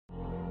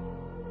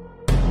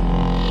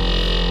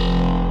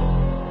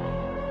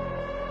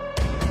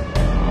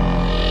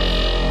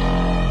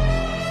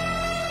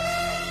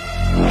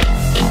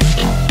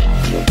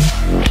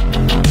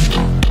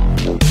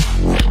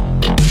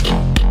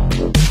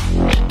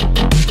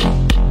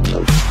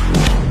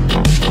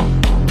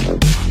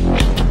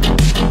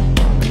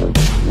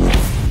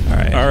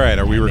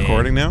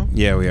recording now?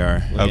 Yeah, we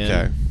are.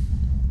 Okay.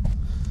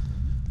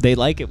 They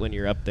like it when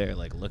you're up there,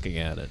 like, looking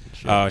at it.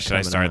 Oh, should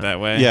I start that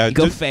way? Yeah.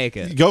 Go fake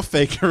it. Go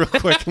fake it real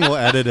quick and we'll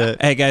edit it.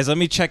 Hey, guys, let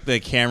me check the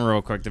camera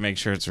real quick to make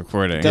sure it's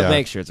recording. Go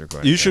make sure it's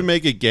recording. You should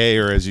make it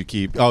gayer as you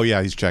keep... Oh,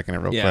 yeah, he's checking it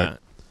real quick.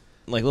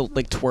 Like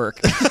twerk.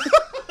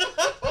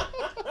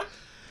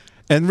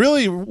 And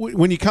really,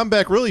 when you come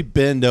back, really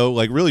bend,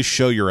 like really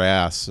show your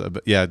ass.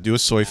 Yeah, do a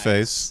soy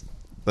face.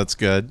 That's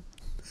good.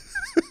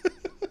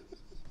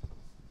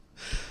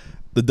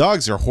 The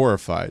dogs are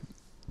horrified.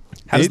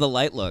 How does the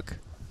light look?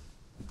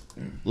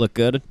 Look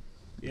good?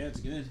 Yeah, it's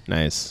good.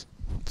 Nice.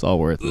 It's all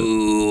worth it.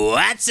 Ooh,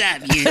 what's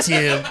up,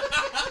 YouTube?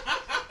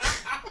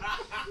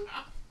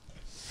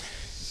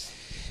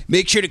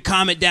 Make sure to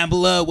comment down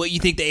below what you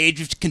think the age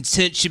of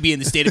consent should be in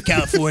the state of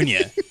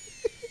California.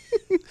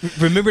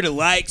 Remember to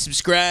like,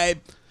 subscribe.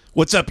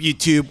 What's up,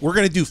 YouTube? We're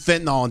going to do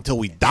fentanyl until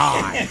we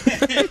die.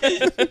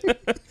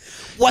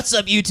 What's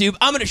up, YouTube?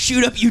 I'm going to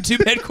shoot up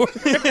YouTube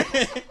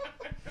headquarters.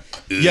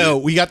 Yo,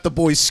 we got the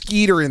boy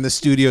Skeeter in the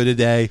studio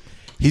today.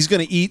 He's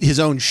going to eat his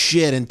own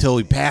shit until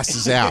he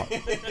passes out.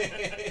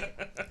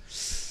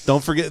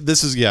 Don't forget,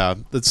 this is,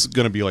 that's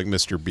going to be like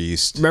Mr.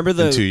 Beast. Remember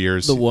in 2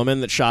 years. The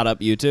woman that shot up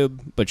YouTube,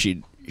 but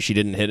she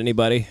didn't hit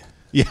anybody?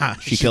 Yeah.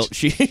 She killed...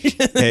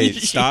 Hey,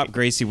 stop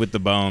Gracie with the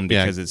bone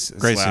because it's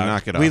Gracie, loud.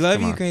 knock it off. We love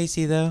Come you, on.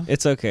 Gracie, though.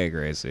 It's okay,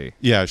 Gracie.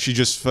 Yeah, she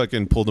just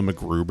fucking pulled a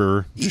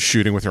MacGruber, just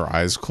shooting with her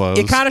eyes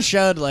closed. It kind of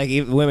showed, like,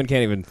 women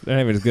they're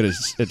not even as good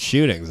at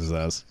shootings as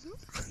us.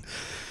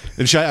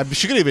 And she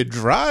couldn't even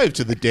drive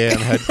to the damn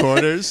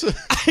headquarters.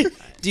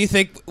 Do you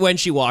think when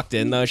she walked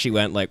in, though, she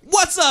went like,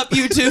 "What's up,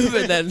 YouTube?"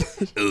 And then,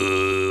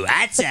 Ooh,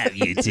 what's up,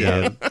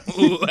 YouTube?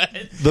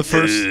 The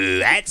first... Ooh,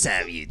 what's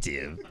up,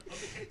 YouTube?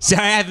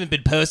 Sorry I haven't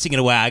been posting in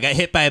a while. I got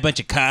hit by a bunch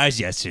of cars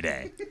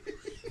yesterday.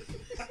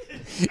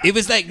 It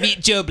was like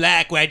Meet Joe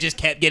Black where I just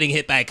kept getting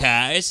hit by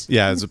cars.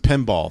 Yeah, it's a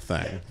pinball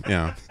thing.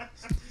 Yeah.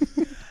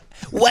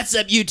 What's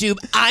up, YouTube?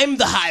 I'm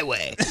the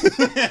highway.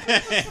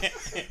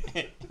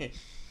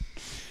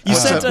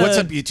 What's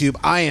up, YouTube?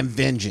 I am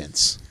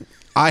vengeance.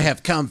 I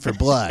have come for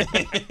blood.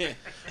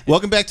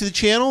 Welcome back to the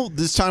channel.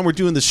 This time we're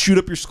doing the Shoot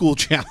Up Your School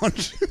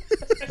Challenge.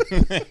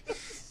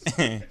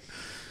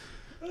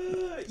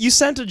 you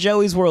sent a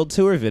Joey's World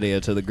Tour video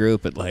to the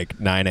group at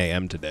like 9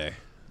 a.m. today.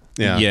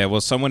 Yeah,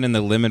 well, someone in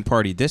the Lemon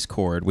Party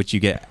Discord, which you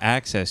get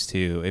access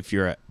to if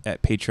you're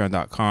at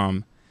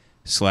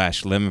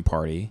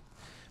patreon.com/lemonparty.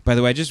 By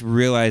the way, I just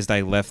realized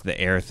I left the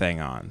air thing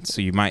on,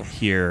 so you might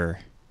hear...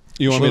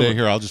 You want me to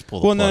hear? I'll just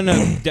pull the plug.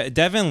 No.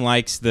 Devin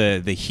likes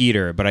the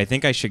heater, but I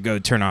think I should go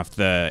turn off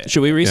the...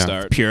 Should we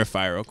restart?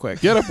 Purifier real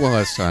quick. Get up one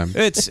last time.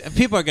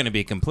 People are going to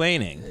be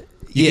complaining.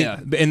 Yeah.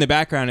 In the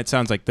background, it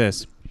sounds like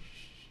this.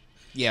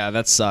 Yeah,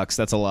 that sucks.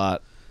 That's a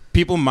lot.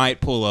 People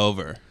might pull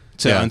over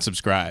to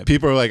unsubscribe.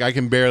 People are like, I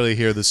can barely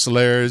hear the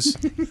slurs.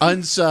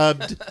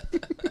 Unsubbed.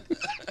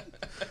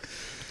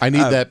 I need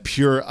that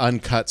pure,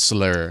 uncut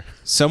slur.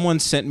 Someone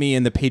sent me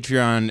in the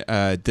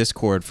Patreon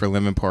Discord for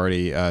Lemon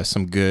Party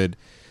some good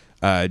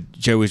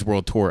Joey's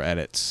World Tour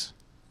edits.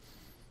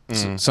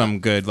 Some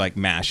good like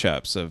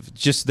mashups of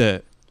just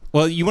the...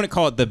 Well, you wouldn't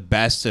call it the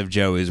best of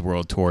Joey's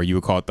World Tour. You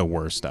would call it the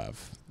worst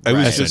of. It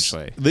was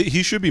essentially.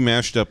 He should be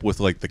mashed up with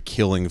like the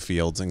killing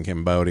fields in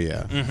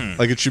Cambodia.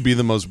 Like it should be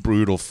the most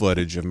brutal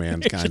footage of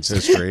mankind's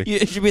history.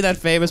 It should be that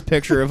famous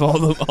picture of all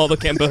the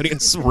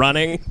Cambodians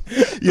running.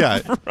 Yeah,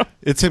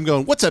 it's him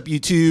going, "What's up,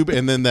 YouTube?"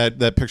 And then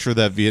that picture of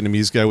that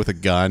Vietnamese guy with a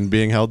gun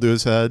being held to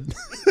his head.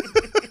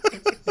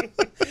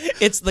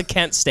 It's the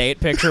Kent State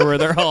picture where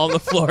they're all on the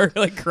floor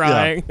like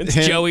crying. Yeah. It's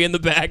Joey in the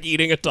back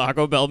eating a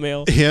Taco Bell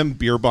meal. Him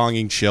beer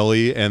bonging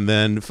chili, and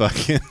then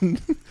fucking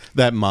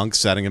that monk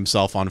setting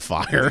himself on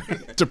fire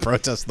to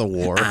protest the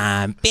war.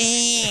 I'm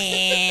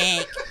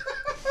back.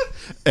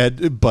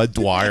 And Bud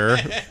Dwyer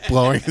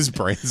blowing his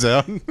brains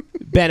out.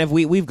 Ben,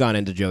 we've gone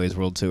into Joey's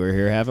World Tour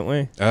here, haven't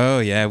we? Oh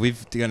yeah,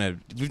 we've done a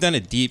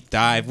deep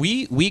dive.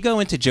 We go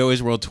into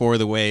Joey's World Tour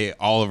the way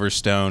Oliver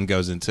Stone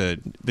goes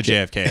into the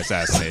JFK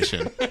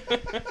assassination.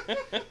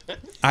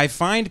 I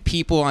find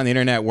people on the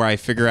internet where I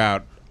figure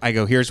out, I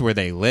go, here's where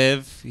they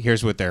live,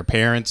 here's what their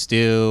parents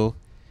do,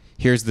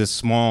 here's the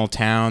small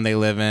town they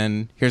live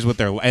in, here's what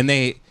they're, and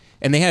they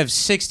have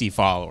 60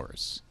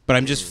 followers. But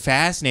I'm just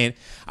fascinated.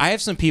 I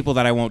have some people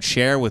that I won't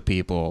share with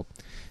people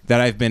that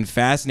I've been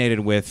fascinated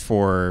with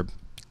for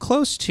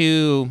close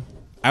to,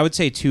 I would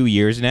say, 2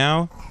 years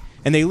now,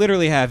 and they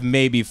literally have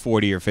maybe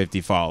 40 or 50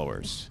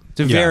 followers.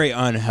 It's a very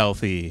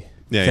unhealthy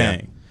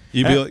thing.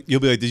 You'll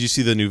be like, did you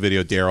see the new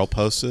video Daryl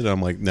posted? And I'm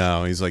like,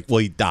 no. He's like, well,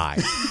 he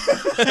died.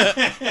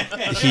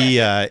 He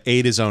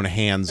ate his own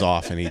hands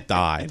off and he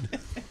died.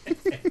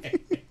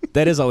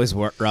 That is always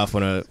rough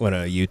when a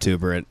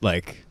YouTuber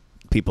like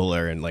people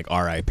are in like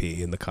RIP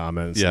in the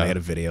comments. Yeah, I had a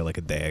video like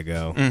a day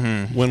ago.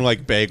 When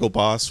like Bagel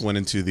Boss went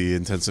into the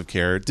intensive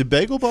care. Did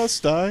Bagel Boss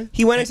die?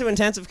 He went into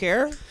intensive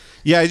care.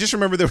 Yeah, I just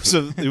remember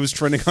it was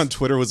trending on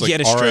Twitter. It was like he had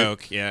a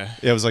stroke. Yeah,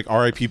 it was like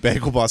R.I.P.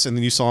 Bagel Boss, and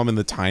then you saw him in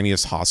the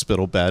tiniest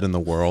hospital bed in the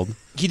world.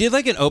 He did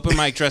like an open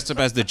mic dressed up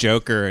as the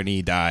Joker, and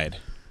he died.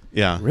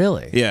 Yeah.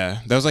 Really? Yeah,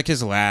 that was like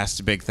his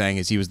last big thing.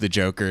 Is he was the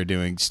Joker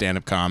doing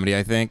stand-up comedy,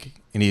 I think,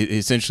 and he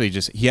essentially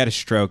he had a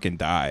stroke and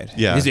died.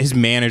 Yeah. His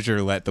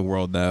manager let the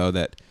world know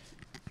that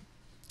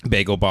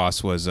Bagel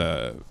Boss was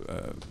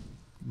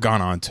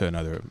gone on to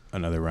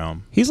another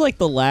realm. He's like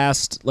the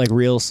last like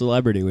real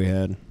celebrity we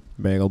had,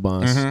 Bagel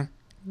Boss.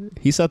 Mm-hmm.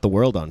 He set the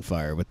world on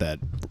fire with that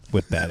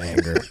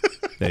anger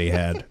that he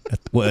had.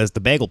 Well, it's the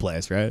bagel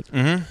place, right?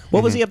 Mm-hmm.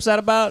 What was he upset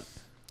about?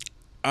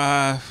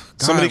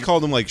 Somebody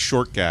called him like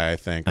short guy, I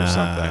think, or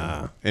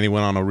something, and he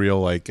went on a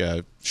real like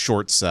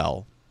short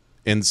cell,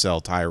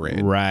 incel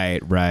tirade. Right.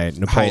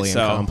 Napoleon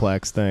cell.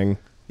 complex thing.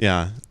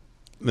 Yeah.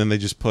 Then they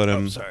just put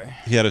him. sorry.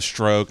 He had a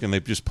stroke, and they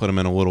just put him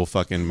in a little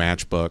fucking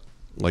matchbook,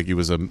 like he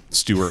was a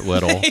Stuart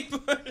Little.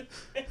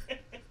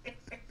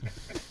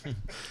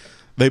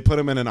 They put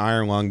him in an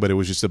iron lung, but it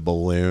was just a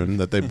balloon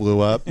that they blew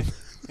up.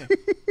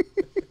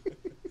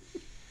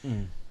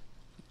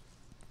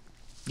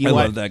 I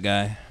love that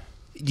guy.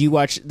 Do you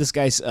watch this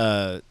guy's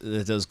that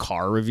does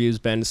car reviews?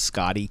 Ben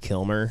Scotty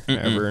Kilmer,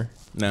 ever?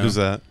 No. Who's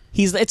that?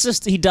 He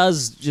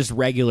does just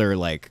regular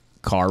like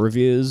car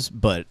reviews,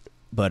 but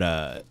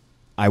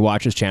I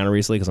watched his channel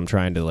recently because I'm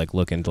trying to like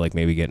look into like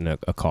maybe getting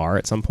a car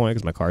at some point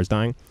because my car's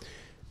dying.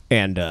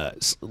 And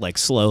like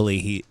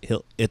slowly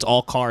it's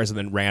all cars, and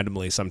then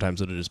randomly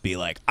sometimes it'll just be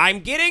like, I'm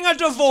getting a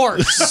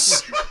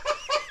divorce.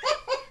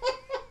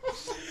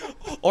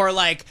 Or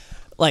like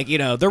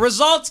the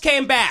results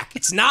came back.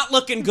 It's not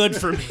looking good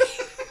for me.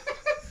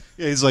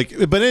 Yeah, he's like,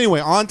 but anyway,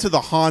 on to the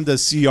Honda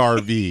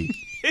CRV.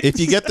 If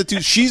you get the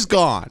two, she's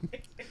gone.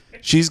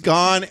 She's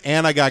gone,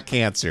 and I got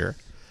cancer.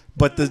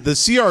 But the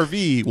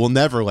CRV will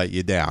never let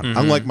you down,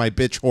 unlike my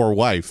bitch whore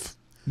wife.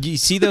 You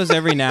see those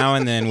every now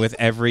and then with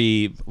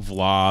every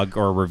vlog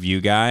or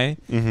review guy,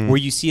 where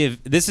you see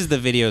this is the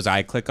videos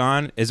I click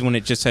on, is when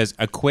it just says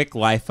a quick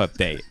life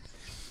update.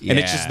 And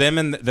it's just them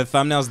and the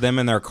thumbnail's them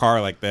in their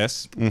car like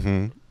this.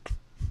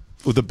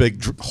 With a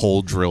big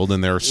hole drilled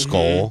in their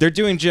skull. They're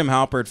doing Jim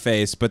Halpert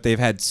face, but they've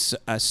had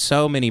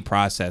so many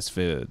processed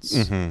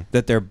foods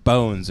that their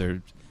bones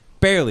are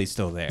barely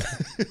still there.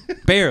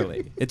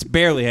 Barely. It's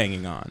barely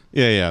hanging on.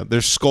 Yeah.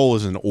 Their skull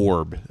is an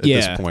orb at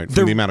this point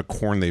from the amount of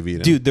corn they've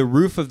eaten. Dude, the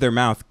roof of their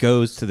mouth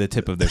goes to the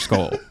tip of their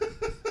skull.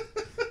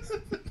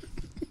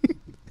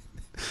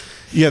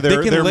 Yeah,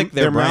 They can lick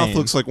their mouth brain.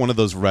 looks like one of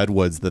those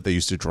redwoods that they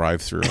used to drive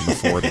through in the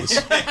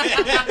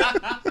 40s.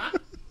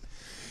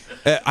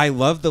 I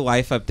love the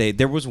life update.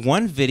 There was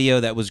one video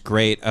that was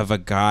great of a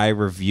guy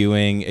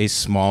reviewing a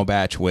small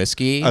batch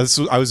whiskey. I was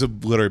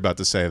literally about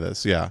to say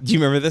this, yeah. Do you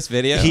remember this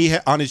video?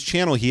 On his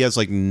channel, he has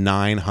like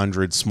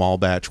 900 small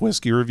batch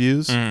whiskey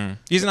reviews.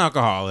 He's an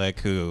alcoholic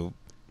who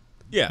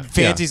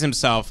fancies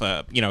himself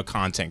a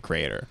content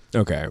creator.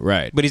 Okay,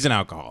 right. But he's an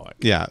alcoholic.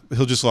 Yeah,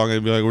 he'll just log in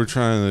and be like, we're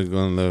trying to go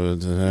on the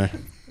today.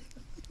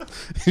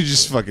 He's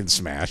just fucking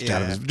smashed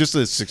out of his, just a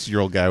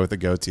 6-year-old guy with a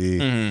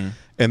goatee.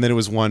 And then it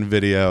was one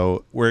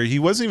video where he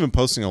wasn't even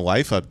posting a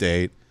life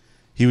update.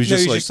 He was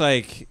just he's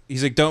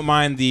like, don't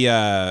mind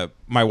the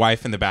my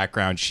wife in the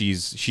background.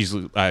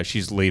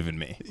 She's leaving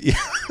me. Yeah.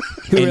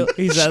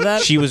 He said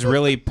that? She was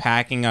really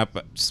packing up,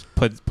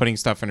 putting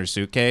stuff in her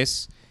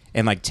suitcase,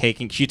 and like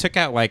she took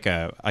out like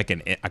a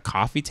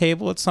coffee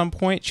table at some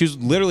point. She was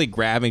literally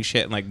grabbing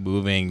shit and like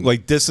moving,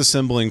 like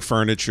disassembling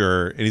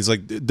furniture. And he's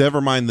like,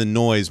 never mind the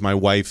noise. My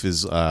wife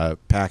is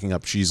packing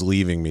up. She's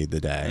leaving me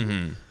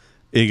today.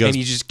 He goes, and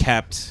he just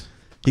kept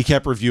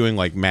reviewing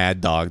like Mad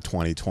Dog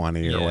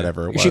 2020 or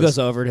whatever it was. She goes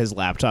over to his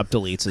laptop,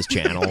 deletes his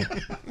channel.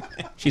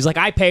 She's like,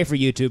 I pay for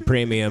YouTube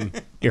Premium.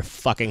 You're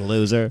fucking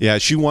loser. Yeah,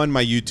 she won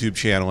my YouTube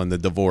channel in the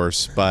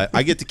divorce, but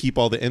I get to keep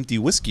all the empty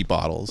whiskey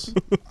bottles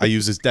I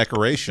use as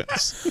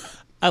decorations.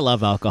 I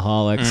love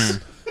alcoholics.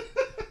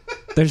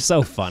 They're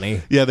so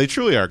funny. Yeah, they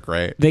truly are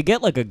great. They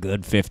get like a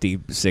good 50,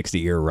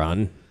 60-year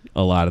run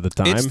a lot of the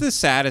time. It's the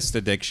saddest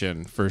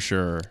addiction for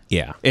sure.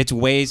 Yeah. It's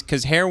ways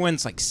because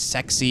heroin's like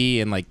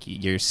sexy and like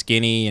you're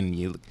skinny and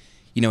you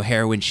know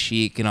heroin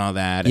chic and all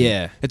that. And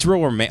yeah. It's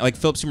real romantic. Like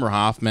Philip Seymour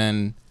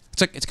Hoffman.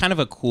 It's kind of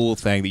a cool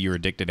thing that you're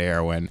addicted to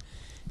heroin.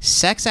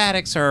 Sex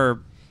addicts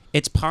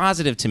it's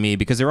positive to me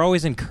because they're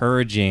always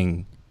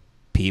encouraging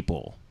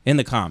people in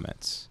the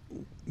comments.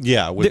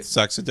 Yeah, with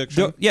sex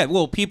addiction. Yeah,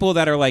 well, people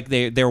that are like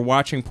they're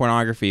watching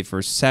pornography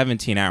for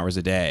 17 hours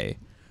a day.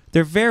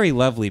 They're very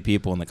lovely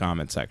people in the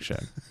comment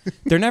section.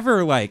 They're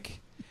never like,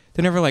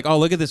 oh,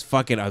 look at this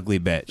fucking ugly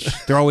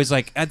bitch. They're always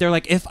like,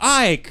 if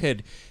I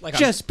could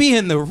just be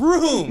in the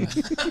room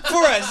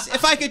for us,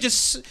 if I could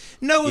just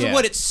know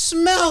what it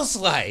smells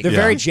like. They're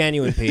very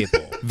genuine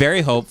people.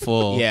 Very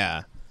hopeful.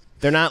 Yeah.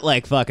 They're not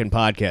like fucking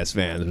podcast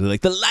fans. They're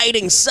like, the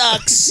lighting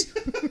sucks.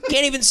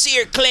 Can't even see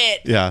her clit.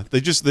 Yeah,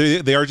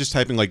 they are just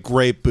typing like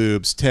great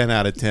boobs, 10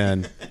 out of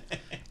 10.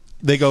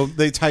 They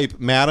type,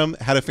 Madam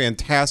had a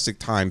fantastic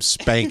time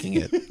spanking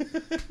it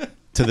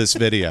to this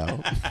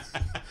video.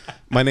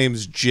 My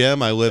name's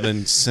Jim. I live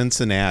in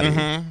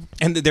Cincinnati.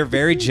 And they're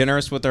very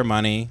generous with their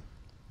money.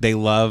 They're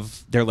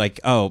like,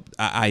 oh,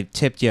 I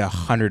tipped you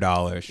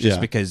 $100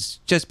 just because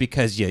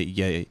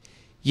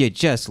you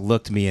just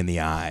looked me in the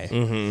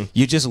eye.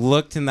 You just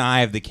looked in the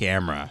eye of the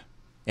camera,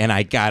 and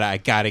I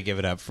gotta give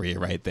it up for you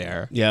right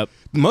there. Yep.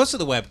 Most of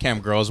the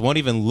webcam girls won't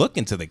even look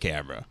into the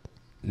camera.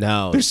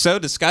 No. They're so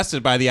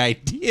disgusted by the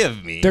idea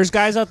of me. There's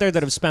guys out there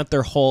that have spent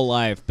their whole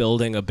life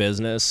building a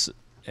business,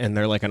 and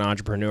they're like an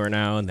entrepreneur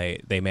now, and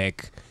they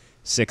make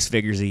 6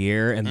 figures a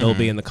year, and they'll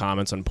be in the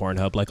comments on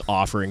Pornhub like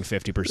offering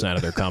 50%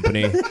 of their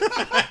company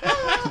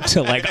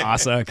to like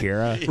Asa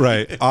Akira.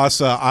 Right.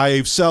 Asa,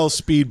 I sell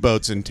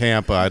speedboats in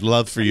Tampa. I'd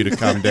love for you to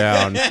come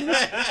down.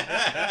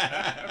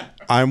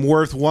 I'm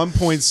worth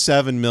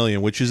 $1.7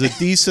 million, which is a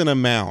decent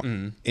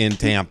amount in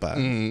Tampa.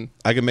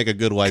 I can make a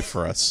good life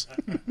for us.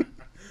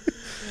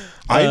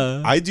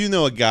 I do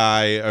know a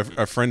guy,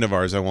 a friend of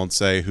ours, I won't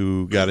say,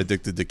 who got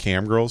addicted to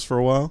cam girls for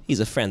a while. He's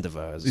a friend of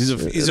ours. He's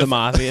the a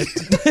mafia.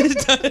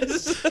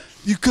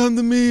 You come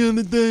to me on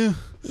the day.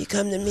 You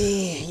come to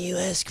me, you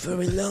ask for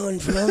a loan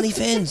from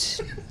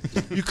OnlyFans.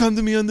 You come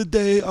to me on the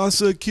day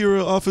Asa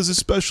Akira offers a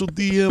special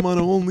DM on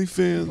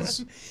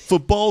OnlyFans for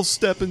ball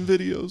stepping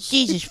videos.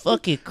 Jesus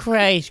fucking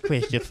Christ,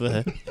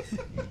 Christopher.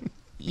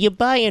 You're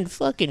buying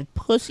fucking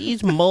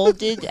pussies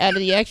molded out of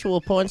the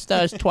actual porn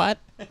star's twat?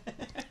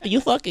 Are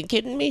you fucking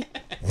kidding me?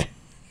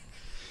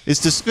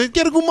 It's just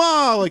get a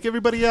guma like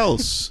everybody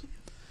else.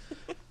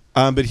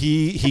 But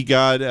he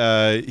got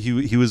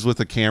he was with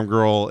a cam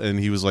girl, and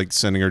he was like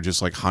sending her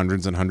just like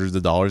hundreds and hundreds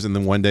of dollars, and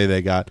then one day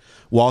they got,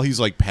 while he's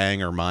like paying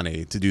her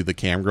money to do the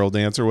cam girl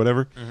dance or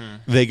whatever,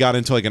 they got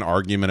into like an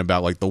argument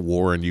about like the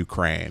war in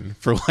Ukraine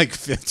for like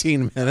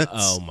 15 minutes.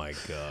 Oh my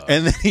god.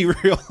 And then he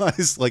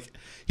realized like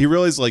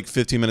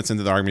 15 minutes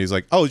into the argument, he's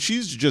like, oh,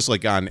 she's just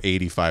like gotten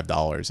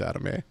 $85 out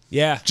of me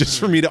Yeah. just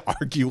for me to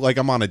argue like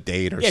I'm on a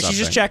date or Yeah, something. she's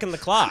just checking the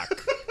clock.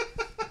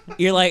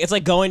 You're like, it's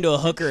like going to a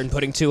hooker and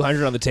putting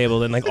 200 on the table,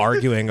 then like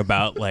arguing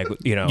about like,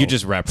 you know, You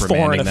just reprimanding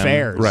foreign them.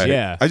 affairs. Right.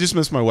 Yeah. I just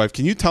miss my wife.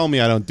 Can you tell me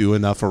I don't do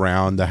enough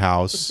around the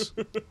house?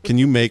 Can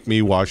you make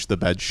me wash the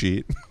bed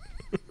sheet?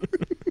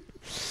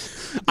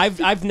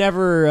 I've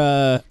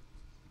never.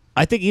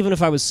 I think even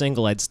if I was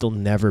single, I'd still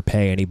never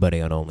pay anybody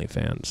on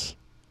OnlyFans.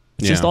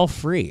 It's just Yeah. all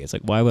free. It's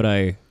like, why would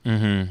I?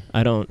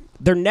 I don't.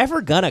 They're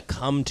never gonna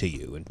come to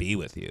you and be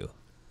with you.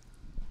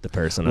 The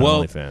person on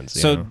OnlyFans.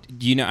 You know?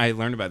 you know, I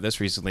learned about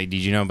this recently. Did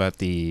you know about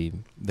the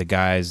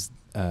guys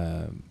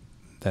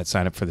that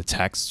sign up for the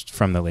text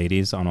from the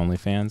ladies on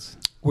OnlyFans?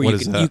 Where What you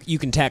is can that? you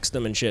can text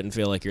them and shit and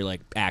feel like you're like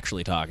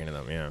actually talking to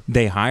them. Yeah.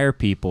 They hire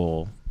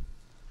people.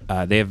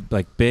 They have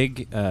like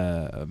big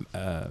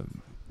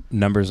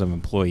numbers of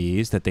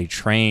employees that they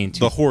train to.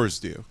 The whores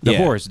do. The Yeah.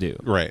 whores do.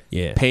 Right.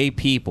 Yeah. Pay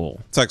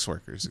people, Sex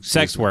workers. excuse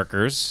sex me.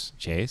 workers,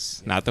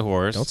 Chase, not the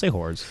whores. Don't say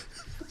whores.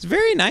 It's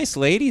very nice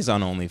ladies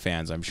on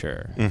OnlyFans, I'm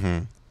sure. Mm-hmm.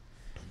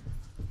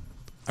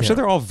 I'm sure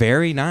they're all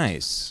very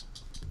nice.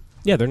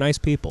 Yeah, they're nice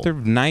people. They're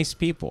nice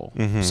people.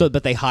 So,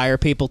 but they hire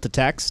people to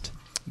text.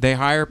 They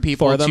hire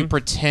people For to them?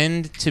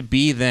 pretend to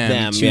be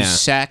them to yeah.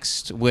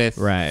 sext with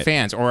Right.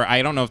 fans. Or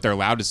I don't know if they're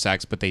allowed to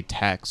sext, but they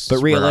text. But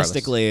regardless.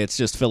 realistically, it's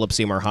just Philip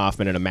Seymour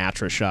Hoffman in a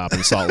mattress shop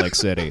in Salt Lake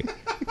City.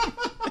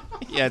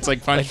 Yeah, it's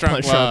like Punch Like Drunk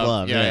Punch Drunk Love.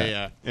 Love, Yeah, yeah.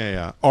 yeah. Yeah,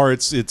 yeah. Or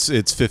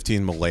it's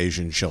 15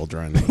 Malaysian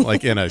children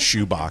like in a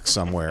shoebox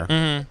somewhere.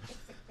 Mm-hmm.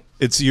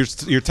 It's you're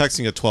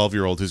texting a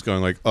 12-year-old who's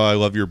going like, "Oh, I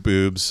love your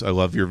boobs. I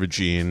love your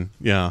vagine."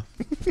 Yeah.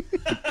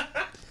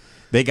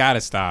 They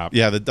gotta stop.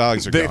 Yeah, the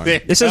dogs are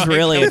going. This is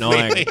really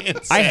annoying. insane.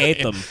 I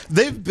hate them.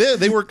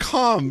 They were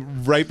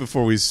calm right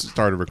before we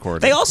started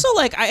recording. They also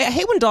like I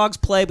hate when dogs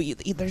play, but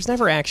there's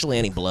never actually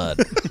any blood.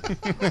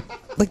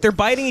 Like they're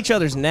biting each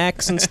other's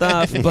necks and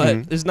stuff,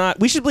 but there's not.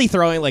 We should be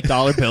throwing like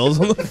dollar bills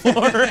on the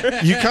floor.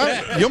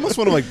 You almost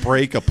want to like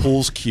break a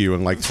pool's cue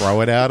and like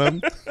throw it at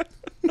them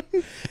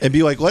and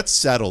be like, "Let's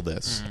settle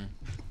this."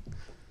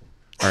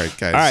 All right,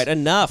 guys. All right,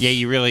 enough. Yeah,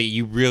 you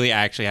really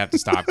actually have to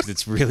stop because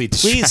it's really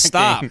distracting. Please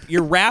stop.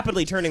 You're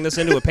rapidly turning this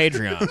into a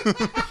Patreon.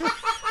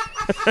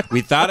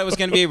 We thought it was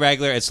going to be a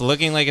regular. It's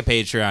looking like a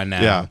Patreon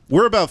now. Yeah,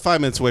 we're about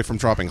 5 minutes away from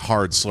dropping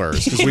hard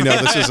slurs because we know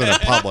this isn't a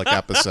public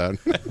episode.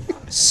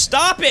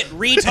 Stop it,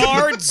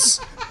 retards!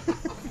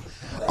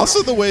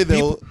 Also, the way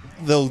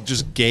they'll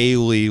just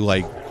gaily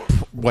like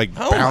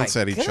Oh bounce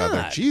my at each other.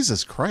 God.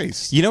 Jesus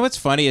Christ! You know what's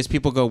funny is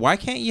people go, why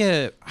can't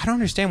you? I don't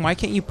understand. Why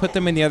can't you put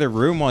them in the other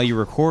room while you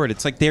record?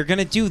 It's like they're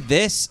gonna do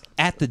this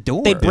at the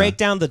door. They break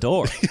down the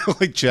door.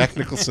 Like Jack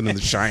Nicholson in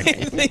The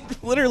Shining. They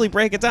literally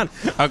break it down.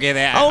 Okay,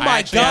 Oh I my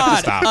actually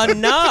have to God! stop.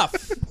 Enough.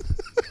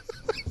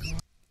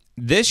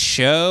 This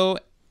show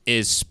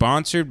is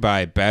sponsored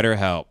by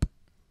BetterHelp.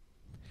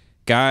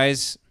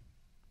 Guys,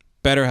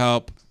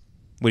 BetterHelp.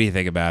 What do you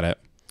think about it?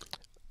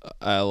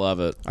 I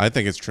love it. I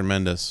think it's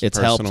tremendous. It's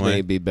helped personally.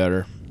 me be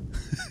better.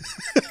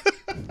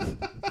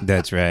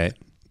 That's right.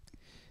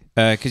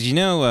 Because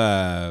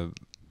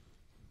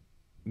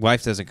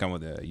Life doesn't come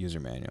with a user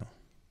manual.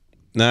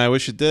 No, I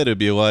wish it did. It'd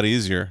be a lot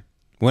easier.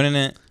 Wouldn't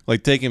it?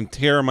 Like taking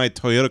care of my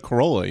Toyota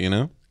Corolla. You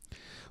know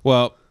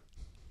Well,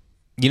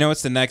 you know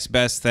what's the next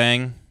best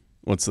thing?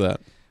 what's that?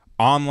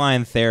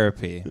 Online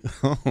therapy.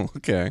 Oh,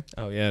 okay.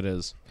 Oh yeah, it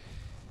is.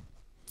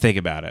 Think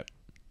about it.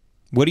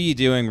 What are you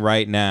doing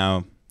right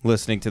now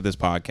listening to this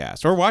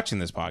podcast or watching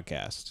this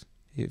podcast,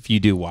 if you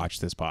do watch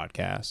this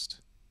podcast,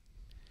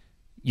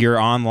 you're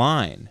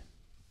online.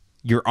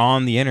 You're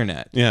on the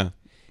internet. Yeah.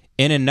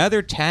 In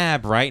another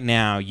tab right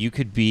now, you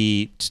could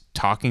be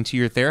talking to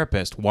your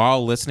therapist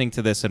while listening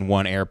to this in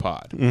one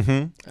AirPod.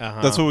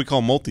 Mm-hmm. That's what we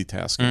call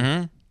multitasking.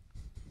 Mm-hmm.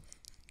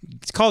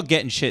 It's called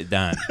getting shit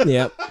done.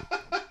 Yep.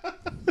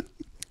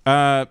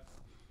 So,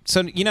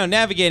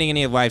 navigating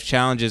any of life's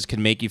challenges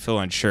can make you feel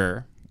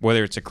unsure,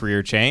 whether it's a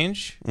career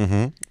change,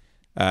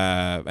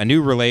 a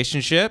new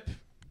relationship,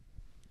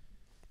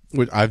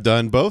 Which I've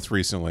done both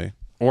recently.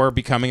 or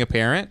becoming a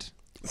parent.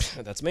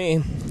 That's me.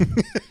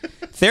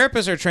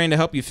 Therapists are trained to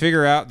help you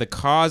figure out the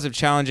cause of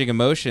challenging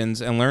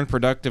emotions and learn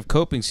productive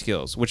coping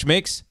skills, which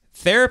makes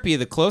therapy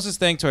the closest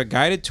thing to a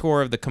guided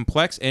tour of the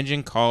complex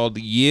engine called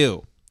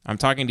you. I'm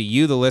talking to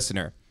you, the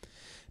listener.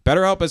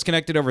 BetterHelp has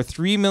connected over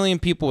 3 million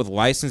people with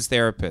licensed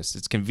therapists.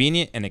 It's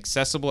convenient and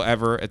accessible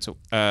anywhere. It's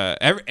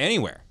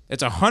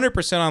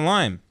 100%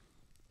 online.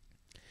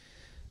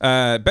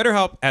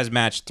 BetterHelp has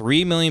matched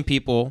 3 million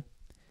people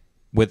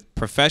with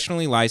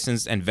professionally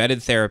licensed and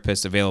vetted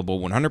therapists available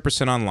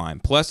 100%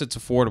 online. Plus, it's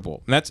affordable.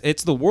 And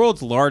it's the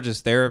world's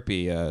largest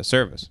therapy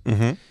service.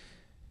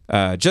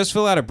 Just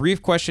fill out a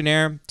brief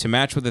questionnaire to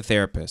match with a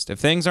therapist. If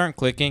things aren't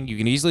clicking, you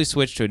can easily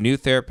switch to a new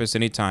therapist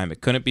anytime. It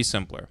couldn't be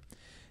simpler.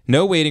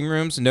 No waiting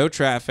rooms, no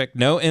traffic,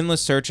 no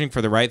endless searching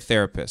for the right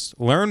therapist.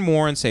 Learn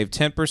more and save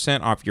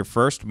 10% off your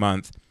first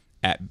month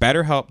at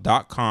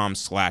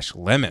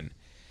betterhelp.com/lemon.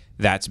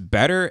 That's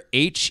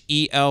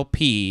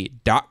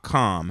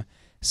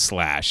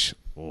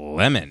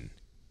betterhelp.com/lemon.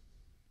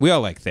 We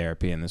all like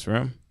therapy in this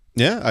room.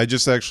 Yeah, I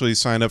just actually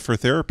signed up for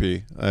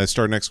therapy. I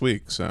start next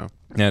week, so.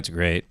 That's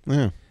great.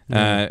 Yeah.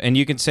 And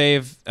you can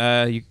save,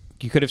 you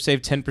could have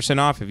saved 10%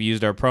 off if you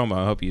used our promo.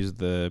 I hope you used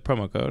the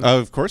promo code. Oh,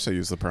 of course I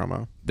use the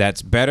promo.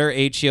 That's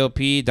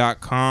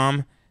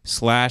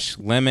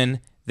betterhelp.com/lemon.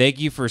 Thank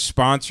you for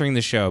sponsoring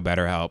the show,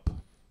 BetterHelp.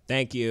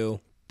 Thank you.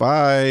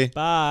 Bye.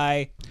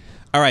 Bye.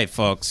 All right,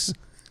 folks.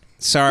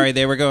 Sorry,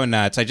 they were going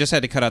nuts. I just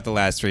had to cut out the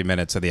last 3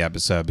 minutes of the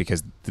episode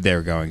because they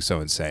were going so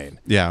insane.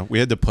 Yeah, we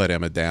had to put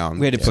Emma down.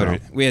 We had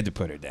to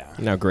put her down.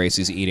 Now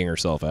Gracie's eating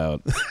herself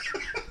out.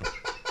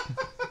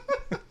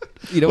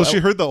 Well, she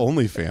heard the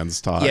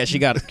OnlyFans talk. Yeah, she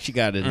got into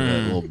it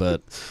a little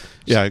bit.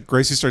 Yeah,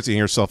 Gracie starts eating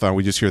herself out.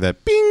 We just hear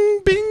that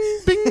bing, bing,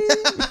 bing.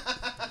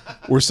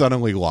 We're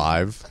suddenly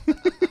live.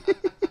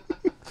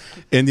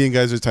 Indian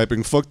guys are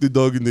typing, fuck the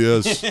dog in the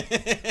ass.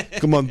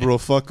 Come on, bro,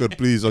 fuck her,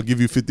 please. I'll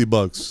give you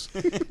 $50. Do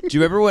you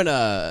remember when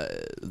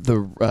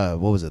what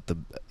was it?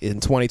 In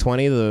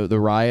 2020 the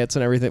riots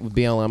and everything with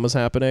BLM was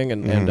happening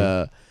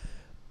and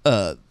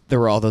there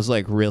were all those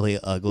like really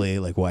ugly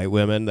like white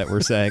women that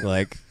were saying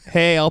like,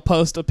 "Hey, I'll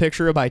post a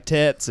picture of my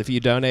tits if you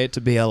donate to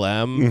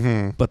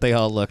BLM." But they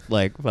all looked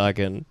like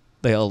Randy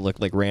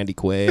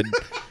Quaid.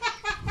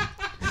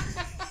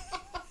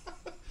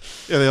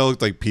 Yeah, they all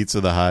looked like Pizza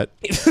the Hut.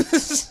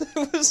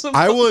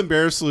 I will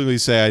embarrassingly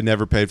say I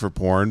never paid for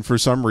porn. For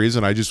some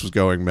reason, I just was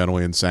going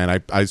mentally insane.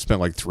 I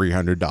spent like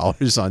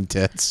 $300 on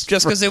tits.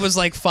 Just because it was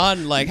like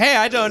fun. Like, hey,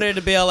 I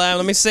donated to BLM.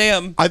 Let me see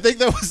them. I think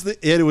that was it.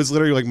 It was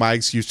literally like my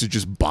excuse to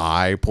just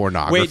buy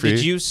pornography. Wait,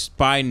 did you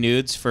buy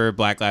nudes for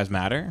Black Lives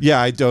Matter? Yeah,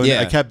 I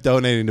kept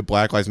donating to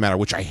Black Lives Matter,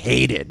 which I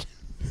hated.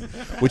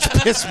 Which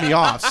pissed me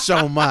off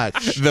so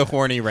much. The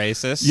horny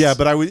racist. Yeah,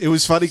 but it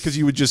was funny because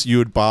you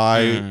would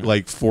buy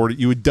like 40.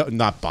 You would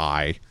not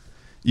buy.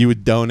 You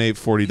would donate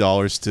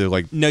 $40 to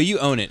like. No, you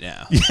own it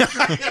now.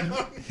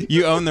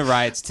 You own the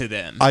rights to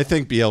them. I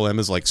think BLM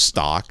is like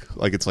stock,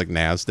 like it's like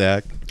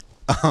NASDAQ.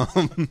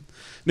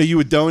 No, you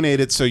would donate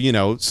it so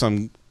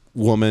some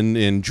woman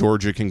in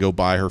Georgia can go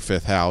buy her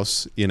 5th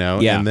house.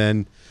 Yeah. And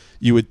then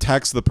you would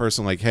text the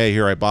person like, "Hey,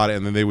 here I bought it,"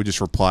 and then they would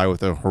just reply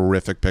with a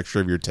horrific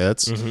picture of your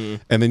tits, and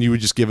then you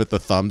would just give it the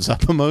thumbs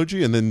up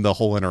emoji, and then the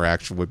whole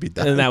interaction would be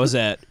done. And that was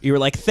it. You were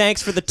like,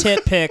 "Thanks for the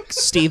tit pic,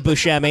 Steve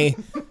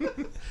Buscemi.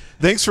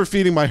 Thanks for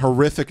feeding my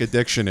horrific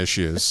addiction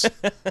issues,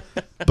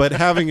 but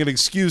having an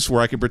excuse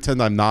where I can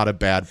pretend I'm not a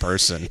bad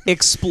person."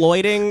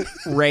 Exploiting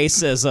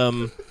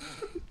racism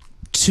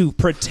to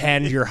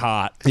pretend you're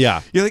hot.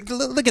 Yeah. You're like,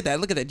 look at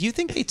that. Do you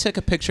think they took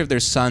a picture of their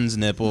son's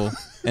nipple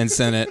and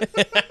sent it?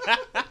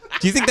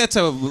 Do you think that's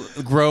a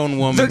grown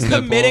woman's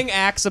They're committing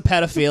acts of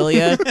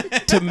pedophilia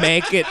to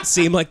make it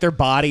seem like their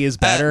body is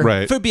better.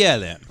 Right. For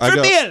BLM.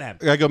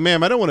 I go,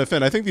 "Ma'am, I don't want to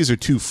offend. I think these are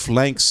 2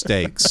 flank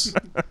steaks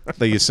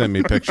that you send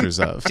me pictures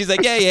of." She's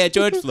like, yeah,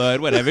 George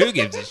Floyd, whatever. Who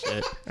gives a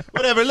shit?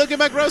 Whatever, look at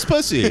my gross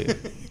pussy.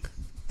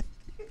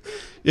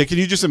 Yeah, can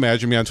you just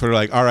imagine me on Twitter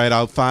like, "All right,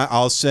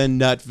 I'll send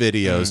nut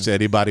videos to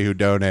anybody who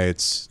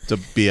donates to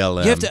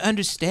BLM." You have to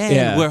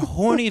understand, we're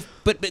horny,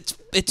 but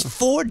it's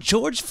for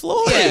George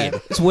Floyd. Yeah.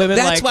 It's women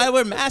That's like, why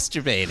we're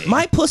masturbating.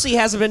 "My pussy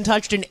hasn't been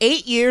touched in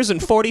 8 years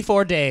and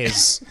 44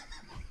 days.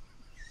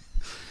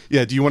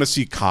 Yeah, do you want to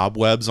see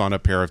cobwebs on a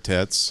pair of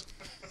tits?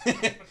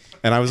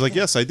 And I was like,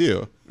 "Yes, I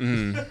do."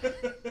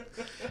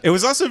 It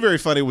was also very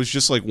funny. It was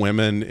just like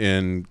women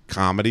in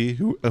comedy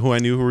who I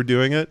knew who were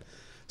doing it.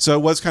 So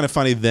it was kind of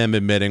funny them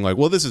admitting like,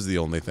 well, this is the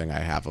only thing I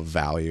have of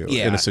value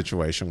Yeah. in a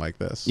situation like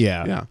this.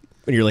 Yeah. Yeah.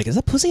 And you're like, is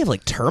that pussy have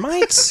like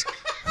termites?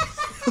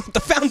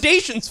 The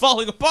foundation's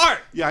falling apart.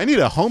 Yeah, I need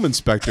a home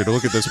inspector to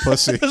look at this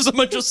pussy. There's a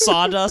bunch of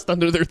sawdust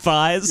under their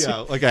thighs. Yeah,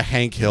 like a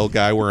Hank Hill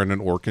guy wearing an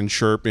Orkin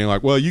shirt being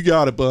like, well, you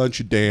got a bunch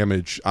of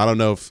damage. I don't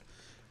know if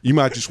you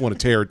might just want to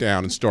tear it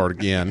down and start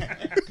again.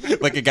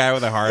 Like a guy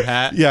with a hard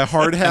hat. Yeah,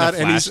 hard hat,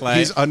 and flashlight.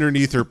 he's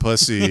underneath her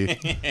pussy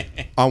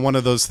on one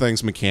of those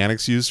things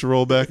mechanics use to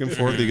roll back and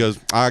forth. He goes,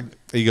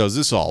 this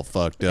is all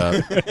fucked up.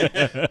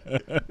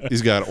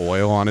 He's got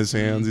oil on his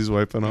hands he's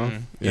wiping off.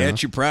 Yeah,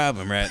 that's your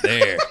problem right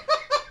there.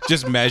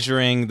 Just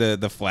measuring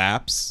the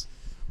flaps.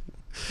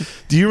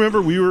 Do you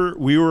remember we were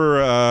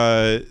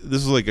this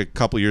was like a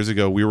couple years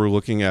ago, we were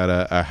looking at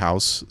a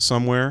house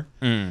somewhere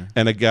and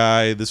a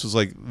guy,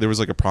 there was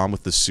like a problem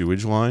with the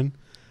sewage line,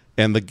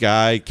 and the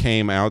guy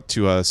came out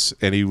to us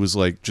and he was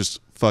like just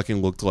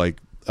fucking looked like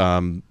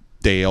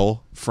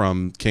Dale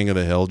from King of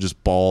the Hill,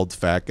 just bald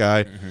fat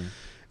guy.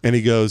 And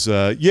he goes,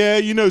 yeah,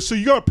 so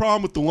you got a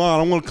problem with the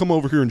line, I want to come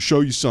over here and show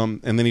you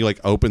something. And then he like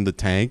opened the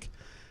tank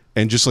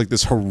and just like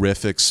this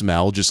horrific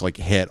smell just like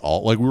hit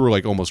all, like we were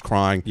like almost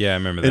crying. Yeah, I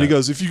remember that. And he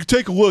goes, if you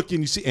take a look and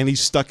you see, and he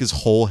stuck his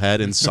whole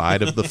head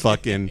inside of the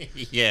fucking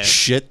Yeah.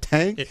 shit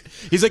tank.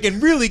 He's like,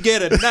 and really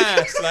get a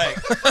nice, like,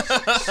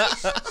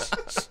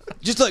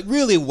 just like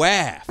really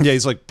waft. Yeah,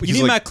 he's like, You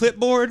need my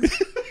clipboard?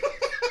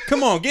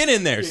 Come on, get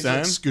in there, he's son.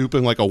 like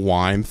scooping like a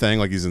wine thing,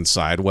 like he's in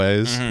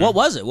Sideways. What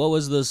was it? What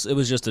was this? It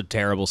was just a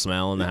terrible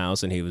smell in the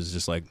house, and he was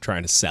just like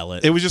trying to sell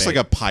it. It was just like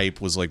a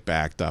pipe was like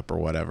backed up or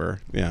whatever.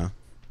 Yeah.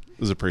 It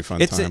was a pretty fun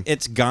time.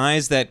 It's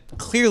guys that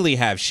clearly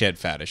have shit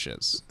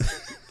fetishes,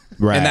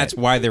 right. and that's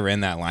why they're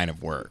in that line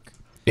of work.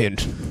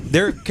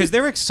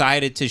 They're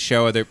excited to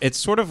show other. It's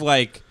sort of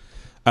like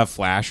a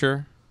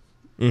flasher,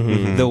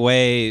 the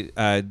way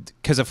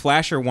because a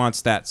flasher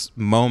wants that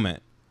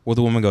moment where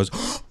the woman goes,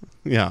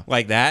 yeah.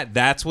 like that.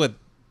 That's what.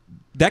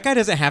 That guy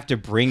doesn't have to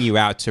bring you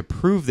out to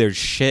prove there's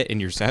shit in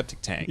your septic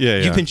tank. Yeah,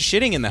 yeah. You've been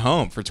shitting in the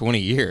home for 20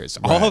 years.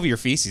 All Right. of your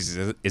feces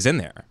is in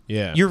there.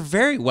 Yeah. You're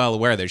very well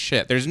aware there's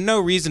shit. There's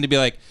no reason to be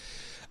like,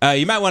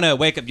 you might want to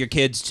wake up your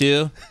kids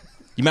too.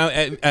 You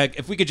might,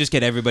 if we could just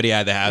get everybody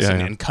out of the house Yeah, and,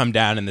 yeah. and come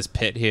down in this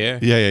pit here.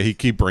 Yeah,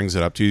 he brings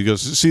it up to you. He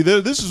goes, see,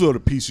 this is what a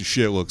piece of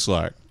shit looks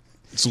like.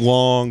 It's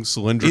long,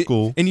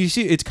 cylindrical. And you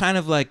see, it's kind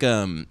of like,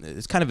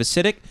 it's kind of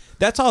acidic.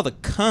 That's all the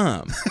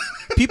cum.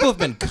 People have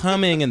been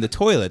cumming in the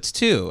toilets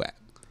too.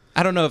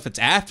 I don't know if it's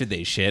after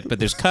they shit, but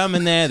there's cum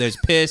in there, there's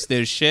piss,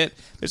 there's shit.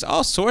 There's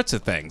all sorts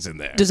of things in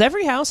there. Does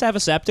every house have a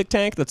septic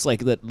tank that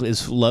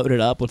is loaded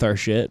up with our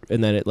shit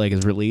and then it like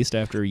is released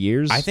after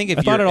years? I think if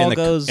I thought you're it all in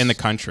goes the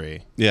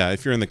country. Yeah,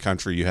 if you're in the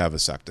country, you have a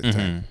septic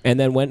tank. And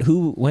then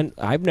when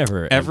I've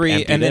never Every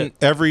emptied it.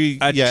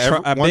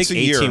 a once big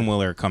a year,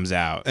 18-wheeler comes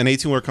out. an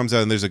 18-wheeler comes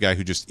out and there's a guy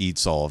who just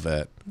eats all of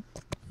it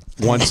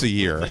once a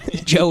year.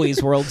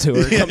 Joey's World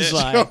Tour comes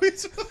by.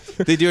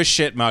 They do a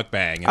shit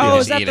mukbang. And Oh, they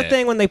is just that eat the it.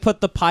 thing when they put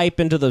the pipe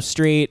into the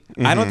street?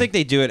 I don't think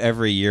they do it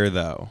every year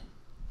though.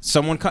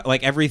 Someone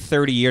like every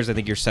 30 years, I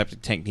think your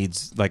septic tank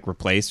needs like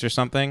replaced or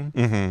something,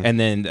 and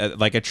then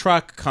like a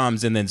truck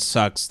comes and then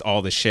sucks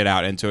all the shit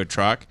out into a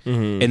truck,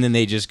 and then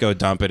they just go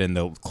dump it in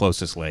the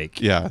closest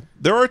lake. Yeah.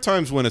 There are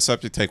times when a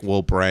septic tank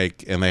will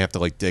break and they have to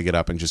like dig it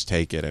up and just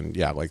take it and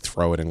like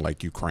throw it in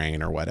like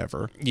Ukraine or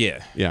whatever.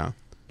 Yeah. Yeah.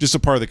 Just a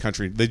part of the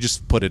country. They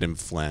just put it in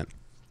Flint.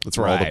 That's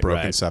where all the Right,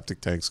 broken right.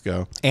 septic tanks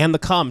go. And the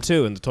cum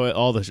too, and the toilet,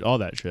 all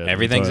that shit.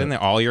 Everything's in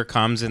there. All your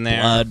cum's in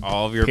there. Blood,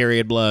 all of your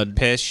period blood.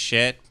 piss,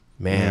 shit,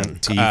 Man,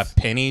 Teeth.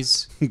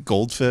 pennies.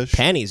 Goldfish.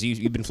 pennies.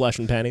 You've been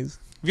flushing pennies?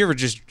 Have you ever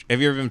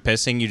been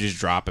pissing? You just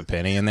drop a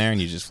penny in there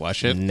and you just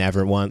flush it.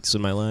 Never once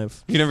in my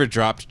life. You never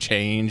dropped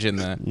change in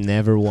the.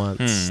 Never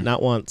once.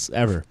 Not once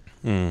ever.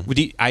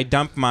 I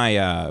dumped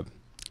my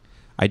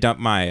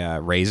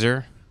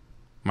razor.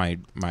 I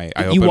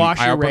wash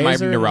your opened my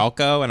razor?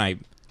 Norelco and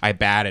I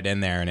bat it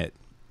in there and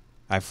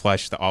I'll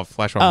flush all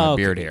my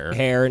beard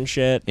hair and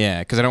shit. Yeah,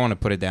 because I don't want to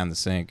put it down the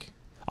sink.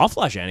 I'll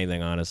flush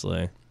anything,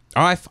 honestly.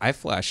 Oh, I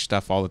flush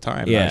stuff all the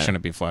time. Yeah. That I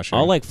shouldn't be flushing.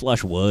 I'll like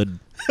flush wood.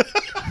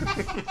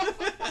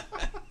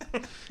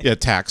 Yeah,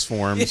 tax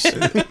forms.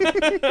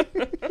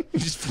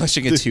 just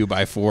flushing a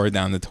 2x4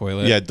 down the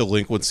toilet. Yeah,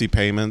 delinquency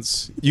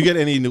payments. You get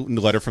any new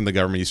letter from the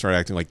government, you start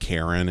acting like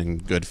Karen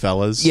and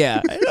Goodfellas.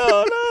 Yeah.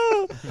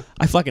 No.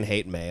 I fucking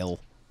hate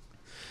mail.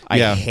 I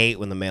Yeah. hate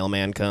when the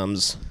mailman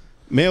comes.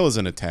 Mail is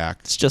an attack.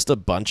 It's just a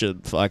bunch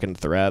of fucking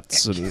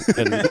threats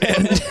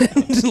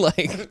and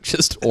like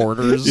just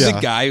orders. Yeah. The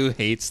guy who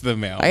hates the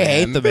mail. I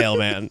hate the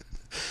mailman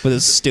with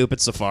his stupid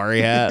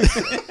safari hat.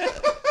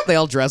 They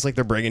all dress like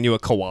they're bringing you a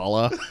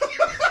koala.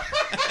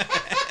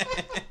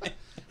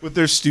 With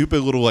their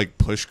stupid little like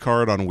push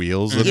cart on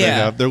wheels that they Yeah.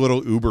 have. Their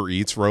little Uber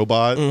Eats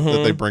robot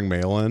that they bring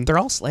mail in. They're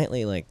all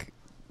slightly like,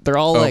 they're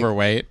all like,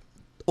 overweight.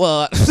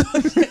 well,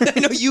 I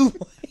know you,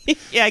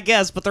 yeah, I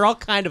guess, but they're all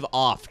kind of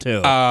off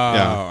too.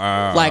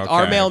 Yeah. Like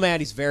our okay.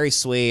 mailman, he's very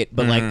sweet,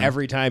 but like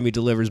every time he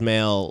delivers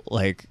mail,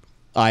 like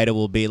Ida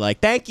will be like,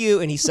 "Thank you,"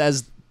 and he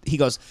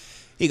goes,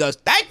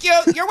 "Thank you,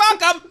 you're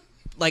welcome."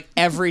 like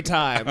every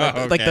time,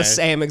 like the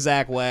same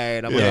exact way.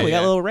 And I'm like, Yeah. we got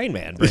a little Rain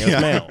Man bring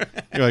us mail.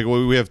 You're like,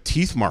 well, we have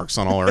teeth marks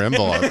on all our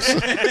envelopes.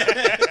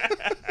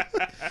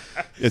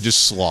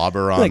 Just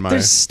slobber on Like my.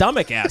 there's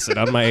stomach acid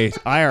on my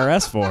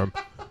IRS form.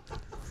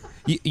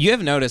 You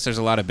have noticed there's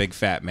a lot of big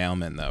fat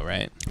mailmen, though,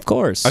 right? Of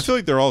course. I feel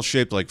like they're all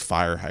shaped like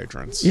fire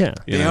hydrants. Yeah.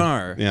 You They know?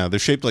 are. Yeah, they're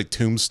shaped like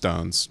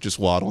tombstones, just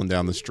waddling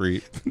down the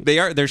street. They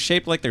are. They're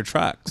shaped like their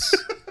trucks.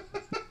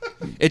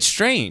 It's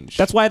strange.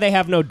 That's why they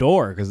have no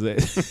door, because they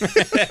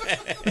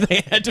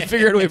they had to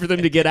figure out a way for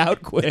them to get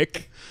out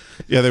quick.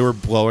 Yeah, they were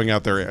blowing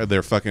out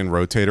their fucking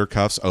rotator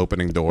cuffs,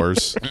 opening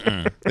doors.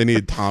 They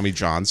needed Tommy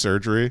John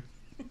surgery.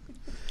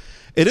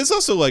 It is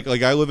also like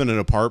I live in an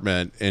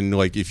apartment, and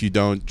like if you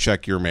don't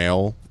check your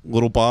mail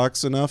little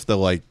box enough, they'll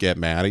like get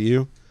mad at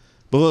you.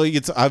 But like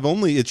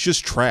it's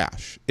just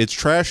trash. It's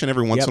trash, and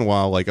every once in a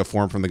while, like a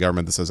form from the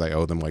government that says I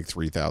owe them like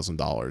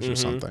 $3,000 or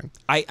something.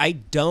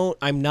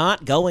 I'm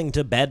not going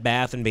to Bed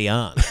Bath and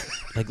Beyond.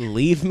 Like,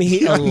 leave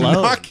me alone.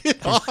 Knock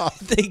it off.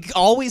 They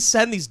always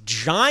send these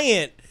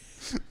giant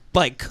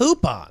like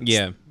coupons.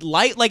 Yeah.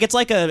 Like it's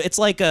like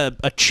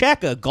a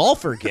check a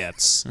golfer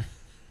gets.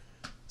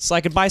 So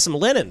I could buy some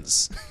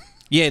linens.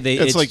 Yeah,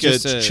 It's like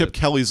just Chip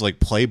Kelly's like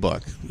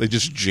playbook. They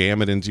just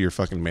jam it into your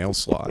fucking mail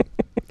slot.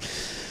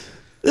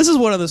 This is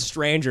one of the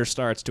stranger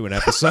starts to an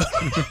episode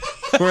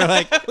we're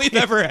like we've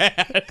ever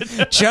had.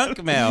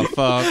 junk mail,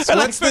 folks.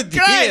 What's the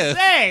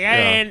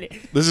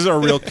deal? This is our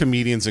real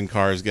comedians in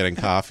cars getting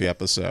coffee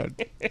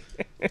episode.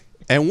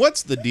 And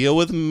what's the deal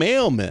with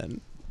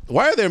mailmen?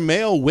 Why are there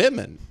male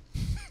women?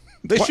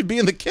 They should be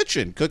in the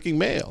kitchen cooking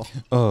mail.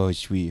 Oh,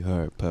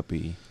 sweetheart,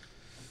 puppy.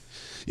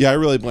 Yeah, I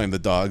really blame the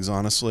dogs,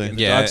 honestly.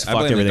 Yeah, Dogs I fucked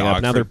blame the everything up.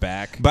 dog Now for- they're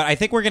back. But I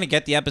think we're gonna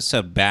get the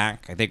episode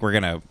back. I think we're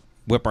gonna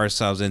whip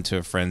ourselves into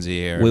a frenzy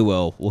here. We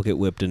will. We'll get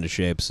whipped into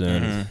shape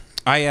soon.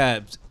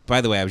 By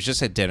the way, I was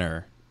just at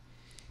dinner,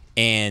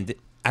 and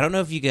I don't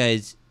know if you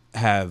guys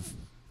have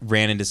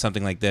ran into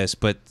something like this,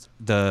 but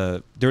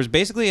there was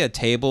basically a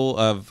table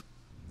of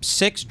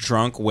 6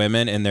 drunk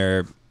women in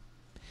their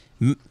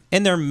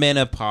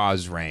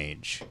menopause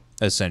range,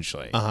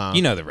 essentially.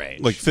 You know the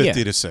range, Like 50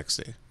 Yeah. to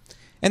 60.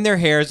 and their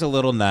hair's a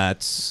little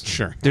nuts.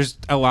 Sure. There's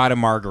a lot of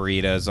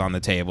margaritas on the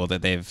table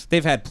that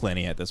they've had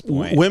plenty at this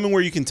point. Women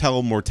where you can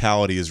tell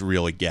mortality is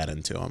really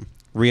getting to them.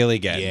 Really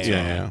getting Yeah. to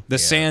Yeah. them. The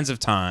sands of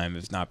time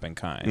have not been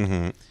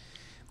kind.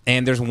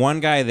 And there's one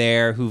guy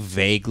there who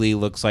vaguely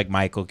looks like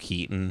Michael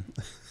Keaton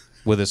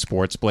with a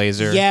sports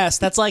blazer. Yes,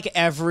 that's like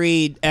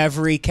every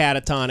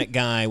catatonic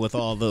guy with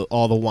all the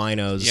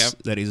winos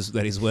Yep. that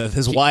he's with.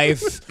 His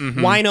wife,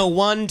 wino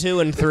 1,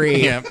 2, and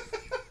 3. Yep.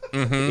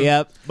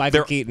 Yep,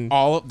 Michael Keaton.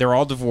 They're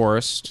all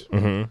divorced.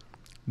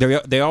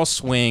 They all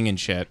swing and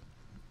shit.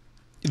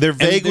 They're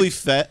vaguely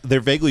fit. They're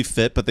vaguely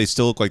fit, but they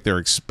still look like they're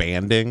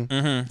expanding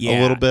a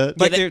little bit.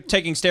 Like they're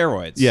taking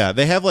steroids. Yeah,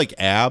 they have like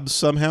abs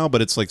somehow,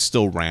 but it's like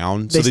still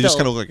round. So They they just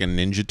still- kind of look like a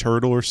Ninja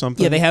Turtle or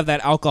something. Yeah, they have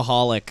that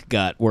alcoholic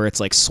gut where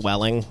it's like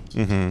swelling.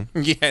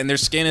 Yeah, and their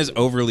skin is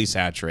overly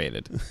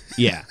saturated.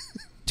 Yeah.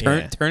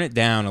 Turn it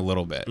down a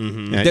little bit.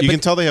 Yeah, you can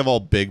tell they have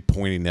all big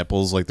pointy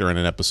nipples, like they're in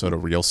an episode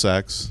of Real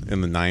Sex in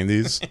the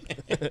 90s.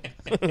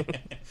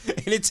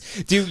 And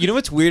it's, dude, you know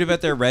what's weird about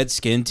their red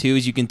skin too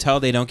is you can tell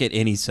they don't get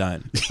any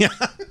sun. Yeah.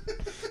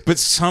 But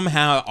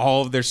somehow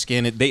all of their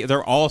skin,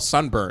 they're all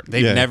sunburned.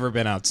 They've Yeah. never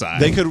been outside.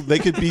 They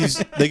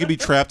could be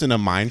trapped in a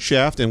mine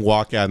shaft and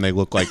walk out and they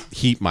look like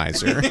Heat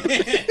Miser.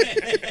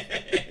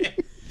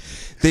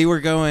 They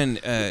were going.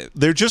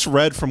 They're just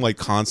red from like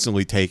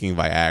constantly taking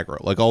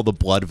Viagra. Like all the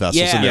blood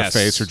vessels in their Yes.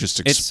 face are just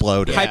It's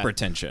exploding.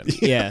 hypertension.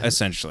 Yeah.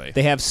 Essentially.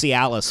 They have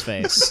Cialis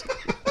face.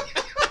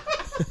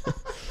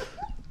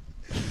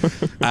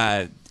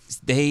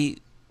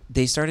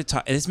 They started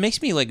talking. This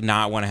makes me like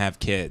not want to have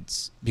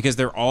kids because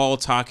they're all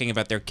talking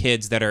about their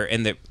kids that are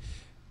in the.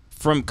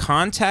 From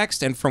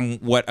context and from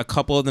what a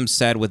couple of them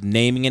said with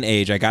naming an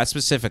age, I got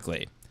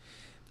specifically.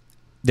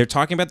 They're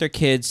talking about their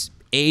kids'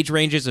 age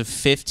ranges of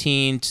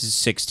 15 to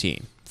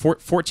 16,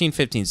 14,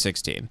 15,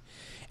 16.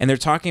 And they're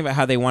talking about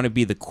how they want to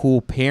be the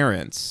cool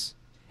parents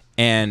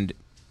and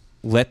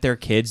let their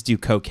kids do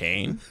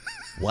cocaine.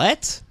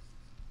 What?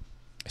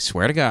 I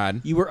swear to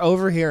God. You were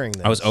overhearing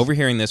this. I was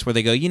overhearing this where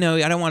they go, I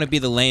don't want to be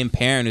the lame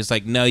parent who's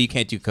like, no, you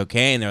can't do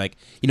cocaine. They're like,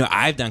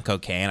 I've done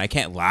cocaine. I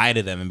can't lie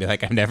to them and be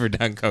like, I've never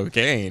done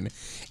cocaine.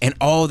 And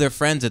all their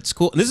friends at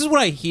school. And this is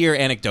what I hear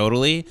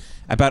anecdotally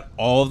about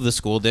all of the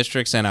school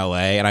districts in LA.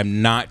 And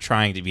I'm not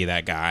trying to be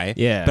that guy.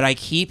 Yeah. But I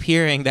keep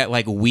hearing that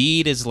like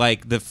weed is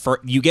like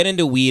you get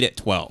into weed at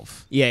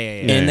 12. Yeah.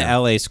 In the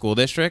LA school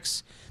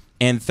districts.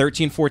 And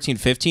 13, 14,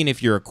 15,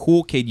 if you're a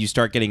cool kid, you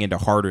start getting into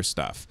harder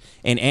stuff.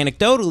 And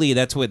anecdotally,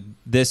 that's what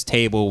this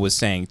table was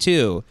saying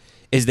too,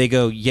 is they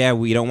go, yeah,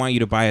 we don't want you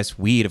to buy us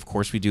weed. Of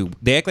course we do.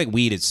 They act like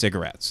weed is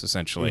cigarettes,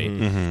 essentially.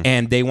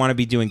 And they want to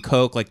be doing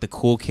coke like the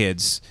cool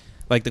kids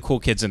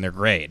in their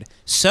grade.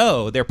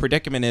 So their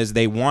predicament is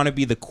they want to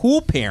be the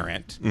cool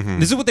parent.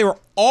 This is what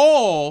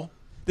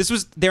this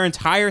was their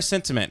entire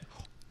sentiment.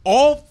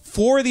 all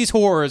 4 of these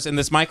whores and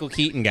this Michael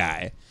Keaton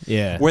guy.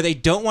 Yeah. Where they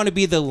don't want to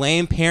be the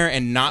lame parent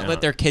and not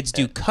let their kids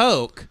do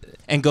coke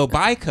and go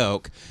buy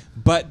coke,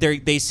 but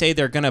they say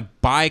they're gonna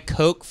buy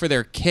coke for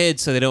their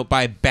kids so they don't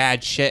buy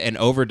bad shit and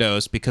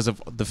overdose because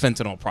of the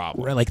fentanyl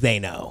problem. Where, like, they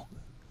know.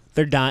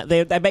 They're dying.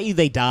 I bet you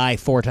they die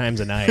 4 times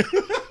a night.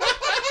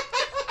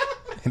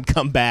 And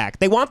come back.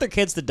 They want their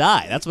kids to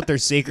die. That's what they're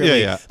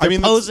secretly. Yeah. They're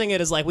posing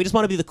it as like, we just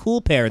want to be the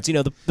cool parents. You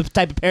know, the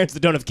type of parents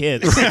that don't have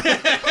kids.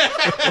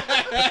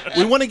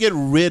 We want to get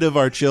rid of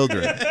our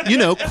children. You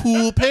know,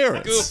 cool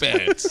parents. Cool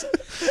parents.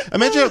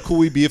 Imagine how cool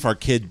we'd be if our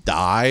kid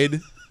died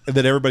and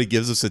then everybody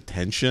gives us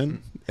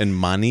attention and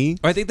money.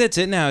 I think that's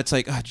it now. It's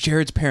like,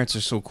 Jared's parents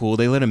are so cool.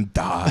 They let him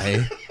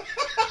die.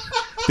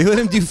 They let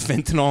him do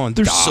fentanyl and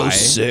They're die. so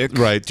sick.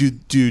 Right.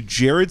 Dude,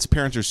 Jared's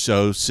parents are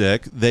so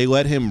sick. They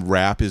let him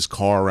wrap his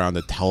car around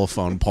a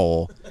telephone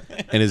pole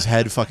and his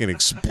head fucking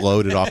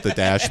exploded off the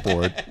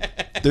dashboard.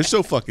 They're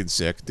so fucking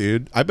sick,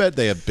 dude. I bet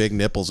they have big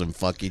nipples and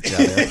fuck each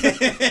other.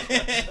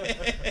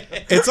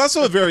 It's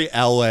also a very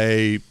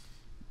LA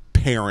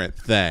parent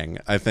thing,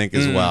 I think,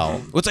 as well.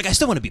 Well, it's like, I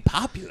still want to be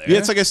popular. Yeah,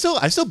 it's like I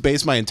still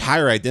base my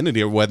entire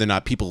identity on whether or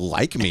not people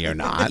like me or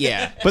not.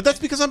 Yeah. But that's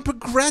because I'm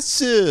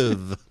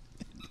progressive.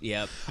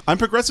 Yep. I'm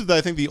progressive that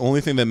I think the only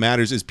thing that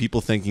matters is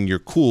people thinking you're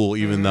cool,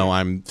 even though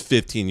I'm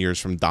 15 years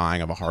from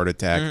dying of a heart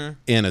attack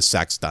in a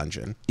sex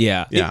dungeon.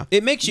 Yeah. Yeah.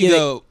 It makes you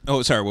go,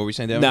 oh, sorry, what were we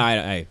saying, Devin? No,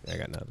 I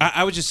got nothing.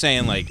 I was just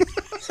saying, like,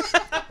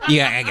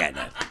 yeah, I got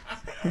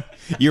nothing.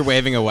 You're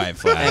waving a white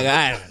flag.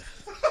 I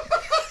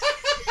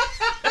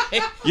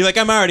You're like,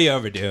 I'm already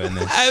overdoing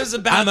this. I was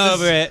about I'm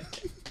over it.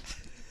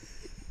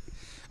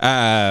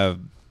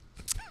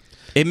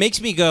 It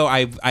makes me go,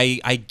 I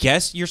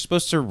guess you're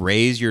supposed to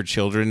raise your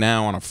children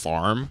now on a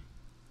farm.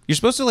 You're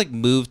supposed to, like,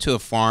 move to a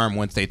farm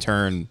once they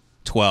turn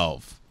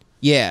 12.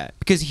 Yeah.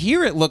 Because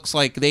here it looks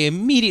like they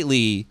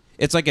immediately,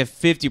 it's like a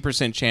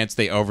 50% chance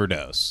they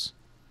overdose.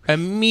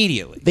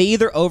 Immediately. They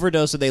either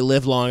overdose or they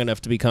live long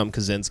enough to become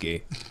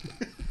Kaczynski.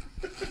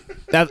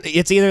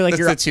 It's either like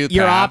That's the two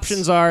your paths.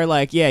 options are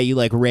like, yeah, you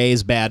like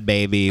raise bad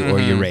baby or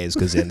you raise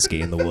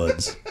Kaczynski in the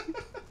woods.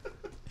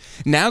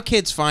 Now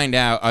kids find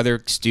out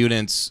other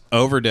students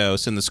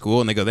overdose in the school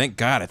and they go, thank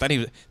God, I think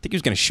he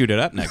was going to shoot it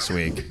up next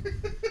week.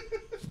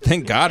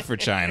 Thank God for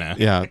China.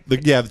 Yeah, the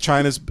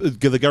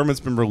government's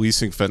been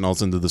releasing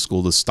fentanyls into the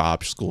school to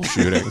stop school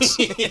shootings.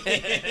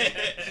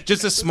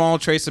 Just a small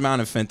trace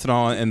amount of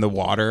fentanyl in the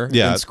water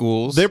Yeah, in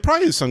schools. There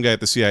probably is some guy at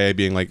the CIA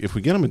being like, if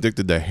we get them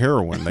addicted to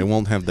heroin, they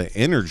won't have the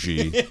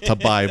energy to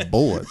buy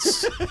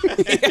bullets.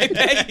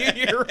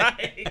 You're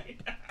right.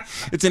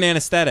 It's an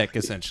anesthetic,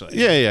 essentially.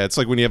 Yeah. It's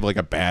like when you have like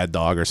a bad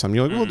dog or something.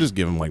 You're like, we'll just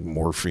give him like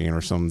morphine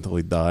or something until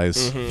he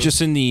dies.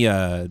 Just in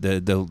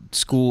the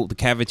school, the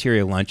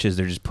cafeteria lunches,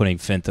 they're just putting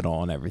fentanyl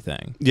on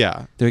everything.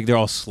 Yeah. They're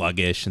all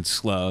sluggish and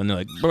slow, and they're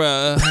like,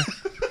 bruh.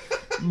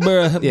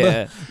 Bruh,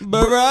 Yeah.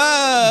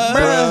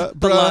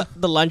 bruh.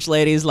 The lunch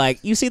lady's like,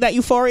 you see that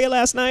Euphoria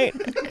last night?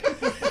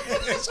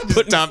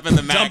 Dumping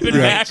the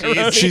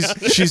macaroni.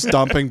 She's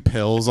dumping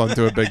pills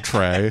onto a big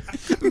tray.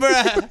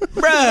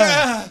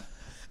 Bruh.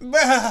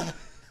 The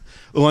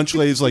lunch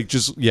lady's like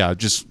just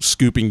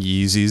scooping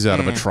Yeezys out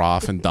of a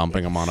trough and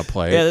dumping them on a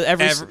plate. Yeah,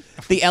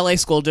 the LA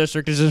school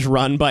district is just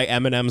run by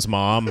Eminem's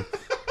mom.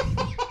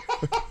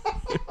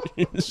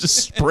 It's just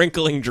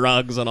sprinkling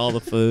drugs on all the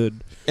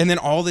food. And then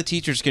all the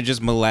teachers can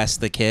just molest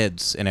the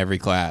kids in every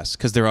class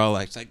because they're all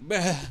like, it's like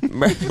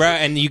bruh,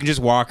 and you can just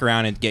walk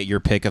around and get your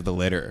pick of the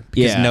litter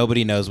because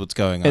nobody knows what's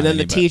going on. And then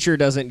the teacher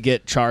doesn't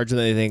get charged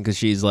with anything because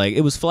she's like,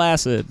 it was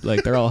flaccid.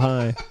 Like, they're all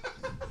high.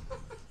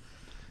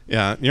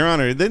 Yeah, Your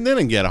Honor, they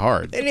didn't get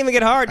hard. They didn't even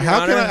get hard, Your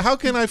Honor. How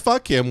can I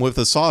fuck him with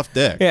a soft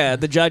dick? Yeah,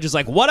 the judge is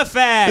like, what a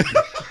fag.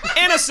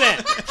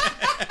 Innocent.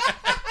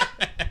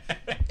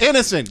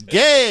 Innocent.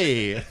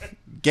 Gay.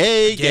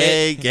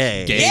 Gay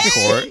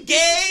court.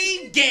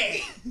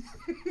 Gay.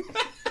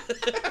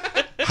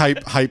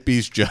 Hype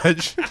beast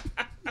judge.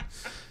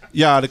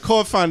 Yeah, the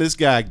court found this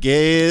guy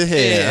gay as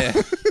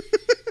hell.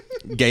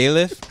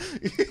 Gaeliff.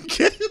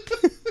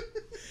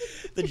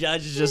 The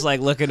judge is just like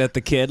looking at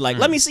the kid like,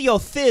 let me see your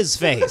fizz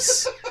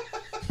face.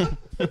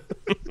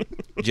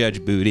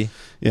 Judge Booty.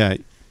 Yeah.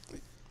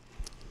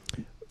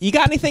 You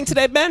got anything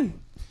today, Ben?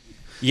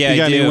 Yeah, You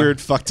got I do. any weird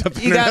fucked up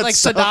You got internet like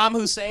stuff? Saddam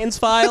Hussein's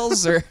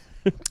files? Or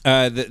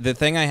The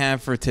thing I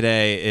have for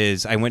today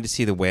is I went to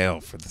see The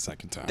Whale for the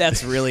second time.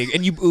 That's really...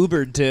 And you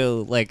Ubered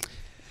too. Like,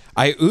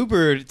 I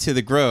Ubered to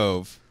the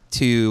Grove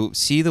to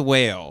see The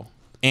Whale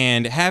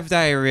and have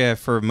diarrhea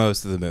for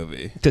most of the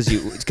movie.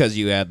 because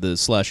you had the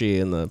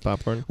slushy and the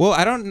popcorn? Well,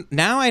 I don't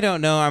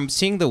know. I'm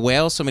seeing The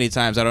Whale so many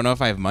times. I don't know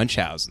if I have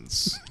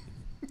Munchausen's.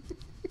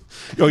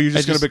 Oh, you're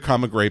just going to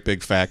become a great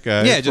big fat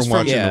guy? Yeah, just from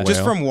watching The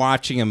just Whale? from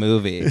watching a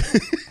movie.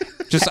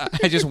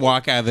 I just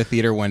walk out of the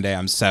theater one day.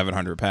 I'm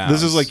 700 pounds.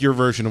 This is like your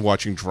version of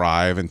watching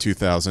Drive in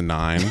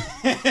 2009.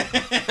 Yeah,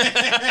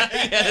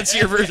 that's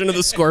your version of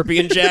the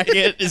scorpion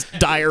jacket is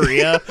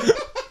diarrhea.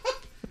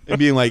 And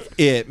being like,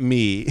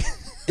 me.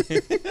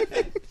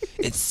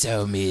 it's It's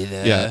so me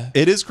though. Yeah,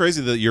 it is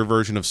crazy that your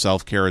version of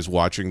self-care is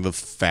watching the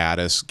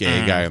fattest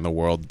gay guy in the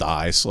world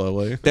die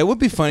slowly. That would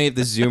be funny if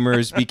the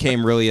Zoomers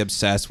became really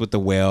obsessed with the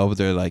whale, but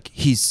they're like,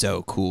 he's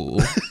so cool.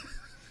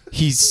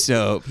 he's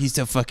so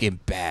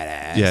fucking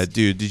badass. Yeah,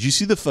 dude, did you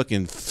see the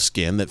fucking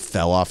skin that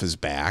fell off his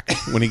back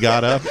when he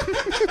got up?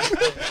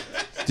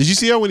 Did you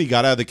see how when he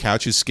got out of the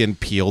couch, his skin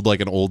peeled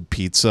like an old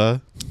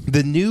pizza?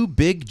 The new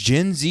big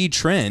Gen Z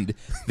trend,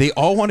 they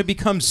all want to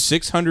become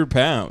 600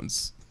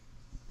 pounds.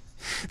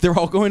 They're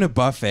all going to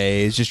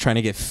buffets, just trying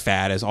to get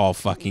fat as all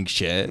fucking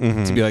shit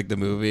to be like the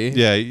movie.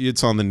 Yeah,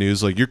 it's on the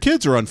news like, your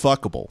kids are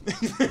unfuckable.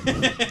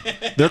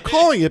 They're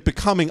calling it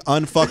becoming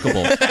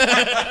unfuckable.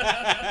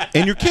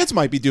 And your kids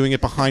might be doing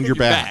it behind your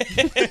back.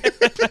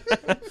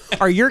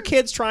 Are your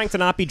kids trying to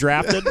not be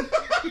drafted?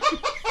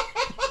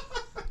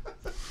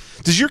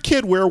 Does your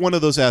kid wear one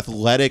of those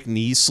athletic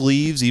knee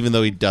sleeves even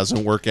though he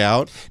doesn't work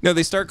out? No,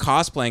 they start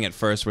cosplaying at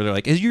first where they're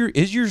like, is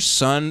your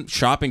son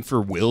shopping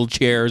for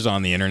wheelchairs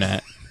on the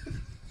internet?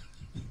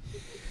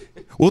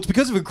 Well, it's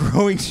because of a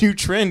growing new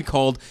trend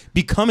called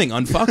becoming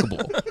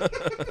unfuckable.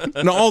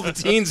 And all the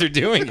teens are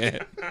doing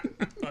it.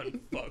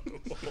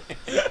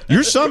 Unfuckable.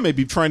 Your son may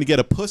be trying to get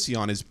a pussy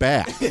on his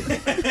back.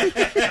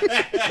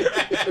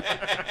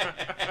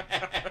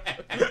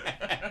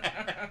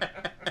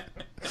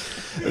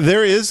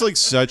 There is like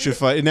such a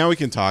fun. Now we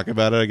can talk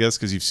about it, I guess,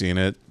 because you've seen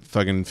it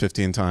fucking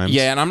 15 times.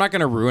 Yeah, and I'm not going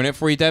to ruin it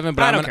for you, Devin.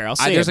 But I don't care. I'll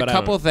see there's it, a but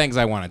couple of things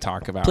I want to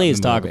talk about. Please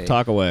in the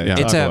talk movie. away. Yeah.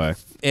 Talk away.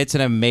 It's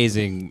an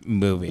amazing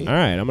movie. All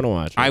right, I'm gonna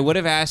watch it. I would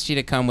have asked you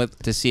to come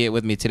to see it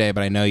with me today,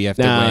 but I know you have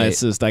to Nah, wait.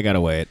 it's just I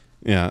gotta wait.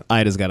 Yeah.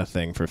 Ida's got a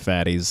thing for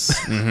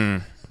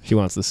fatties. She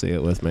wants to see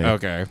it with me.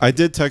 Okay. I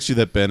did text you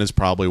that Ben is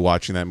probably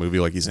watching that movie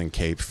like he's in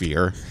Cape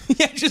Fear.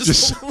 Yeah,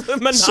 just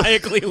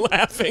maniacally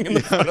laughing in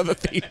the front of the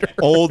theater.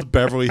 Old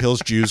Beverly Hills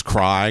Jews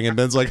crying, and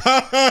Ben's like,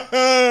 ha ha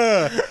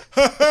ha,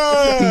 ha,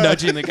 ha.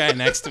 Nudging the guy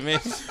next to me.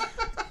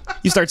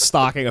 You start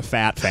stalking a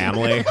fat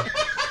family.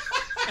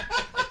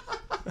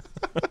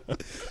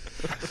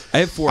 I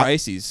have 4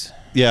 ices.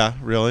 Yeah,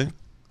 really?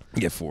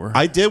 Get 4.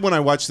 I did when I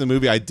watched the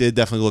movie. I did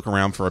definitely look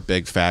around for a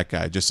big fat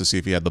guy just to see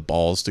if he had the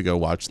balls to go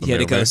watch the You had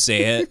movie. to go see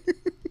it.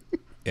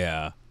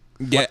 Yeah.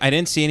 Yeah, I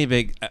didn't see any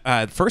big.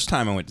 First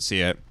time I went to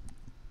see it,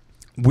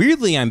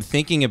 weirdly, I'm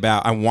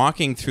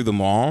walking through the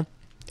mall,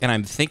 and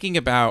I'm thinking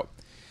about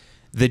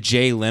the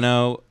Jay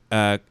Leno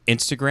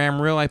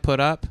Instagram reel I put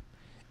up,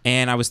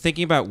 and I was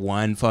thinking about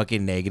one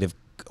fucking negative,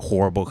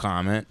 horrible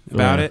comment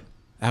about it.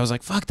 I was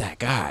like, "Fuck that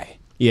guy."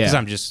 Yeah. Because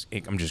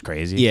I'm just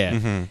crazy. Yeah.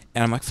 And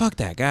I'm like, "Fuck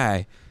that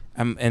guy."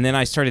 And then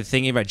I started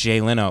thinking about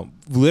Jay Leno.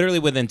 Literally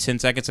within 10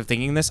 seconds of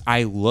thinking this,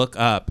 I look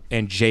up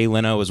and Jay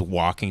Leno is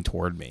walking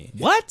toward me.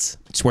 What?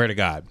 Swear to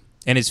God.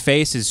 And his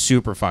face is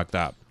super fucked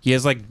up. He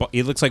has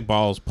he looks like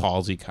Ball's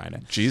palsy kind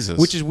of. Jesus.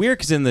 Which is weird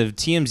because in the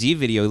TMZ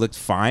video he looked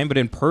fine, but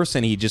in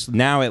person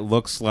now it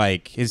looks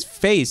like his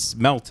face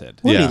melted.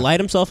 What, Yeah. did he light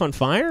himself on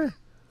fire?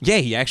 Yeah,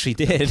 he actually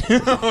did.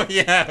 Oh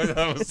yeah,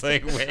 I was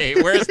like,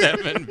 wait, where's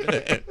Devin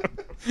been?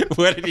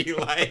 What did he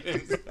light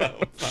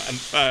himself on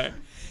fire?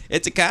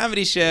 It's a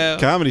comedy show.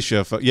 Comedy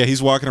show. Yeah,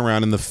 he's walking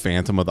around in the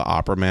Phantom of the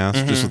Opera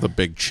mask, just with a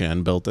big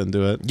chin built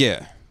into it.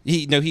 Yeah,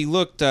 he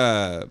looked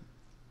bad,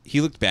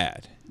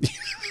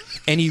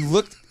 and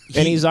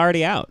And he's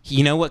already out.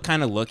 You know what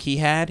kind of look he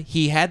had?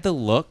 He had the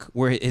look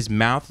where his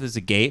mouth is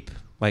agape,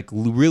 like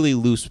really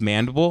loose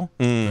mandible,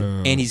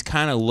 and he's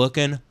kind of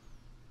looking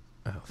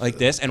like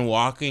this and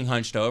walking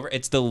hunched over.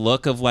 It's the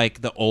look of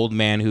like the old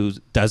man who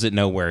doesn't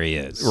know where he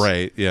is.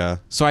 Right, yeah.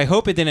 So I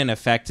hope it didn't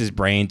affect his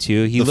brain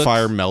too. The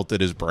fire melted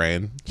his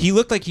brain. He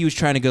looked like he was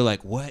trying to go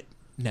like, what?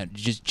 No,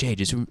 just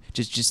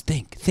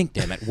think,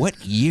 damn it.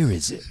 What year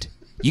is it?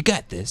 You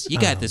got this. You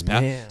got this,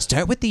 pal. Man.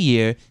 Start with the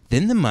year,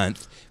 then the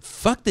month.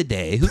 Fuck the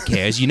day. Who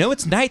cares? You know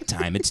it's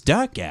nighttime. It's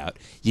dark out.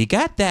 You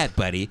got that,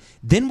 buddy.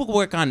 Then we'll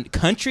work on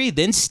country,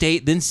 then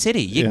state, then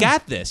city. You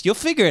got this. You'll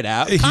figure it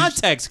out.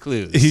 Context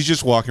clues. He's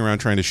just walking around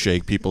trying to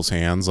shake people's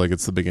hands like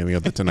it's the beginning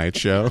of the Tonight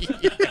Show.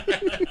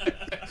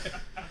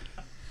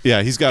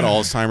 Yeah, he's got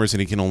Alzheimer's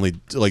and he can only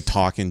like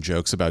talk in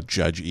jokes about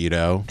Judge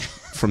Ito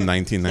from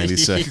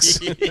 1996.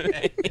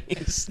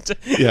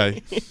 Yeah,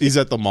 he's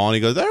at the mall and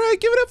he goes, "All right,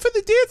 give it up for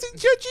the dancing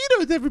Judge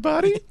Ito,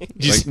 everybody."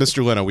 Like,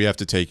 Mr. Leno, we have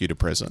to take you to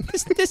prison.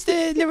 This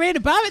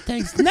Lorena Bobbitt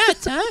thing's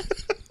nuts, huh?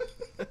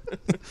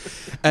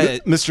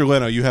 Mr.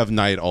 Leno, you have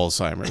night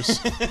Alzheimer's.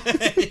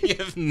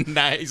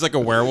 He's like a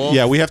werewolf.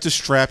 Yeah, we have to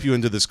strap you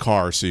into this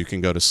car so you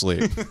can go to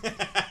sleep.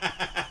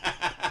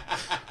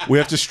 We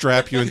have to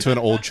strap you into an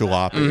old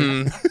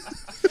jalopy.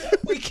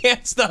 We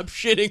can't stop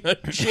shitting on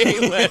Jay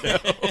Leno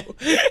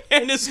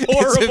and his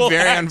horrible It's a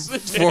very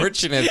accident.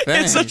 unfortunate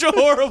thing. It's such a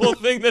horrible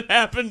thing that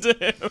happened to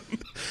him.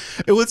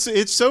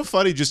 It's so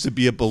funny just to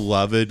be a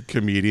beloved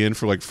comedian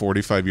for like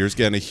 45 years,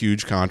 get in a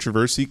huge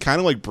controversy, kind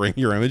of like bring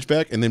your image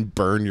back and then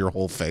burn your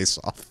whole face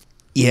off.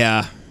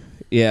 Yeah.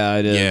 Yeah,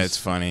 it is. Yeah, it's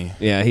funny.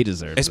 Yeah, he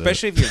deserves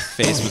Especially if your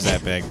face was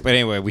that big. But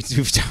anyway, we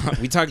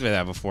talked about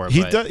that before.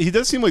 He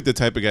does seem like the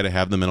type of guy to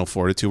have the mental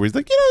fortitude where he's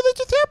like, that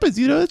just happens.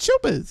 It's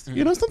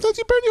showbiz. Sometimes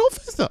you burn your whole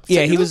face up.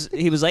 Yeah, So,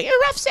 he was like, a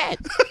rough set.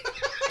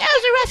 That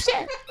was a rough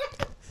set.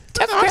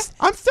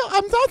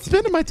 I'm not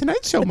spending my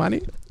Tonight Show money.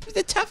 It was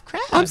a tough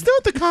crowd. I'm still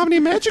at the Comedy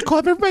Magic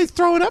Club. Everybody's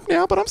throwing up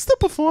now, but I'm still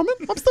performing.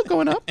 I'm still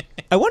going up.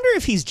 I wonder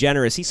if he's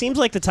generous. He seems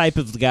like the type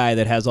of guy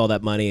that has all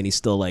that money, and he's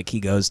still like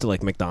he goes to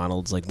like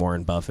McDonald's, like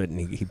Warren Buffett,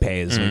 and he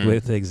pays like,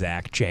 with the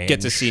exact change.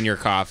 Gets a senior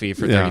coffee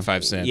for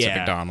 35 cents at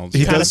McDonald's.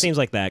 He kind of seems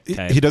like that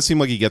type. He does seem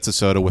like he gets a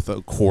soda with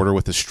a quarter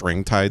with a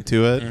string tied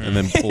to it, and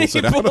then pulls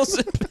it out. Pulls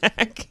it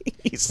back.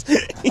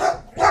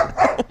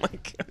 Oh my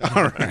god!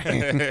 All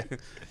right.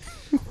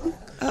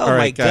 Oh All my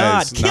right,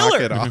 guys, god! Kill knock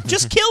her! it off.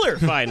 Just kill her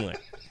finally.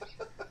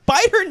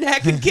 Bite her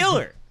neck and kill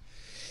her.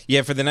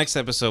 Yeah, for the next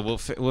episode,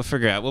 we'll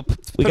figure out. We'll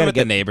put him at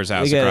the neighbor's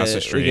house across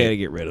the street. We gotta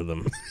get rid of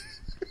them.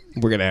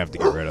 We're gonna have to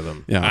get rid of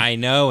them. Yeah. I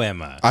know,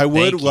 Emma. I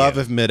would Thank love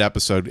you. if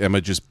mid-episode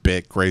Emma just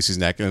bit Gracie's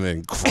neck and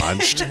then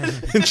crunched,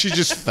 and she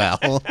just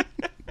fell.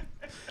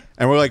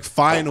 And we're like,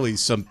 finally,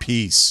 some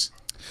peace.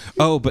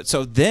 Oh, but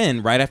so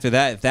then, right after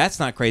that, if that's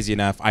not crazy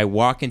enough, I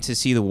walk in to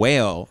see the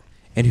whale,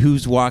 and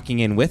who's walking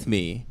in with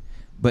me?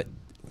 But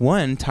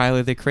one,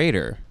 Tyler the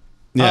Creator.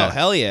 Yeah. Oh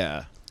hell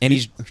yeah! And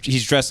he's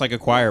dressed like a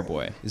choir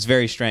boy. It's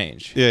very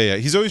strange. Yeah.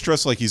 He's always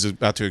dressed like he's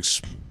about to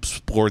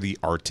explore the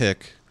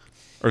Arctic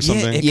or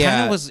something. it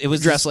kinda was. It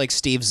was dressed like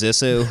Steve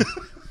Zissou.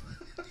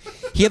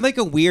 He had like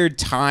a weird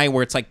tie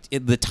where it's like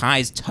the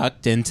tie's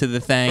tucked into the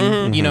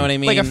thing. You know what I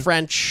mean? like a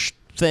French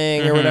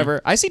thing or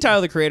whatever. I see Tyler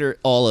the Creator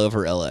all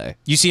over LA.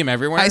 You see him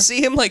everywhere. I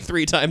see him like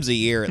 3 times a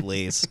year at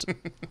least.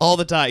 All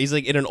the time. He's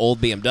like in an old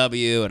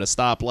BMW at a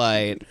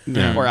stoplight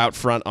or out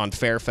front on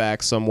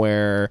Fairfax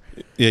somewhere.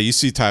 Yeah, you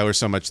see Tyler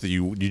so much that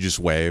you just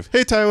wave.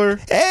 Hey, Tyler.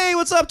 Hey,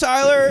 what's up,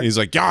 Tyler? And he's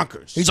like,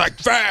 Yonkers. He's like,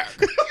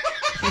 fag.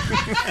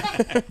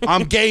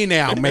 I'm gay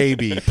now,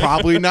 maybe.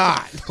 Probably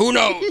not. Who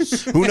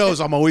knows? Who knows?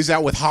 I'm always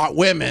out with hot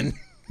women,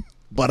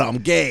 but I'm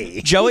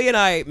gay. Joey and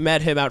I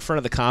met him out front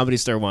of the Comedy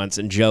Store once,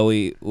 and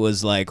Joey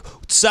was like,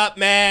 "What's up,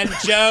 man,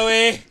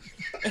 Joey?"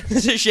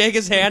 to shake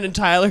his hand, and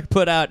Tyler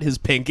put out his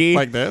pinky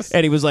Like this?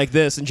 and he was like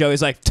this, and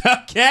Joey's like,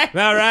 "Okay,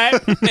 all right,"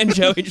 and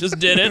Joey just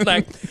did it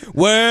like,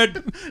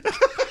 "Word."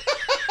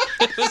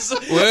 It was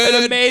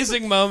an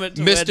amazing moment,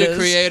 to Mr. witness.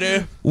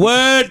 Creator.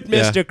 Word,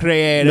 Mr.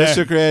 Creator.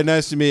 Mr. Creator,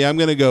 nice to meet you. I'm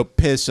going to go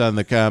piss on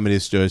the Comedy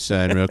Store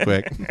sign real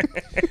quick.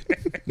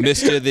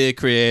 Mr. the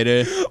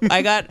Creator.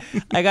 I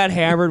got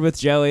hammered with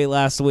Joey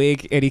last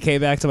week, and he came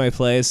back to my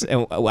place,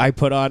 and I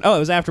put on. Oh, it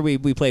was after we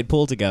played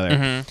pool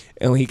together,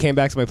 and he came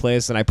back to my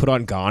place, and I put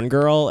on Gone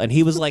Girl, and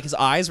he was like, his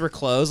eyes were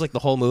closed like the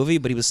whole movie,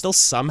 but he was still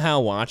somehow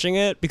watching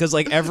it because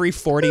like every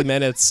 40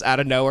 minutes out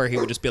of nowhere he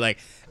would just be like,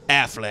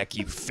 "Affleck,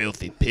 you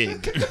filthy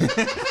pig."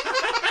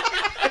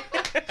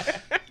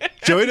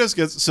 Joey does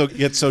get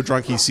so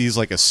drunk he sees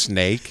like a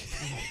snake.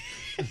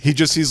 He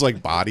just sees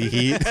like body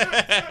heat.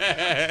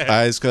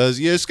 Eyes closed.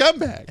 You're a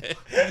scumbag.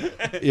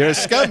 You're a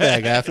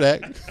scumbag,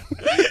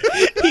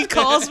 Affleck. He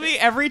calls me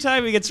every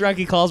time he gets drunk.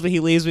 He calls me. He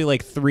leaves me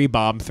like 3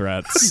 bomb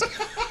threats,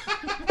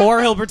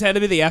 or he'll pretend to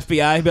be the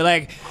FBI.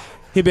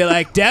 He'd be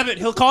like, Devin.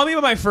 He'll call me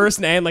by my first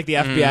name, like the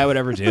FBI would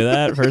ever do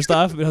that. First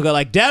off, but he'll go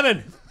like,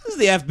 Devin, this is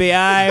the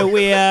FBI.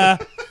 We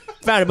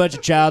found a bunch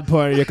of child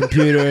porn on your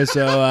computer,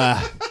 so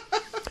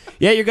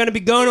yeah, you're gonna be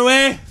going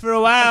away for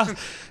a while.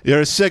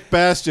 You're a sick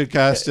bastard,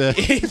 Costa.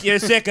 You're a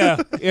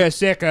sicko. You're a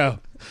sicko.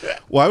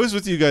 Well, I was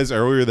with you guys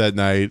earlier that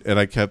night, and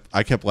I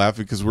kept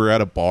laughing because we were at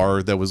a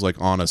bar that was like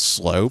on a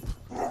slope.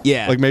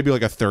 Yeah. Like maybe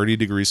like a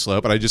 30-degree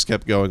slope, and I just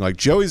kept going like,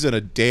 Joey's in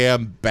a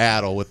damn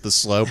battle with the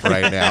slope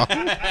right now.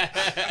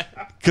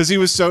 Because he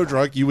was so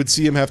drunk, you would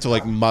see him have to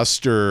like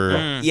muster.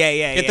 Yeah.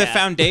 If the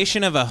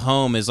foundation of a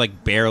home is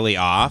like barely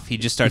off, he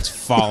just starts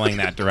falling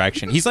that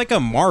direction. He's like a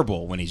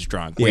marble when he's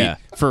drunk. Yeah.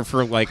 For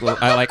like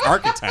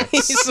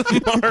architects. He's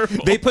a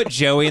marble. They put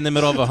Joey in the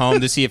middle of a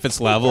home to see if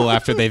it's level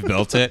after they've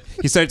built it.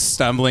 He starts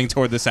stumbling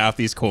toward the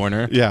southeast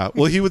corner. Yeah.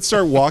 Well, he would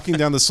start walking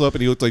down the slope,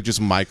 and he looked like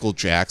just Michael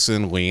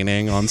Jackson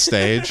leaning on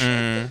stage.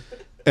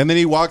 And then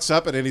he walks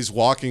up, and then he's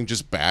walking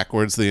just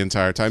backwards the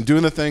entire time,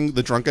 doing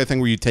the drunk guy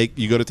thing where you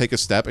go to take a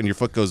step, and your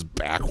foot goes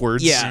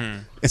backwards. Yeah.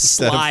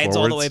 Instead of Slides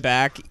all the forwards. way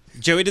back.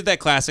 Joey did that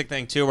classic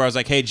thing too where I was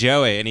like, "Hey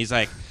Joey," and he's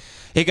like,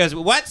 he goes,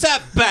 "What's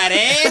up,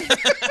 buddy?"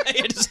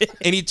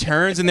 And he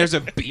turns, and there's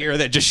a beer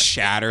that just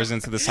shatters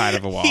into the side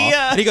of a wall.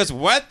 Yeah. And he goes,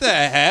 "What the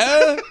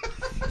hell?"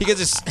 He goes,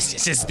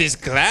 "It's just these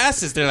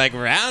glasses. They're like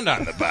round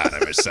on the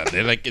bottom or something.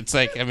 It's like it's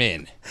like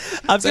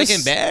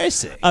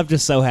embarrassing." I'm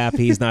just so happy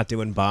he's not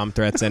doing bomb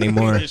threats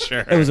anymore.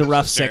 Sure. It was a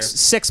rough Sure.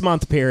 6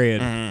 month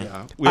period.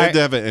 We had to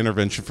have an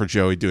intervention for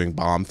Joey doing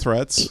bomb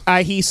threats.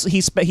 He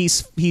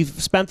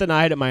spent the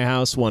night at my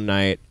house one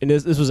night, and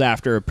this was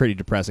after a pretty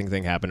depressing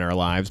thing happened in our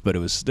lives, but it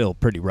was still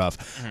pretty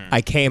rough.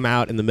 I came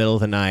out in the middle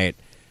of the night,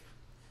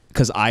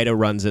 because Ida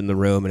runs in the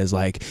room and is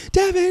like,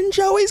 Devin,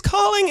 Joey's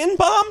calling in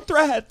bomb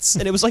threats.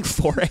 And it was like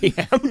 4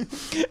 a.m.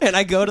 And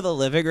I go to the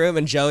living room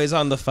and Joey's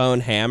on the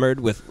phone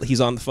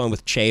he's on the phone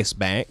with Chase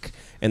Bank.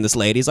 And this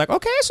lady's like,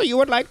 okay, so you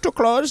would like to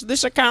close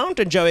this account?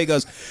 And Joey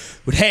goes,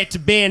 would hate to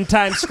be in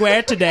Times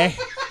Square today.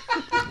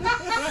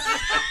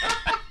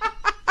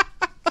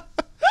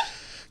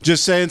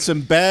 Just saying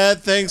some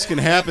bad things can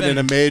happen in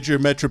a major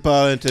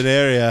metropolitan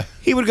area.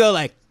 He would go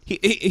like,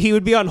 he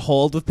would be on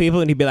hold with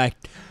people and he'd be like,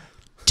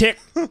 tick,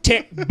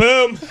 tick,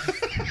 boom.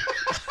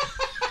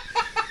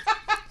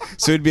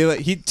 So it'd be like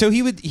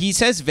he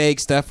says vague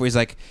stuff where he's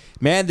like,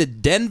 man, the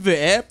Denver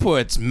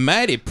airport's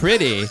mighty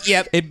pretty.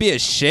 Yep. It'd be a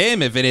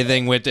shame if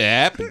anything were to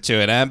happen to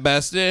it, huh,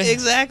 Buster?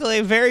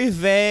 Exactly. Very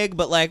vague,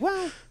 but like,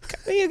 well,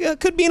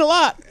 could mean a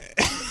lot.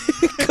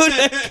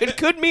 It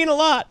could mean a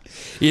lot.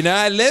 You know,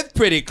 I live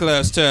pretty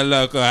close to a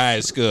local high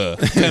school.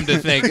 Come to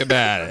think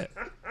about it.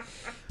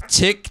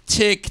 Tick,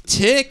 tick,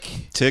 tick.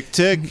 Tick,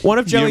 tick. One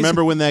of Do you Joey's-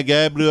 remember when that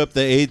guy blew up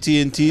the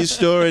AT&T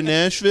store in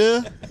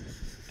Nashville?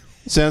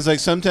 Sounds like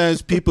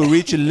sometimes people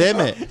reach a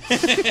limit.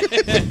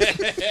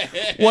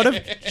 One of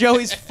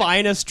Joey's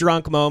finest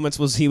drunk moments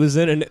was he was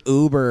in an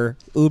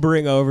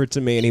Ubering over to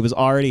me, and he was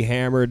already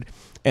hammered.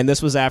 And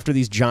this was after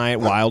these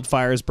giant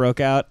wildfires broke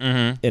out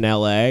in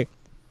L.A.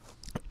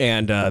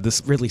 And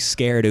this really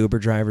scared Uber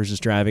driver's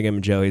just driving him,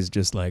 and Joey's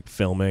just like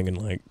filming and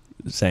like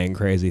saying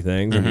crazy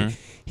things. And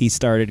he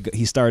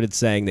started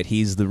saying that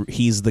he's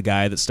the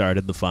guy that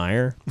started the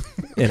fire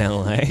in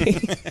L.A.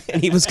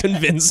 and he was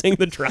convincing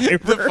the driver.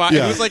 It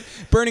was like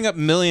burning up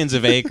millions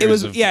of acres. It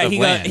was of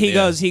land. He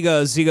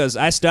goes.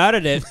 I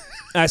started it,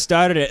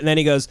 and then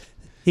he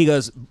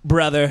goes,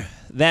 brother,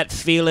 that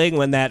feeling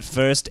when that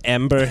first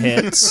ember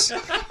hits.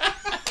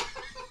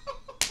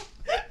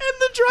 And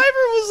the driver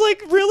was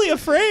like really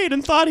afraid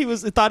and thought he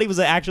was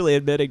actually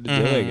admitting to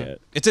doing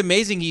it. It's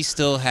amazing he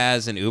still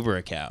has an Uber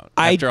account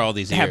after all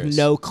these years. I have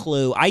no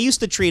clue. I used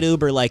to treat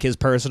Uber like his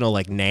personal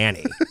like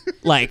nanny.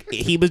 Like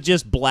he was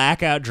just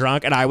blackout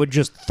drunk, and I would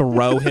just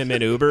throw him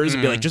in Ubers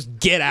and be like, "Just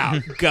get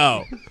out,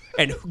 go."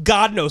 And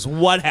God knows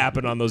what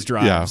happened on those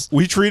drives. Yeah,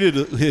 we treated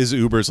his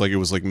Ubers like it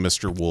was like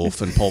Mr.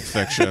 Wolf in Pulp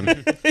Fiction.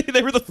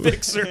 They were the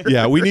fixer.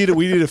 Yeah, we need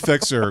a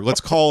fixer.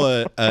 Let's call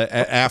a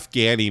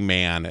Afghani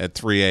man at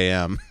 3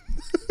 a.m.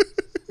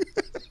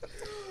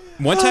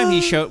 One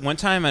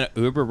time an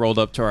Uber rolled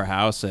up to our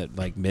house at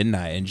like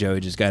midnight, and Joey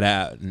just got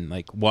out and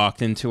like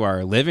walked into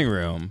our living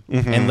room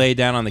and laid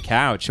down on the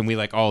couch, and we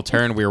like all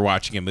turned. We were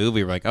watching a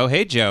movie. We're like, "Oh,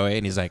 hey, Joey,"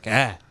 and he's like,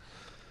 "Ah."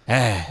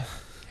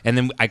 And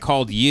then I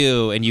called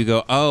you, and you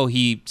go, "Oh,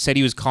 he said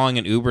he was calling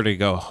an Uber to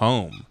go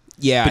home."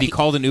 Yeah, but he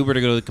called an Uber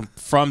to go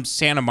from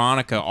Santa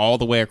Monica all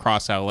the way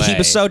across LA. He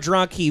was so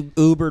drunk he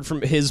Ubered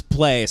from his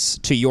place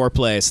to your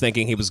place,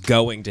 thinking he was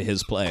going to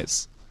his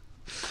place.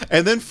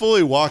 And then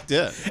fully walked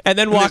in. And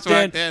then walked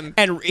in,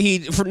 and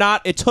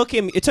it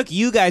took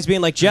you guys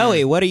being like,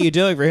 Joey, what are you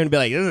doing, for him to be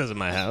like, this isn't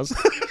my house.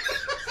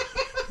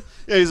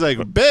 Yeah, he's like,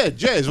 Ben,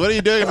 Jace, what are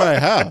you doing in my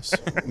house?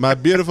 My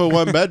beautiful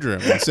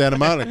 1-bedroom in Santa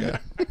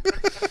Monica.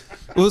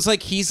 Well, it's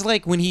like he's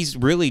like when he's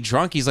really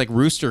drunk, he's like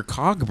Rooster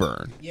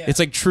Cogburn. Yeah. It's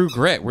like True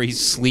Grit, where he's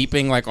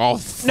sleeping like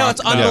all. No,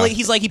 it's unbelievable. Yeah.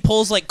 He's like he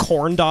pulls like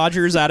corn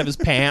dodgers out of his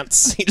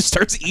pants. He just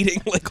starts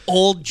eating like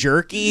old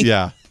jerky.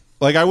 Yeah,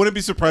 like I wouldn't be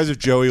surprised if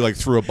Joey like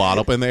threw a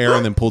bottle up in the air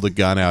and then pulled a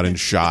gun out and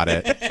shot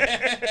it,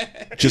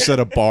 just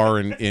at a bar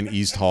in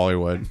East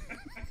Hollywood.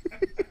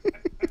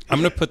 I'm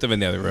gonna put them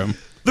in the other room.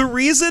 The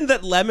reason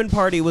that Lemon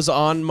Party was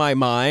on my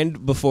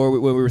mind before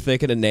when we were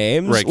thinking of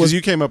names, right? Because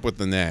you came up with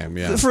the name,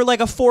 yeah. For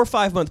like a 4 or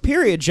 5 month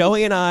period,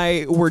 Joey and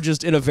I were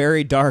just in a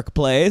very dark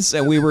place,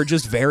 and we were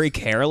just very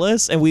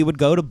careless. And we would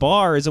go to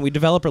bars, and we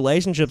develop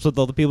relationships with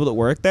all the people that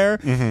work there.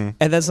 And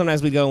then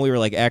sometimes we'd go and we were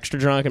like extra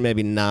drunk and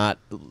maybe not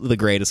the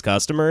greatest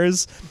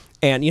customers.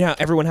 And you know,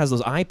 everyone has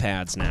those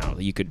iPads now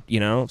that you could,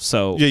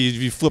 so yeah,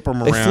 you flip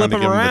them around to give them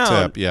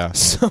the tip, yeah.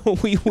 So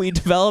we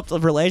developed a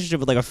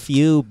relationship with like a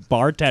few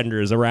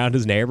bartenders around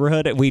his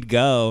neighborhood, and we'd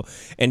go,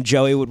 and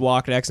Joey would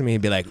walk next to me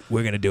and be like,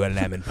 "We're gonna do a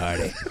lemon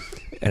party,"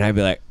 and I'd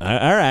be like, "All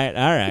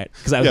right,"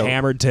 because I was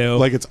hammered too,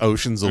 like it's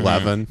Ocean's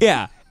 11.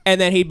 Yeah. And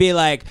then he'd be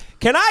like,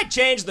 "Can I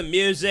change the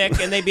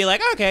music?" And they'd be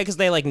like, "Okay," because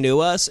they like knew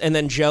us. And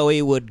then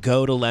Joey would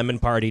go to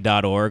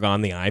lemonparty.org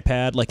on the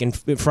iPad, like in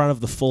front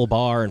of the full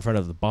bar, in front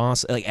of the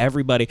boss, like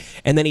everybody.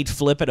 And then he'd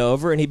flip it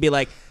over and he'd be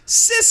like,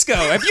 "Cisco,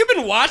 have you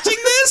been watching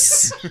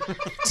this?"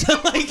 To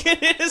like an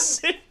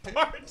innocent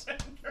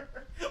bartender.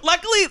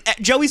 Luckily,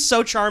 Joey's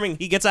so charming.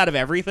 He gets out of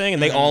everything,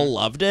 and they all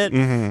loved it.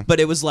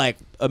 But it was like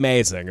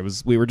amazing.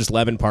 We were just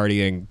lemon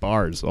partying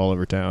bars all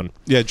over town.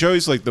 Yeah,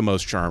 Joey's like the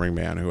most charming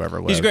man who ever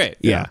lived. He's great.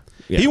 Yeah.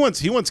 He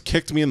once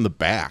kicked me in the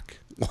back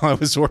while I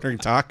was ordering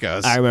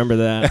tacos. I remember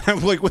that. And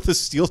I'm like with a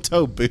steel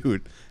toe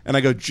boot, And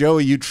I go,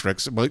 Joey, you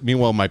tricks.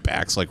 Meanwhile, my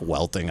back's like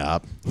welting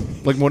up.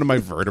 Like one of my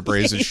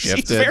vertebrae is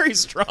shifted. He's very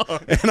strong.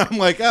 And I'm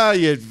like,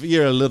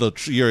 you're a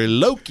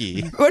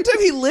Loki. One time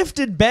he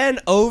lifted Ben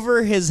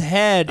over his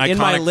head in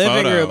my Iconic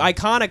living photo. room.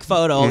 Iconic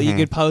photo. You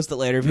could post it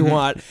later if you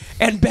want.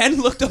 And Ben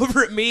looked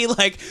over at me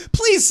like,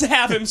 please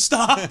have him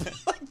stop.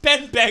 Like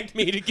Ben begged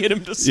me to get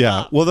him to stop.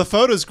 Yeah. Well, the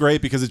photo's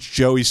great because it's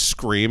Joey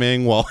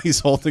screaming while he's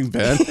holding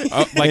Ben.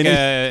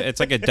 It's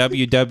like a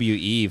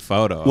WWE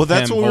photo. Well,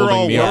 that's him what we were all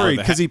holding me over worried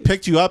the because he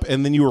picked you up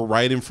and then you were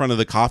right in front of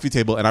the coffee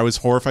table, and I was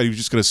horrified he was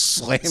just going to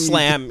slam you.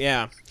 Slam,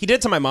 yeah. He did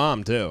it to my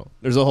mom too.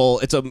 There's a whole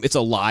it's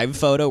a live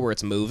photo where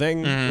it's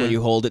moving when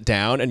you hold it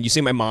down, and you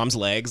see my mom's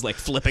legs like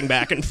flipping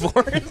back and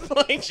forth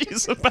like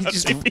she's about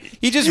to be.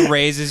 He just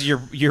raises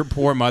your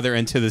poor mother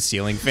into the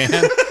ceiling fan.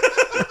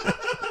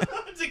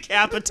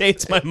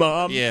 Decapitates my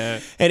mom. Yeah.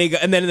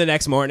 And then the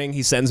next morning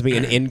he sends me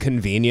an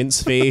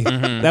inconvenience fee.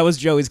 That was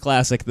Joey's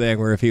classic thing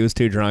where if he was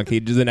too drunk,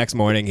 the next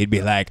morning he'd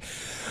be like,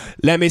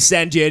 let me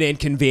send you an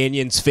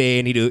inconvenience fee,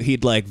 and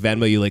he'd like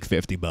Venmo you like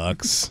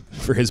 $50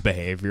 for his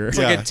behavior. It's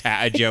like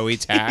a Joey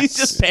tax. He's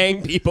just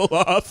paying people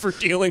off for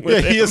dealing with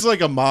Yeah, him. he is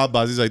like a mob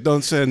boss. He's like,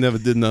 don't say I never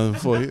did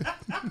nothing for you.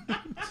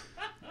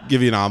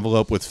 Give you an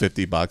envelope with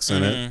 $50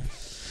 in it.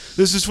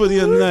 This is for the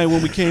other night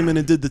when we came in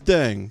and did the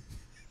thing.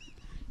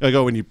 Like,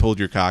 when you pulled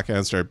your cock out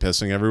and started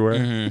pissing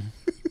everywhere.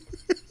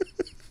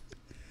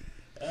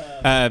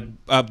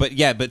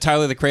 But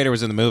Tyler the Creator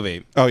was in the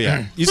movie. Oh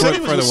yeah, you said he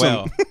was for the with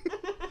whale.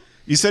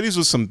 You said he was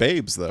with some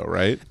babes though,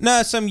 right?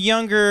 No, some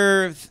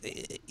younger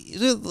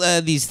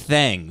these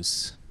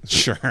things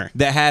Sure.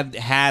 that had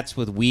hats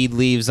with weed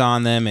leaves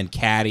on them and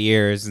cat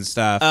ears and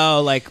stuff.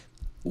 Oh,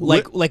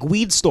 like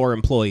weed store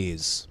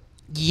employees.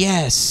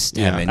 Yes,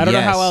 Yeah. Devin, I don't know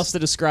yes. how else to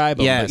describe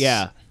them. Yes. But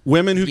yeah.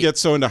 Women who get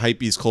so into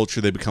hypebeast culture,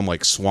 they become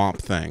like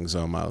swamp things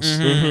almost.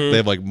 They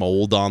have like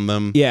mold on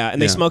them. Yeah,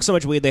 and they smoke so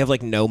much weed they have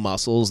like no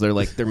muscles.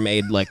 They're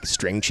made like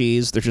string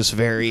cheese. They're just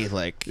very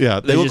like They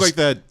look like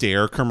that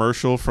Dare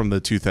commercial from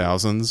the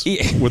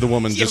 2000s where the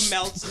woman just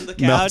melts in the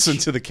couch. melts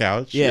into the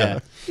couch. Yeah.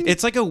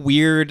 It's like a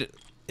weird.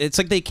 It's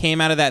like they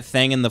came out of that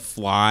thing in The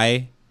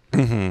Fly.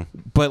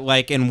 But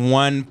like in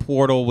one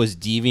portal was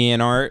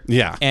deviant art,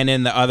 and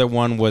in the other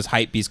one was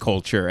hypebeast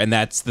culture, and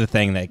that's the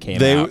thing that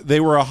came out. They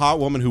were a hot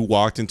woman who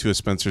walked into a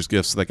Spencer's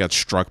Gifts that got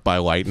struck by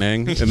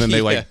lightning, and then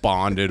they like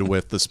bonded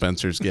with the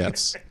Spencer's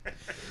Gifts.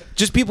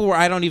 Just people where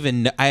I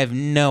have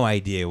no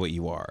idea what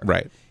you are.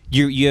 Right.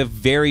 You have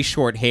very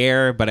short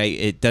hair, but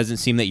it doesn't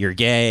seem that you're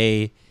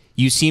gay.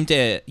 You seem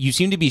to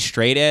be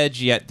straight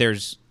edge, yet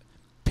there's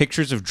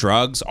pictures of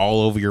drugs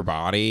all over your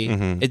body.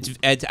 It's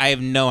I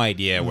have no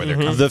idea where they're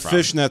coming The from.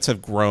 fishnets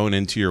have grown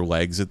into your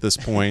legs at this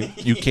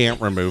point. You can't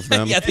remove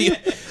them. Yeah,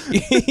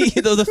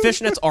 the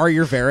fishnets are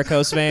your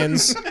varicose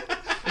veins.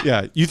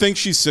 Yeah, you think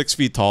she's 6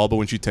 feet tall, but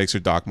when she takes her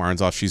Doc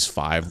Martens off, she's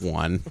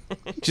 5'1".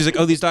 She's like,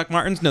 oh, these Doc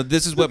Martens? No,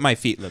 this is what my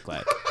feet look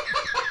like.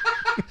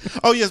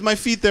 Oh yes, my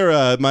feet.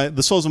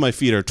 The soles of my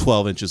feet are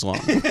 12 inches long.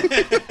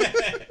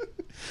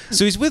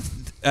 So he's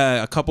with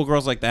a couple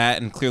girls like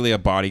that, and clearly a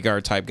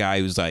bodyguard type guy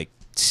who's like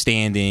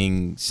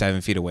standing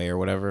 7 feet away or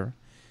whatever.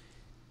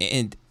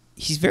 And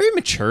he's very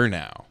mature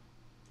now.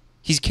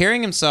 He's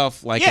carrying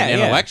himself like an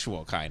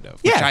intellectual kind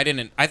of. Which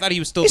I thought he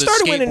was still He this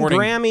started winning skateboarding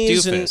Grammys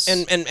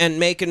doofus. and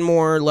making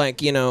more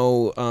like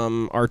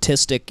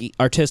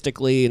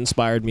artistically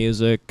inspired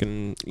music,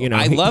 and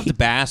I loved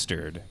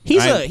Bastard.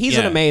 He's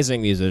an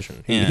amazing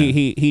musician. Yeah.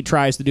 He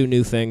tries to do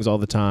new things all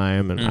the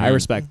time, and I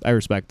respect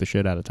the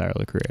shit out of Tyler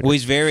the Creator. Well,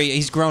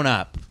 he's grown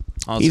up.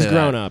 He's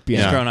grown up.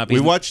 Yeah. He's grown up.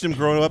 We watched him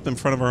grow up in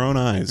front of our own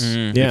eyes,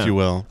 if you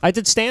will. I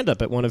did stand up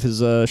at one of his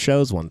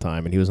shows one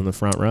time, and he was in the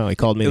front row. He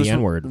called me the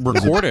N-word.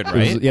 Recorded,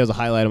 right? It was a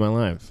highlight of my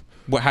life.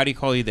 How do you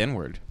call you the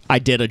N-word? I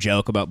did a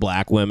joke about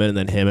black women, and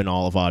then him and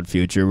all of Odd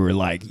Future were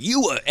like,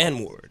 "You a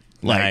N-word."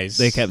 Like, Nice.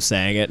 They kept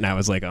saying it, and I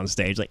was like on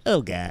stage, like,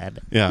 "Oh God."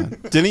 Yeah.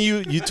 Didn't you?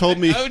 You told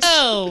me.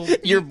 Oh,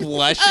 You're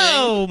blushing.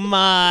 oh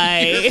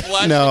my! You're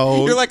blushing.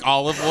 No. You're like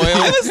olive oil.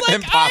 I was like,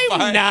 and Popeye.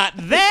 I'm not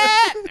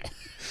that.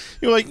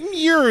 You're like,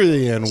 you're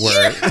the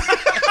N-word.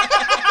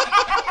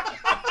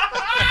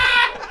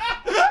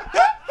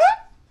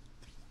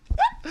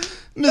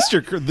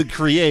 the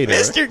Creator.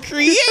 Mr.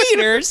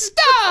 Creator,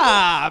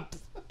 stop!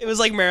 It was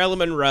like Marilyn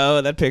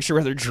Monroe, that picture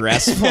with her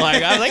dress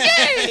flying. I was like,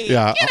 hey,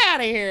 Yeah. get out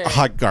of here.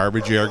 Hot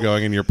garbage air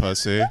going in your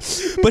pussy.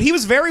 But he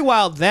was very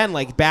wild then,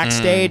 like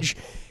backstage.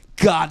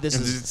 God, this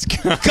is...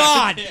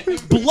 God,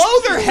 blow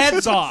their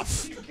heads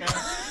off.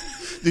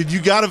 Dude, you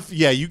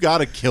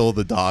gotta kill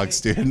the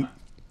dogs, dude.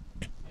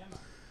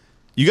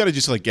 You gotta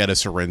just like get a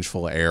syringe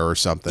full of air or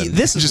something.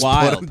 This is Just put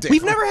 'em wild. down.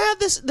 We've never had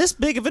this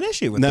big of an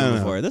issue with them No.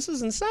 before. This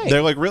is insane.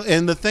 They're like really,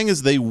 and the thing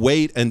is, they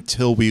wait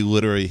until we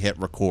literally hit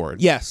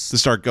record. Yes. To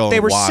start going. They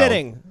were wild.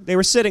 sitting. They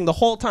were sitting the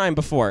whole time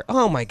before.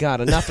 Oh my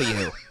God, enough of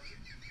you.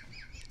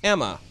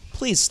 Emma,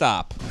 please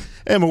stop.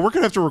 Emma, we're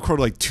gonna have to record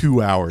like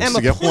 2 hours Emma,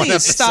 to get one please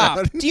episode.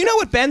 stop. Do you know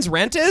what Ben's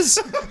rent is?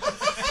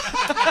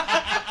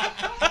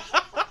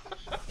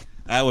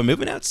 We're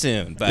moving out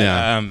soon, but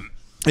Yeah.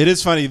 It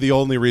is funny. The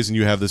only reason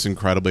you have this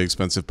incredibly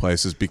expensive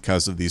place is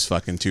because of these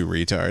fucking two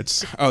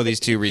retards. Oh, these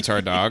two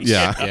retard dogs.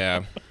 Yeah.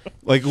 Yeah.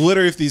 Like,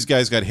 literally, if these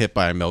guys got hit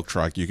by a milk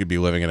truck, you could be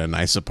living in a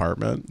nice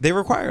apartment. They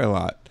require a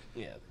lot.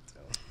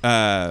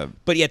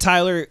 But yeah,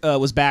 Tyler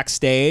was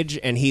backstage,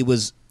 and he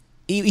was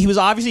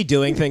obviously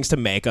doing things to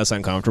make us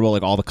uncomfortable.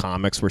 Like all the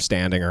comics were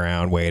standing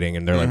around waiting,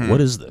 and they're like,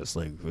 "What is this?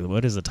 Like,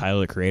 what is the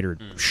Tyler the Creator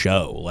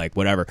show? Like,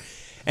 whatever."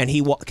 And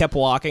he kept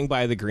walking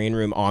by the green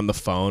room on the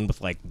phone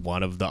with like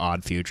one of the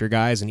Odd Future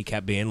guys, and he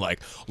kept being like,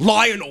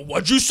 "Lionel,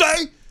 what'd you say?"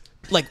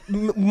 Like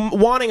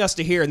wanting us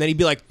to hear, and then he'd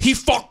be like, "He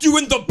fucked you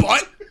in the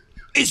butt?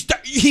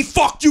 He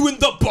fucked you in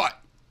the butt?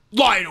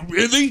 Lionel,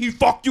 really? He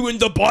fucked you in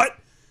the butt?"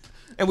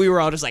 And we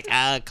were all just like,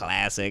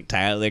 classic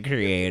Tyler the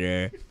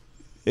Creator.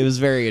 It was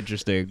very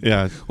interesting.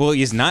 Yeah. Well,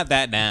 he's not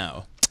that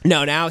now.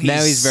 No, now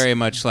he's very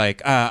much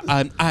like,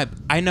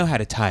 I know how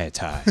to tie a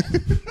tie.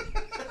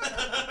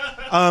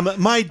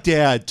 My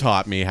dad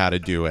taught me how to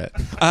do it.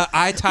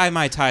 I tie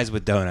my ties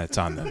with donuts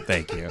on them.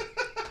 Thank you.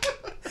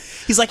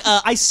 He's like,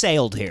 I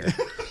sailed here.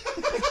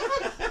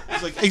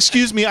 It's like,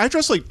 excuse me, I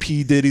dressed like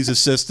P. Diddy's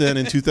assistant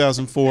in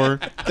 2004.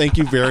 Thank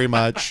you very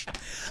much.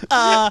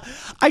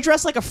 I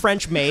dress like a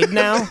French maid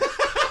now.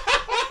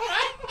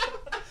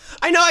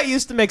 I know I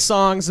used to make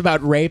songs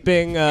about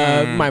raping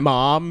my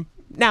mom.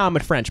 Now I'm a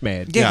French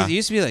maid. Yeah, Yeah. 'cause it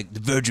used to be like,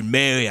 the Virgin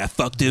Mary, I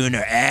fucked her in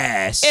her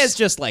ass. It's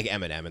just like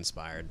Eminem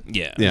inspired.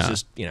 Yeah. Yeah.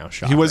 It's just,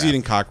 shot He was rap.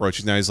 eating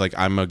cockroaches. Now he's like,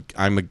 I'm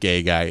a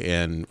gay guy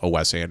in a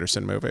Wes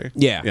Anderson movie.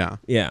 Yeah. Yeah.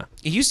 Yeah.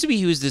 It used to be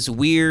he was this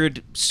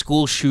weird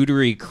school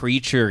shootery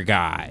creature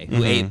guy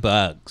who ate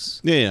bugs.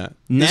 Yeah, yeah.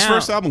 His Now-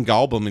 first album,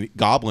 Goblin,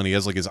 he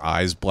has like his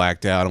eyes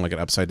blacked out and like an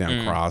upside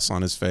down cross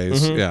on his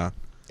face. Yeah.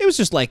 It was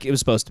just like, it was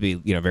supposed to be,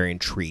 very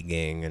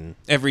intriguing. And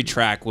Every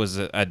track was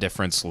a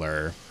different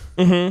slur.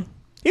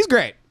 he's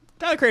great.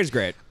 Tyler Creator's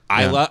great.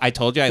 I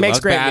told you I Makes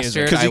love great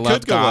music. Bastard. 'Cause I he love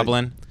could go, like-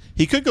 Goblin.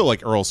 He could go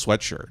like Earl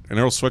Sweatshirt. And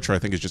Earl Sweatshirt, I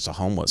think, is just a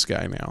homeless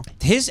guy now.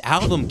 His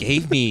album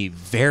gave me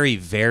very,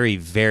 very,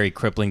 very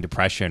crippling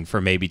depression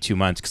for maybe 2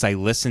 months because I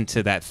listened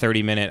to that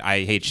 30-minute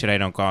I Hate Shit I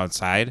Don't Go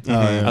Outside.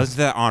 I listened to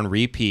that on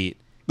repeat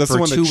That's for the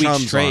one 2 that weeks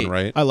Chum's straight. on,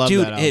 right? I love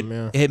Dude, that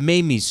album, it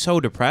made me so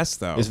depressed,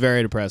 though. It's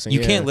very depressing.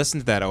 You yeah. can't listen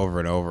to that over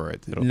and over.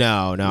 It'll-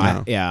 No.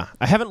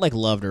 I haven't like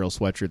loved Earl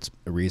Sweatshirt's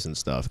recent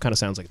stuff. It kind of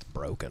sounds like it's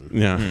broken.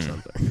 Yeah. Or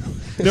something.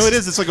 No, it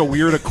is. It's like a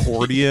weird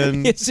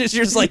accordion. It's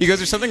just like You guys,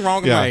 there's something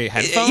wrong with Yeah. my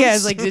headphones? yeah,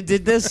 it's like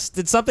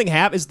did something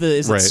happen? Is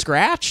it Right.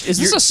 scratched? Is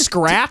this a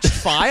scratched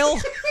file?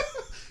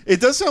 It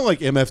does sound like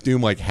MF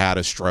Doom like had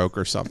a stroke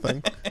or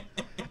something.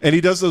 And he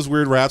does those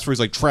weird raps where he's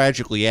like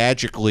tragically,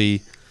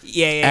 agically,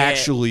 Yeah.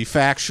 actually,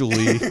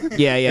 factually.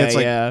 Yeah. It's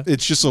like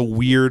it's just a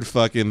weird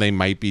fucking they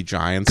might be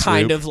giants.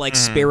 Kind loop. of like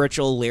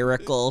spiritual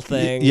lyrical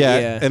thing.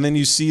 Yeah. And then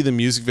you see the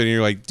music video and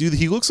you're like, dude,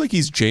 he looks like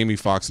he's Jamie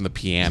Foxx in The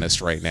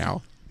Pianist right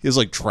now. He has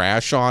like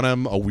trash on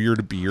him, a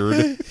weird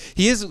beard.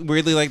 He is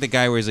weirdly like the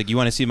guy where he's like, "You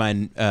want to see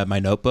my my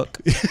notebook?"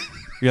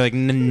 You're like,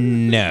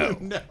 "No,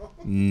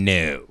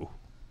 no,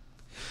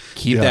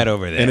 keep Yeah. that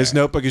over there." And his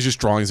notebook is just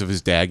drawings of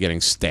his dad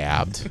getting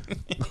stabbed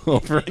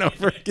over and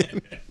over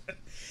again.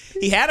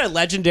 He had a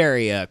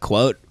legendary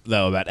quote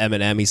though about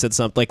Eminem. He said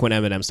something like when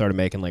Eminem started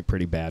making like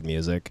pretty bad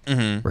music,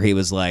 where he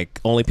was like,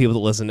 "Only people that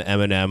listen to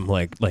Eminem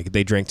like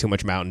they drink too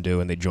much Mountain Dew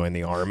and they join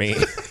the army."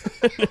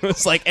 It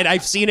was like, and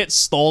I've seen it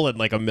stolen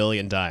like a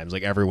million times.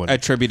 Like everyone,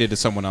 attributed to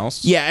someone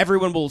else. yeah,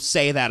 everyone will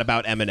say that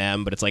about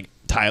Eminem, but it's like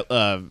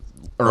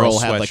Earl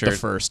had like the Sweatshirt.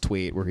 first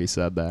tweet where he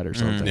said that or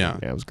something. yeah.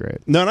 It was great.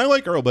 No, and I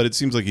like Earl, but it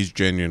seems like he's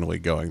genuinely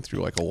going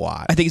through like a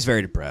lot. I think he's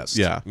very depressed.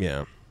 Yeah.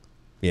 Yeah.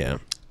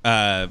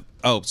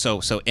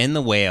 So in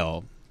The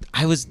Whale,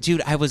 I was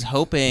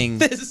hoping.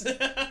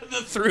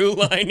 The through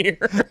line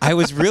here. I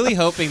was really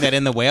hoping that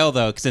in The Whale,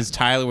 though, since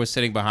Tyler was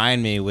sitting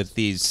behind me with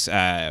these, 2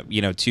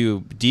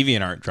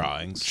 DeviantArt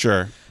drawings.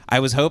 Sure. I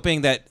was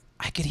hoping that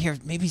I could hear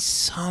maybe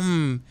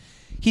some.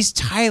 He's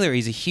Tyler.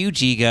 He's a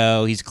huge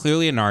ego. He's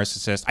clearly a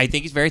narcissist. I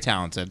think he's very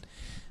talented.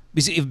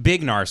 He's a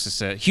big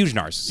narcissist, huge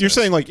narcissist. You're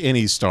saying like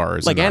any star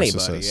is Like a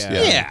anybody, narcissist.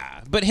 yeah.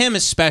 Yeah, but him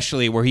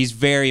especially, where he's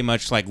very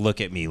much like,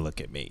 look at me, look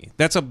at me.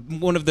 That's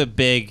one of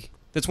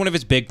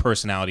his big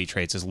personality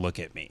traits is look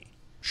at me.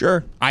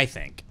 Sure. I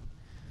think.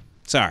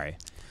 Sorry.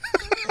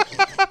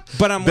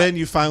 But I'm Ben,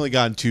 you've finally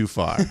gone too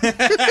far.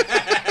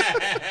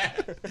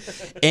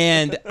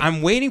 and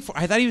I'm waiting for.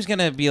 I thought he was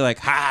gonna be like,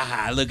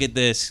 ha, look at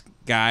this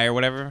guy or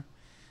whatever.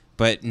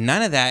 But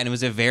none of that, and it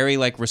was a very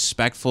like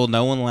respectful.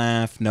 No one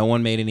laughed. No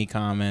one made any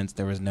comments.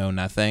 There was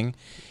nothing.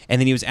 And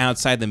then he was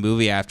outside the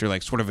movie after,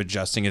 like, sort of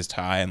adjusting his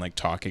tie and like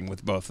talking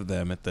with both of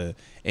them at the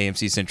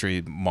AMC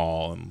Century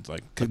Mall, and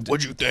like,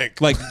 What'd you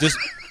think? like just,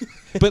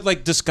 but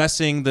like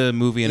discussing the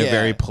movie in a Yeah.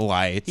 very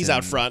polite. He's and-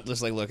 out front,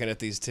 just like looking at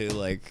these two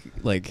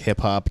like hip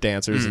hop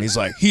dancers, and he's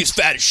like, "He's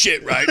fat as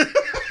shit, right?"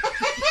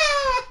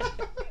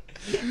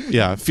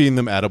 Yeah, feeding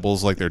them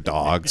edibles like they're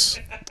dogs,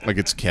 like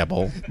it's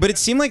kibble. But it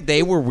seemed like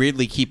they were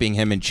weirdly keeping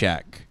him in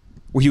check.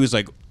 where he was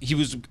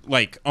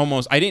like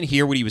almost, I didn't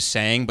hear what he was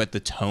saying, but the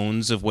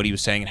tones of what he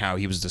was saying and how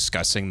he was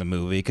discussing the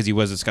movie, because he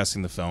was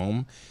discussing the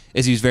film,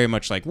 is he was very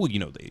much like, well, you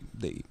know,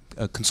 they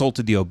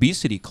consulted the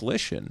Obesity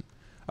Coalition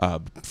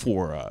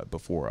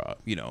before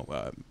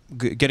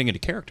getting into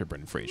character,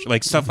 Brendan Fraser,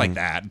 like stuff like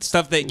that,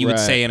 stuff that you would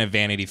say in a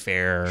Vanity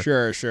Fair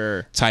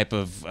Sure. type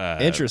of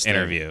Interesting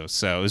interview.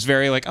 So it was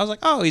very like, I was like,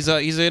 oh, he's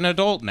an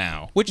adult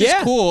now, which is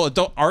cool.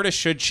 Adult artists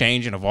should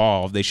change and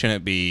evolve. They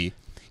shouldn't be.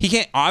 He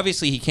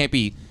can't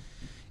be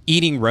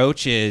eating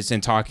roaches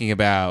and talking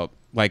about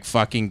like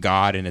fucking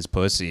God and his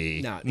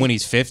pussy when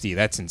he's 50.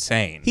 That's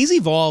insane. He's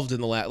evolved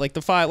in the last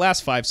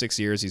 5-6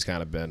 years. He's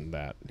kind of been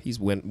that. He's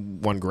won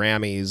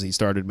Grammys. He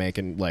started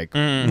making like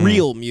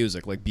real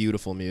music, like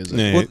beautiful music.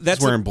 Yeah, well,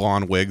 he's wearing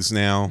blonde wigs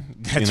now.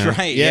 That's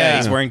right. Yeah,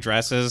 he's wearing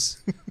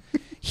dresses.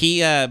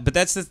 But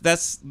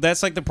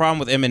that's like the problem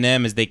with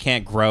Eminem is they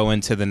can't grow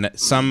into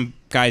some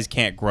guys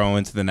can't grow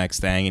into the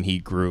next thing, and he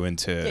grew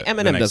into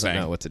Eminem doesn't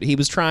know what to do. He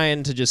was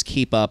trying to just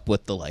keep up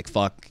with the like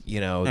fuck, the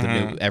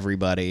new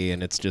everybody,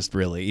 and it's just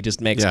really he just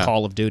makes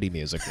Call of Duty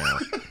music now.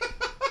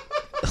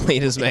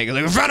 He just makes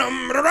like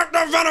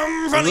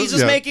Venom. He's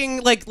just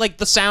making like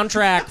the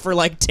soundtrack for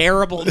like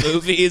terrible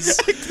movies.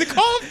 the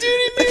Call of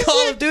Duty music. The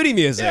Call of Duty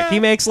music. Yeah. He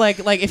makes like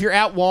if you're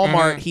at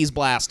Walmart, he's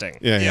blasting.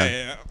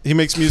 Yeah. He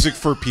makes music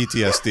for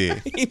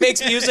PTSD. He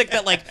makes music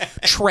that like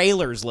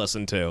trailers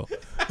listen to.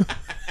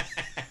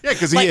 Yeah,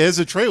 because he is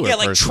a trailer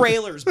person. Like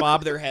trailers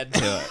bob their head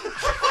to it.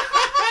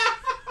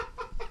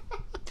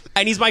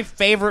 And he's my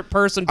favorite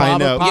person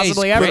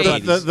possibly ever.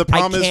 The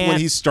problem is when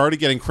he started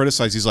getting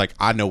criticized, he's like,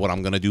 I know what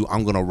I'm going to do.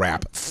 I'm going to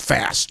rap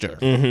faster.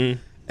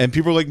 And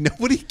people are like,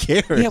 nobody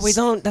cares. Yeah, we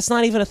don't. That's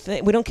not even a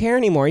thing. We don't care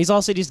anymore. He's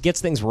also just gets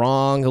things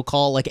wrong. He'll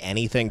call like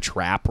anything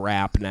trap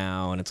rap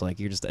now, and it's like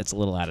it's a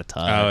little out of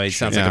touch. Oh, he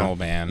sounds like an old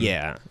man.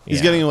 Yeah,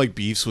 he's getting like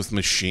beefs with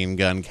Machine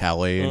Gun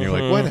Kelly, and you're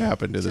like, what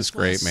happened to this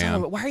great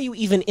man? Why are you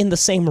even in the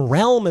same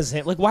realm as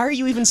him? Like, why are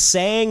you even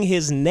saying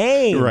his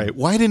name? Right?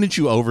 Why didn't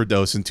you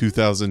overdose in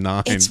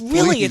 2009? It's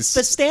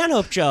the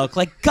Stanhope joke.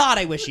 Like, God,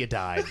 I wish you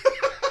died.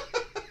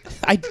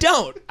 I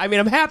don't. I mean,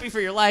 I'm happy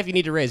for your life. You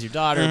need to raise your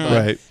daughter,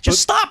 but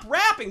just stop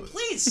rapping,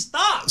 please.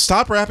 Stop.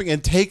 Stop rapping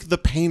and take the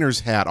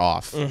painter's hat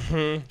off.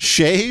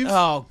 Shave.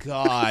 Oh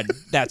God,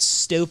 that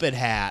stupid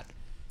hat.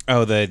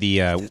 Oh,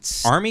 the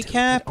army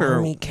cap or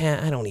army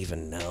cap? I don't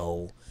even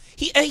know.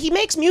 He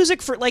makes music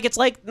for like it's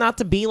like not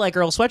to be like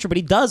Earl Sweatshirt, but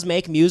he does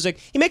make music.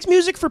 He makes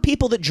music for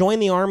people that join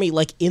the army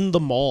like in the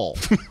mall.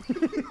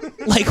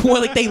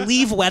 Like they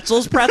leave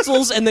Wetzel's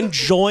Pretzels and then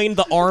join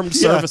the armed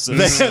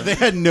services. They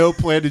had no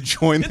plan to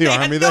join the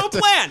army. They had no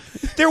plan.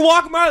 They're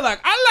walking by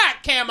like, I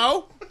like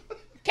camo.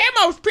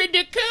 Camo's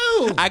pretty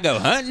cool. I go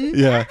hunting.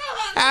 Yeah.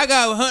 I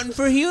go hunting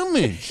for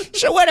humans.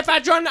 So what if I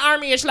join the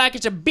army? It's like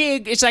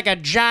a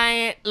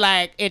giant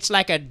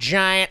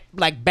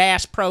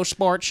Bass Pro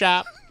Sports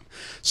shop.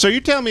 So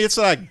you tell me it's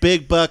like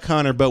Big Buck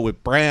Hunter, but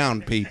with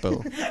brown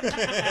people.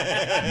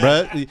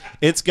 But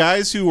it's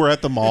guys who were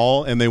at the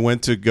mall and they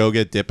went to go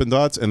get Dippin'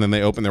 Dots, and then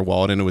they opened their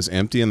wallet and it was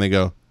empty, and they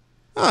go,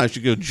 I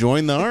should go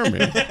join the army.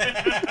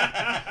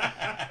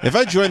 If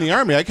I join the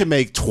army, I could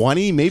make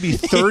 $20,000, maybe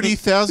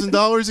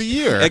 $30,000 a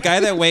year. A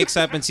guy that wakes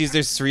up and sees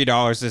there's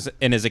 $3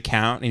 in his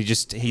account, and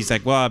he's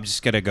like, well, I'm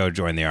just gonna go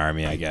join the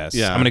army, I guess.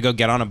 Yeah. I'm gonna go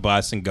get on a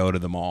bus and go to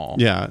the mall.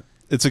 Yeah.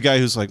 It's a guy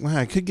who's like, well,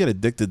 I could get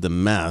addicted to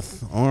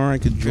meth, or I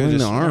could join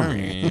the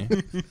army.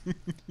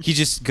 He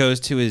just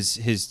goes to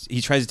he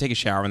tries to take a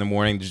shower in the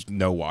morning, just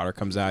no water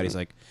comes out. He's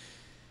like,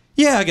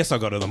 yeah, I guess I'll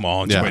go to the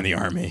mall and join the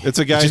army. It's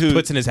a guy who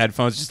puts in his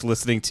headphones, just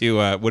listening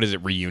to, what is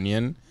it,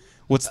 Reunion?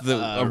 What's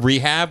the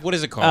rehab? What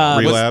is it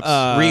called?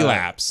 Relapse.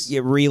 Relapse.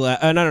 Yeah,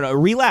 relapse. No.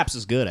 Relapse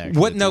is good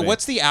actually.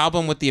 What's the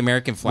album with the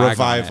American flag?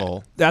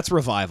 Revival. That's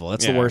Revival.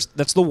 That's the worst.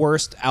 That's the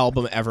worst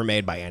album ever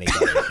made by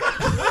anybody.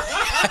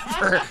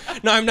 Ever.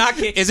 No, I'm not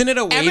kidding. Isn't it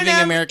a waving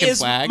Eminem American is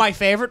flag? My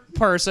favorite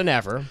person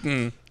ever,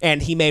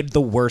 and he made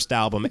the worst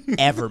album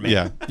ever made.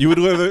 Yeah, you'd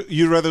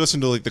rather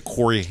listen to like the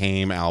Corey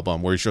Haim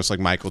album where he's just like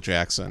Michael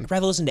Jackson. I'd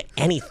rather listen to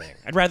anything.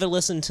 I'd rather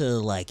listen to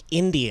like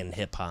Indian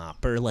hip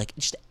hop or like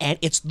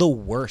it's the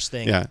worst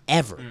thing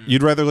ever.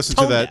 You'd rather listen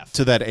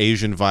to that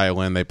Asian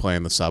violin they play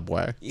in the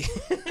subway.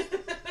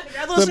 I'd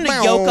rather listen to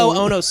Yoko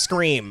Ono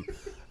scream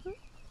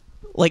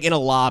like in a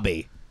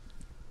lobby.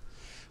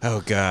 Oh,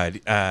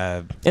 God.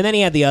 And then he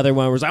had the other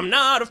one where it was, I'm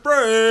not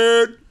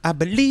afraid. I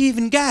believe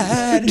in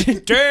God.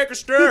 Take a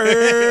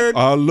stand.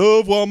 I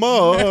love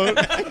Walmart.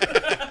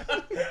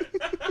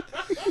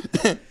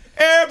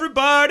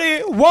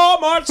 Everybody,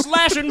 Walmart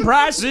slashing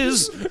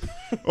prices.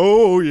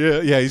 Oh,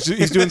 yeah. Yeah,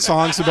 he's doing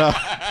songs about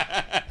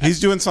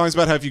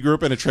how if you grew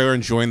up in a trailer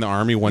and joined the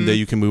army, one day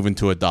you can move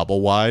into a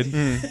double wide,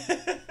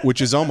 which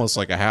is almost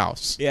like a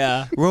house.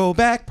 Yeah. Roll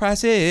back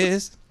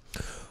prices.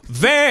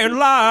 Van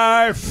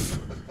life.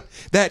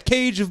 That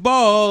cage of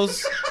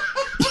balls.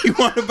 You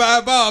want to buy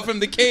a ball from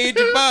the cage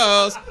of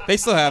balls. They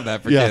still have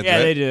that for kids, yeah,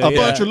 right? They do. A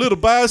bunch of little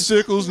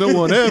bicycles no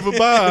one ever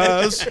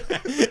buys.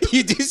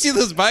 You do see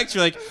those bikes,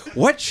 you're like,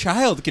 what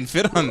child can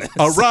fit on this?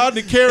 A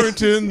Rodney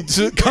Carrington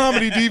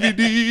comedy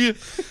DVD.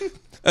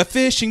 A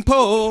fishing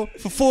pole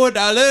for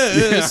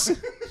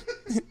 $4.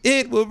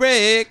 It will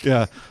break.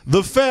 Yeah.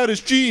 The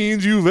fattest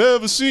jeans you've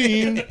ever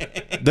seen.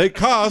 They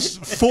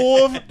cost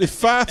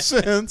 45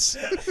 cents.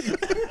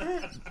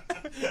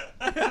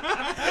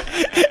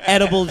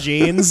 Edible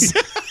jeans.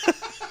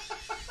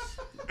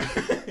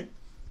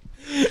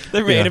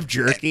 They're made of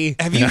jerky.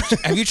 Have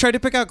you tried to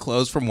pick out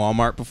clothes from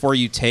Walmart before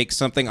you take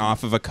something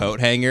off of a coat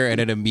hanger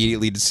and it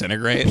immediately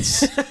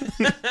disintegrates?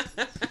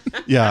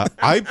 Yeah,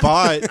 I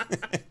bought.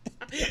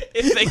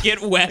 If they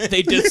get wet,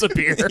 they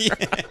disappear.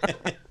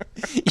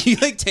 You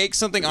like take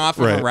something off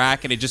of a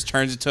rack and it just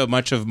turns into a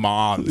bunch of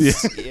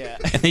moths. Yeah.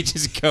 And they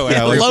just go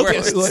Yeah,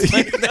 everywhere.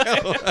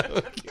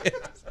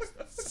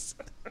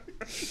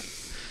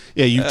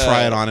 Yeah, you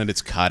try it on and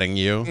it's cutting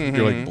you.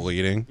 You're like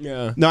bleeding.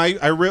 Yeah. No,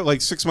 I ripped,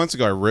 like 6 months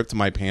ago, I ripped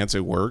my pants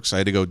at work, so I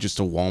had to go just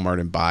to Walmart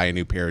and buy a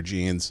new pair of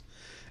jeans.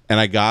 And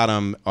I got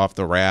them off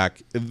the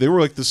rack. They were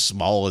like the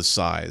smallest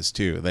size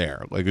too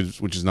there, like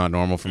which is not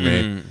normal for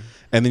me.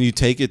 And then you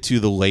take it to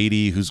the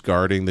lady who's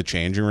guarding the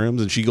changing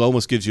rooms, and she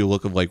almost gives you a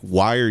look of like,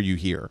 "Why are you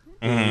here?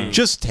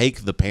 Just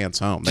take the pants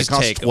home. They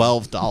cost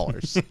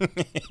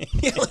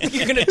 $12."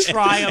 You're gonna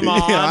try them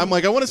on. Yeah, I'm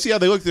like, I want to see how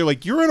they look. They're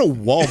like, "You're in a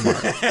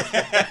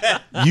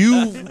Walmart.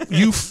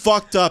 you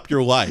fucked up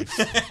your life."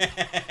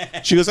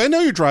 She goes, "I know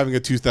you're driving a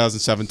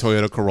 2007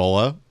 Toyota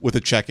Corolla with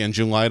a check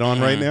engine light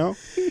on right now."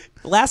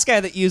 The last guy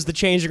that used the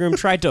changing room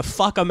tried to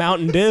fuck a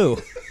Mountain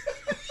Dew.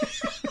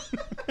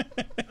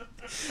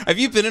 Have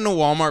you been in a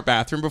Walmart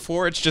bathroom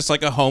before? It's just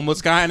like a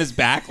homeless guy on his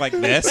back like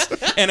this,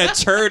 and a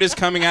turd is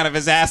coming out of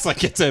his ass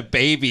like it's a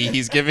baby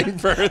he's giving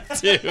birth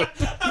to.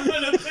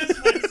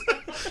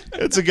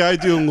 It's a guy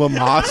doing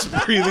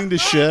Lamaze breathing to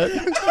shit.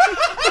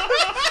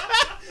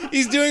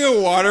 He's doing a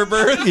water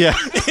birth Yeah.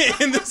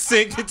 in the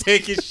sink to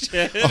take his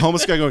shit. A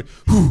homeless guy going,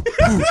 "Hoo,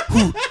 hoo,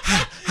 hoo."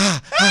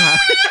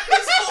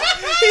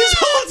 He's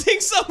holding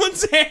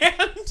someone's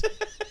hand.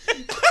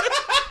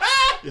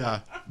 Yeah.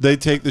 They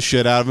take the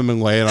shit out of him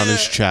and lay it on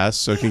his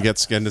chest so he can get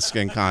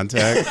skin-to-skin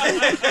contact.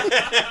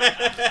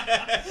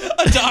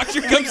 A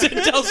doctor comes in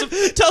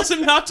and tells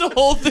him not to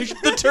hold the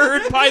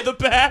turd by the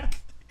back.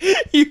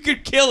 You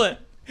could kill it.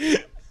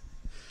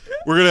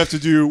 We're gonna have to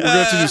do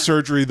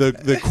surgery.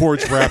 The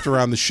cord's wrapped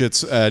around the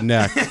shit's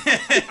neck.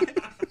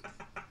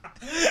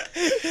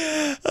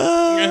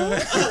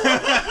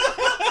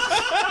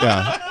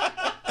 Yeah.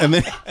 And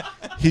then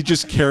he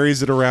just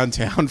carries it around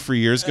town for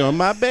years going,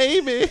 "My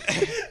baby."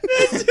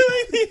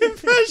 Doing the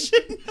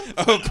impression.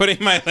 Oh,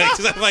 putting my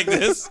legs up like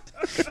this.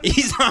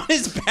 He's on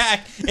his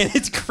back and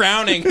it's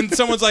crowning, and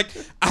someone's like,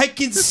 "I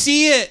can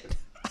see it.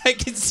 I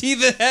can see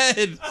the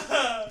head."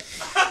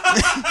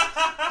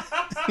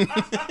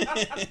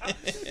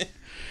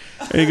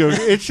 And he goes,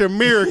 "It's a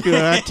miracle,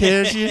 I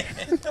tell you."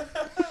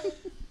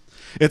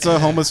 It's a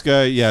homeless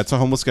guy. Yeah, it's a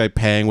homeless guy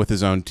paying with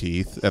his own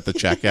teeth at the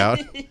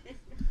checkout.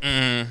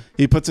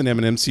 He puts an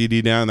Eminem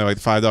CD down. They're like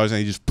 $5, and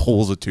he just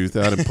pulls a tooth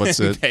out and puts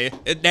it. Okay,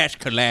 that's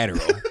collateral.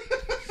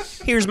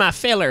 Here's my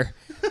filler.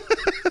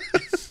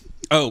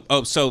 So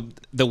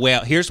the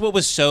whale. Here's what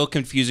was so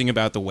confusing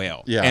about the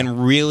whale. Yeah.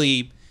 And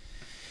really,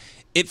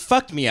 it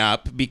fucked me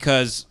up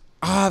because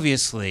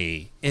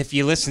obviously, if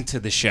you listen to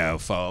the show,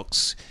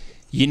 folks,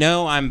 you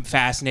know I'm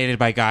fascinated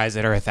by guys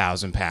that are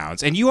 1,000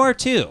 pounds, and you are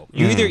too.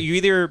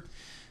 You're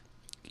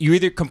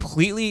either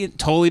completely,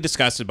 totally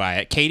disgusted by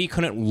it. Katie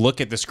couldn't look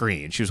at the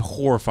screen; she was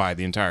horrified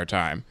the entire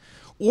time.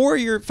 Or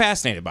you're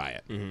fascinated by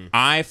it.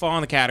 I fall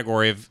in the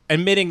category of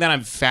admitting that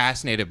I'm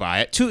fascinated by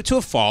it to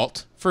a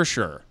fault, for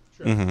sure.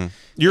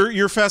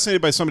 You're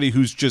fascinated by somebody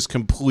who's just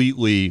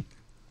completely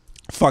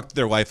fucked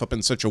their life up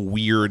in such a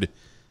weird,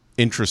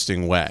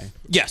 interesting way.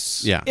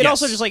 Yes. Yeah. It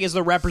also just like is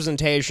the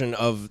representation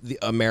of the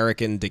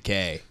American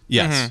decay.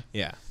 Yes.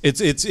 Yeah.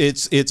 It's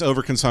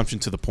overconsumption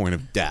to the point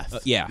of death.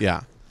 Yeah.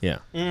 Yeah. Yeah.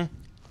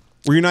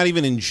 Where you're not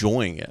even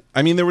enjoying it.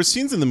 I mean, there were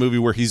scenes in the movie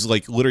where he's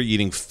like literally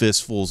eating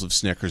fistfuls of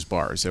Snickers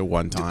bars at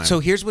one time. So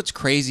here's what's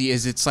crazy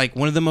is it's like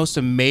one of the most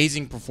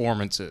amazing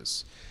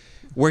performances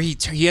where he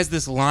has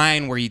this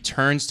line where he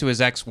turns to his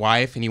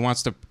ex-wife and he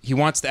wants the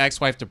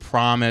ex-wife to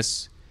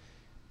promise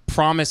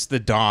the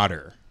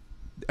daughter,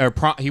 or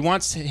he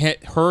wants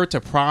her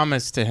to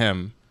promise to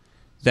him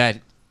that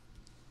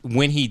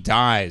when he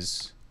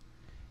dies,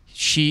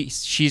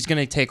 she's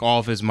going to take all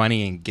of his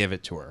money and give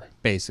it to her,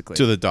 basically.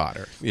 to the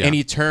daughter. Yeah. And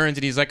he turns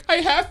and he's like, "I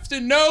have to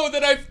know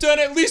that I've done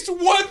at least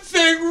one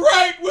thing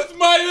right with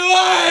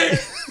my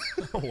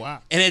life."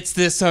 Wow. And it's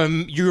this,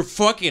 you're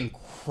fucking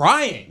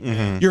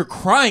crying. You're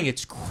crying.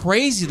 It's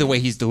crazy the way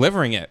he's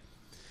delivering it.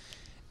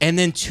 And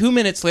then 2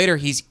 minutes later,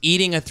 he's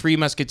eating a Three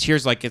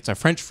Musketeers like it's a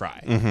French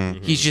fry.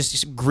 He's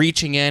just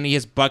reaching in. He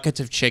has buckets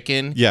of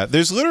chicken. Yeah,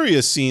 there's literally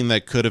a scene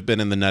that could have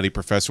been in The Nutty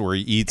Professor where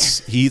he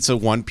eats a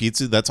one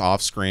pizza that's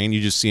off screen. You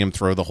just see him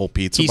throw the whole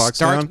pizza box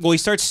down. Well, he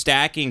starts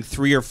stacking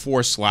 3 or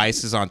 4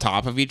 slices on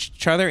top of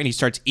each other, and he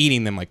starts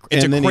eating them like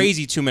it's And a then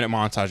crazy 2-minute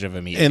montage of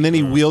him eating. And then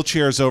he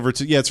wheelchairs over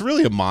to it's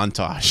really a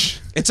montage.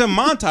 It's a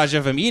montage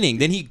of him eating.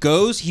 Then he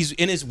goes. He's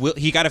in his.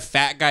 He got a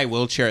fat guy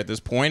wheelchair at this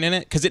point in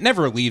it because it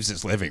never leaves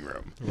his living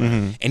room.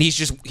 And he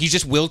just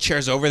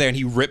wheelchairs over there and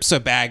he rips a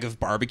bag of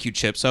barbecue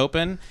chips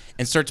open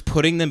and starts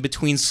putting them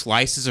between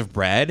slices of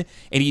bread.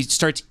 And he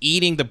starts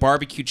eating the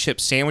barbecue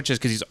chip sandwiches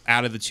because he's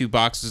out of the 2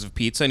 boxes of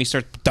pizza. And he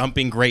starts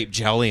dumping grape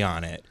jelly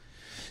on it.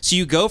 So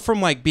you go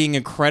from like being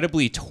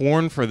incredibly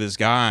torn for this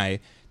guy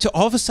to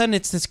all of a sudden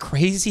it's this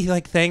crazy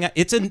like thing.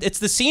 It's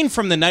the scene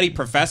from The Nutty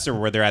Professor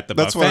where they're at the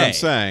buffet. That's what I'm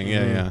saying.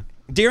 Yeah.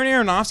 Darren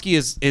Aronofsky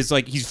is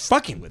like he's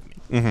fucking with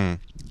me.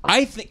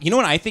 I think you know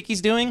what I think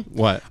he's doing.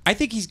 What? I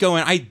think he's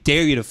going. I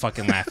dare you to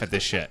fucking laugh at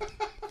this shit.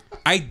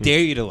 I dare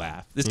you to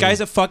laugh. This guy's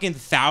a fucking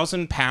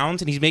 1,000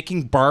 pounds and he's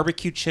making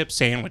barbecue chip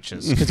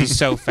sandwiches because he's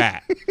so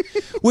fat.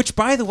 Which,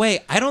 by the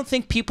way, I don't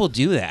think people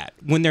do that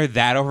when they're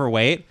that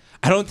overweight.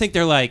 I don't think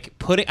they're like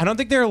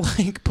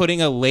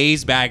putting a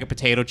Lay's bag of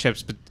potato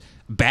chips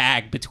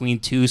bag between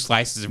 2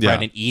 slices of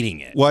bread and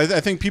eating it. Well,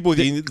 I think people with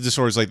eating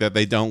disorders like that,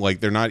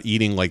 they're not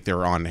eating like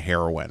they're on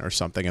heroin or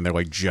something and they're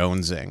like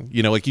jonesing.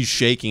 You know, like he's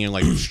shaking and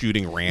like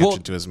shooting ranch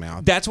into his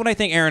mouth. That's what I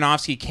think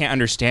Aronofsky can't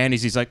understand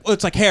is he's like, well,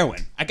 it's like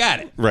heroin. I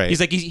got it. Right.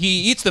 He's like, he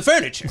eats the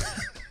furniture.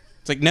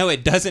 It's like, no,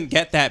 it doesn't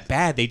get that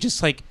bad. They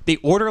just like, they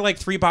order like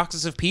 3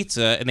 boxes of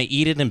pizza and they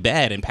eat it in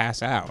bed and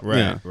pass out.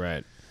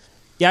 Right.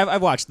 Yeah,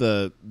 I've watched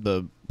the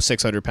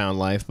 600-pound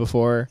Life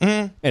before,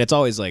 and it's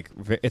always like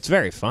it's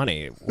very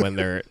funny when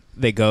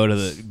they go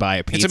to buy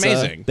a pizza. It's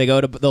amazing.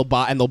 They'll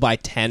buy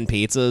 10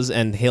 pizzas,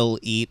 and he'll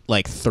eat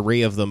like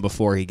 3 of them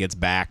before he gets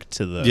back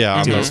to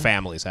to his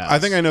family's house. I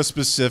think I know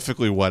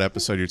specifically what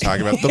episode you're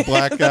talking about. The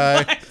black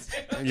guy.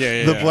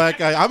 The black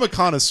guy. I'm a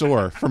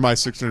connoisseur for my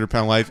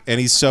 600-pound life, and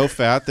he's so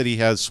fat that he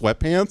has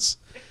sweatpants.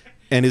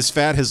 And his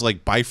fat has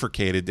like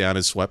bifurcated down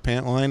his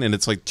sweatpant line, and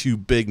it's like 2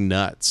 big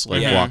nuts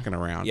like walking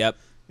around. Yep.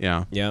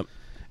 Yeah. Yep.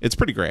 It's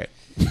pretty great.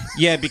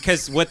 Yeah,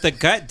 because what the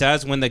gut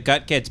does when the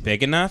gut gets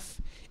big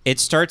enough, it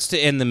starts to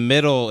in the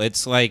middle.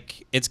 It's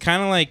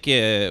kind of like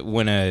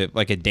when a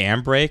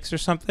dam breaks or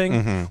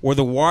something, where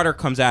the water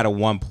comes out at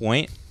one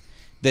point.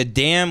 The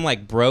dam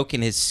like broke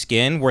in his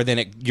skin, where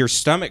then your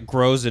stomach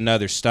grows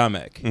another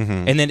stomach,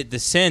 and then it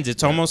descends.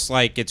 It's almost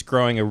like it's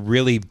growing a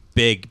really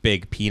big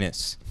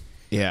penis.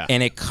 Yeah.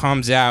 And it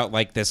comes out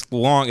like this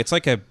long. It's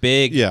like a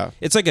big. Yeah.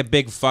 It's like a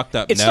big fucked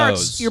up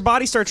nose. Your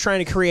body starts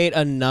trying to create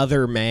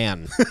another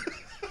man.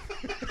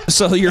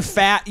 So your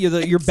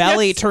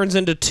belly turns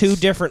into 2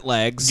 different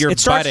legs. It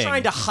starts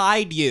trying to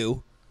hide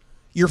you.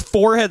 Your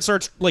forehead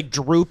starts like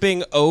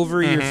drooping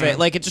over your face.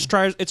 Like it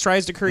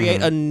tries to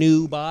create a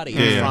new body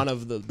in front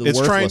of the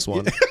worthless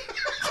one.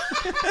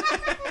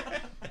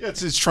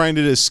 It's trying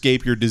to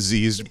escape your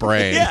diseased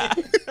brain. Yeah.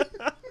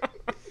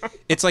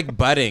 It's like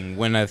budding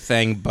when a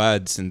thing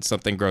buds and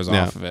something grows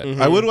off of it.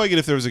 I would like it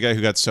if there was a guy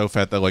who got so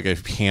fat that like a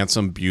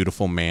handsome,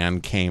 beautiful man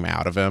came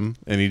out of him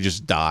and he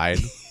just died,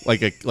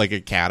 like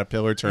a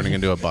caterpillar turning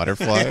into a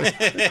butterfly.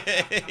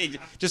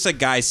 Just a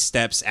guy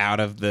steps out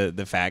of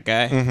the fat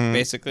guy,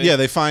 basically. Yeah,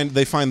 they find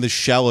the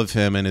shell of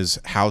him in his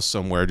house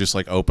somewhere, just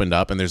like opened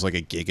up, and there's like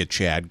a Giga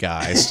Chad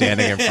guy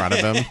standing in front of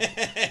him,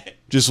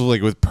 just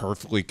like with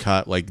perfectly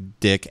cut like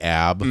dick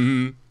ab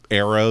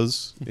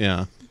arrows.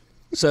 Yeah.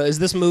 So is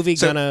this movie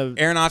gonna...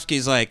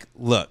 Aronofsky's like,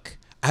 look,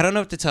 I don't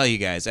know what to tell you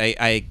guys.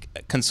 I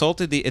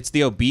consulted it's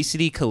the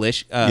obesity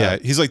coalition. Yeah,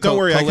 he's like, don't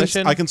worry,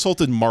 I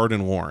consulted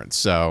Martin Lawrence,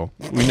 so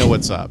we know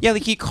what's up. Yeah,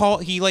 like he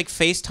like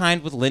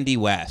FaceTimed with Lindy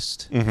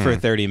West for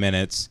 30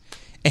 minutes.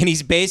 And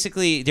he's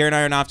basically, Darren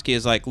Aronofsky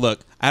is like,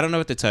 look, I don't know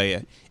what to tell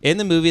you. In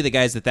the movie, the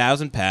guy's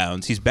 1,000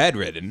 pounds. He's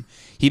bedridden.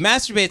 He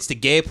masturbates to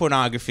gay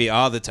pornography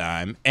all the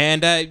time.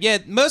 And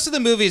most of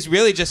the movie is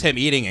really just him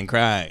eating and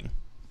crying.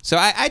 So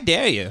I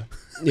dare you.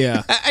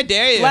 Yeah. I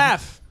dare you.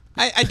 Laugh.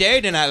 I dare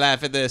you to not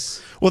laugh at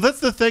this. Well, that's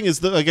the thing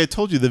is that, like I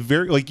told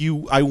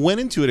you, I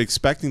went into it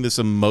expecting this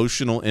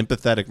emotional,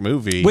 empathetic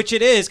movie, which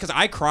it is because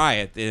I cry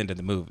at the end of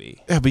the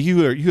movie. Yeah, but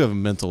you have a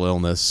mental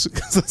illness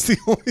because that's the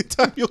only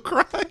time you'll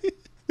cry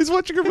is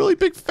watching a really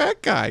big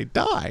fat guy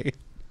die.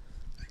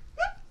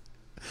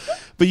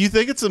 But you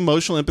think it's an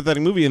emotional,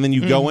 empathetic movie, and then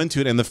you go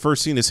into it, and the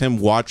first scene is him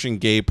watching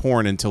gay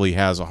porn until he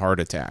has a heart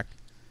attack,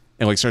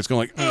 and like starts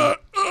going like.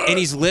 And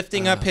he's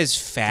lifting up his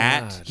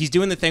fat. God. He's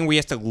doing the thing where he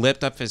has to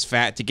lift up his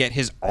fat to get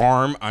his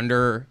arm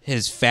under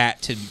his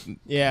fat to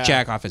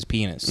jack off his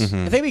penis. I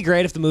think it'd be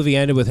great if the movie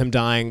ended with him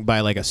dying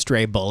by like a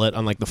stray bullet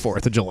on like the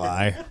 4th of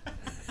July.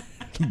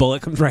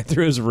 Bullet comes right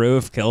through his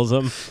roof, kills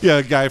him. Yeah,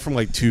 a guy from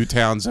like 2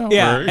 towns over.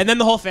 Yeah, and then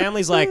the whole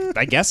family's like,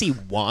 I guess he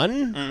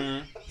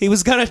won? He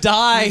was gonna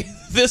die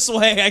this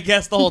way, I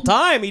guess, the whole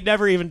time. He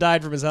never even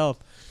died from his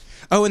health.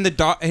 Oh, and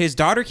his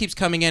daughter keeps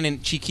coming in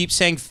and she keeps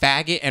saying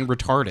faggot and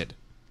retarded.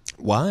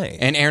 Why?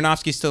 And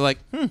Aronofsky's still like,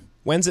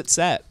 when's it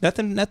set?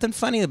 Nothing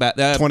funny about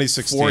that.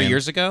 2016. 4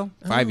 years ago?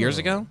 5 years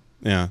ago?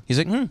 Yeah. He's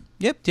like,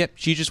 yep.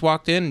 She just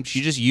walked in and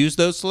she just used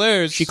those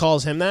slurs. She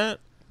calls him that?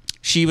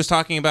 She was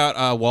talking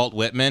about Walt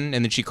Whitman,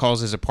 and then she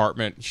calls his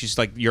apartment. She's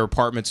like, your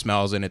apartment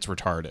smells and it's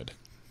retarded.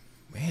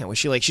 Man, was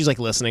she like, she's like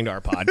listening to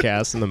our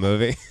podcast in the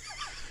movie?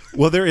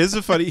 Well, there is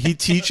a funny. He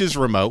teaches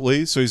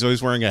remotely, so he's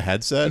always wearing a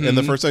headset. And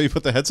the first time you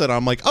put the headset on,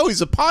 I'm like, oh,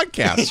 he's a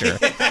podcaster.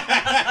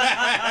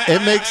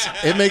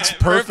 it makes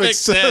perfect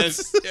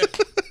sense.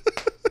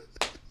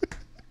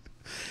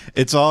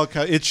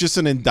 It's just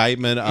an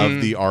indictment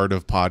of the art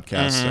of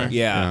podcasting.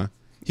 Yeah.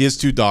 He has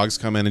 2 dogs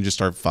come in and just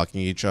start fucking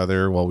each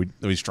other while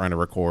he's trying to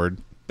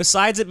record.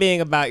 Besides it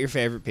being about your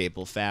favorite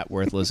people, fat,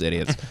 worthless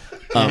idiots,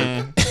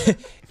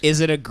 is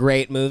it a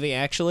great movie,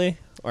 actually?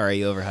 Or are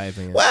you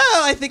overhyping it?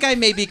 Well, I think I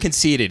may be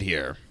conceited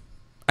here.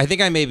 Okay.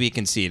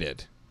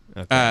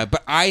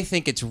 But I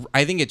think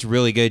it's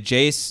really good.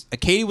 Jace,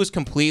 Katie was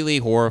completely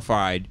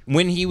horrified.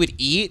 When he would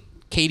eat,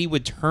 Katie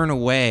would turn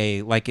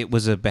away like it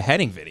was a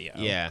beheading video.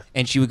 Yeah.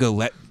 And she would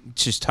go,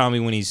 just tell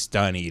me when he's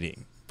done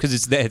eating.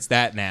 Because it's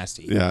that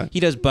nasty. Yeah. He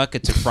does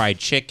buckets of fried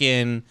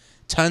chicken,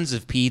 tons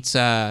of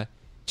pizza,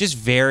 just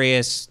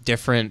various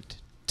different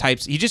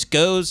types. He just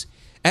goes...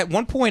 At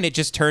one point, it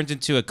just turns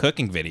into a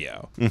cooking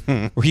video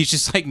where he's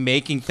just like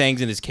making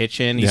things in his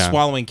kitchen. He's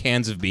swallowing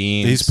cans of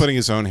beans. He's putting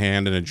his own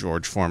hand in a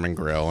George Foreman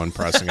grill and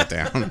pressing it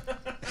down.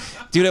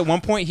 Dude, at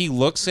one point, he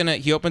looks in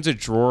it. He opens a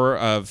drawer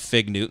of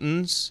Fig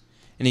Newtons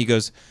and he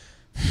goes,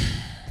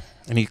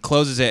 and he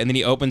closes it. And then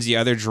he opens the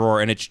other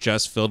drawer and it's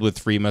just filled with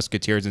Three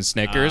Musketeers and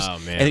Snickers. Oh,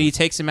 man. And then he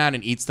takes them out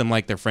and eats them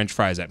like they're French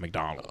fries at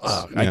McDonald's.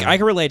 I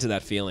can relate to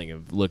that feeling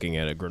of looking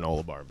at a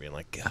granola bar and being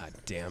like, God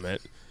damn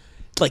it.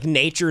 Like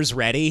Nature's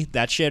Ready,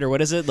 that shit, or what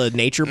is it? The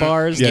Nature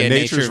Bars? Yeah,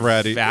 Nature's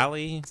Ready.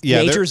 Valley?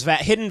 Yeah, Nature's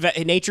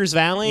Nature's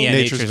Valley? Yeah,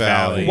 Nature's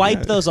Valley.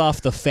 Wipe those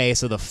off the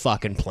face of the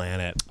fucking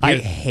planet. I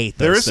hate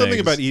those There is something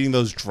things. about eating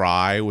those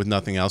dry with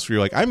nothing else where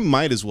you're like, I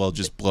might as well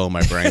just blow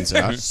my brains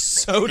out.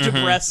 so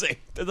depressing.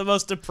 They're the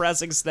most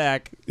depressing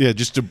snack. Yeah,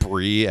 just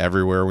debris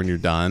everywhere when you're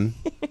done.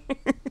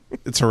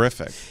 It's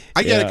horrific.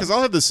 I get it, because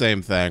I'll have the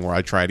same thing where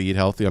I try to eat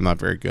healthy. I'm not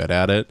very good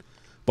at it.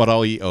 But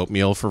I'll eat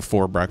oatmeal for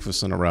 4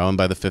 breakfasts in a row, and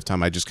by the 5th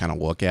time, I just kind of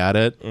look at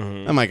it.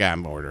 I'm like,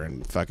 I'm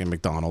ordering fucking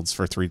McDonald's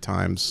for 3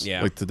 times,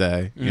 like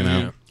today. You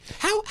know,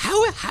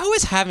 How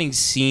is having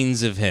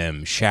scenes of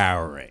him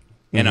showering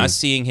and us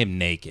seeing him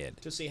naked?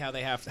 To see how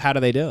do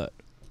they do it?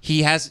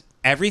 He has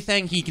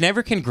everything. He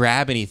never can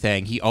grab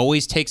anything. He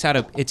always takes out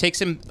it takes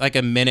him like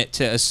a minute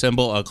to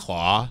assemble a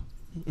claw,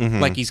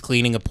 like he's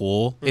cleaning a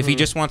pool. If he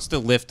just wants to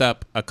lift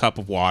up a cup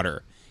of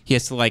water, he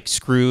has to like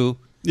screw.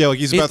 yeah, like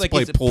he's about to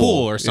play it's a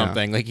pool or Yeah.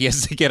 something. Like he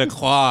has to get a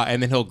claw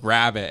and then he'll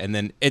grab it and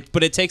then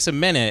but it takes a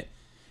minute.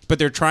 But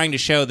they're trying to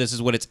show this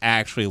is what it's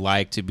actually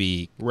like to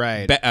be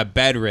a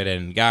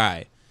bedridden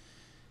guy.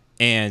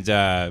 And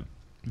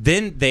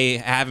then they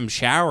have him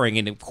showering,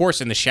 and of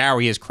course in the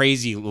shower he has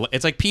crazy.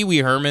 It's like Pee Wee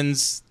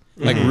Herman's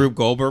like Rube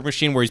Goldberg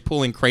machine where he's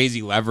pulling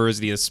crazy levers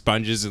and he has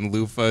sponges and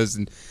loofahs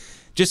and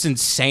just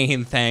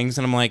insane things.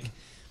 And I'm like,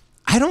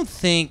 I don't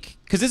think,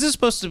 because this is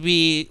supposed to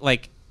be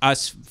like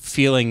us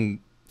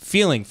feeling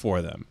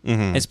for them.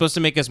 It's supposed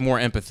to make us more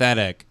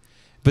empathetic.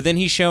 But then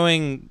he's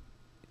showing,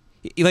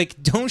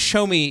 like, don't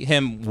show me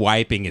him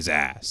wiping his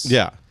ass.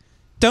 Yeah.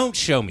 Don't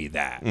show me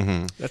that.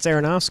 That's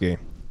Aronofsky.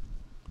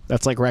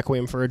 That's like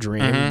Requiem for a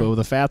Dream, but with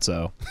a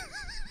fatso.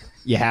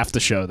 You have to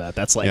show that.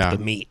 That's like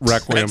the meat.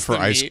 Requiem That's for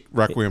the ice. meat.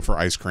 Requiem for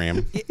ice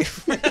cream.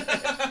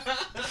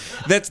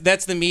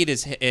 That's the meat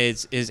is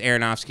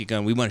Aronofsky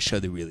going, we want to show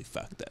the really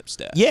fucked up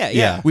stuff.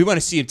 Yeah. We want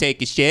to see him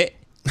take a shit.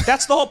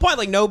 That's the whole point.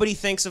 Like nobody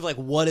thinks of like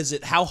what is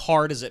it? How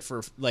hard is it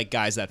for like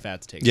guys that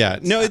fat to take? Yeah,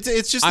 shits? no,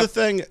 it's just the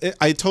thing.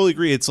 I totally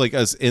agree. It's like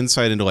us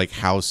insight into like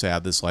how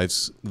sad this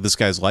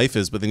guy's life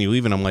is. But then you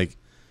leave, and I'm like,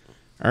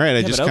 all right,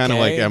 I just but kind of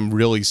okay. like I'm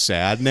really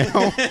sad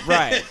now.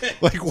 Right.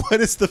 Like, what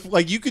is the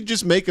like? You could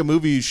just make a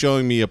movie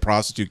showing me a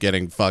prostitute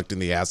getting fucked in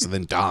the ass and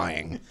then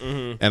dying,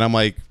 and I'm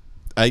like,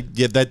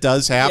 that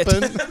does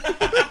happen.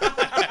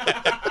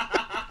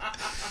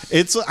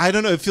 It's, I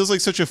don't know, it feels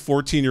like such a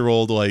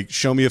 14-year-old, like,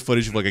 show me a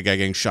footage of, like, a guy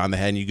getting shot in the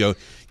head, and you go,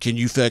 can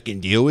you fucking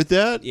deal with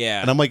that? Yeah.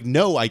 And I'm like,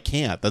 no, I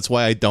can't. That's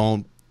why I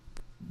don't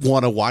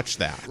want to watch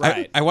that.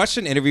 Right. I watched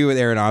an interview with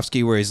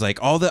Aronofsky where he's like,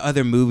 all the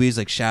other movies,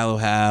 like Shallow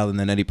Hal and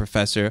The Nutty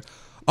Professor,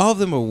 all of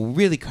them were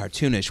really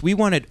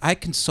cartoonish. I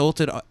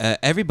consulted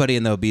everybody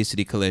in the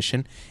Obesity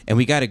Coalition, and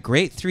we got a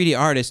great 3D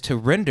artist to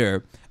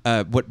render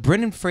what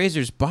Brendan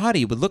Fraser's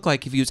body would look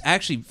like if he was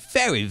actually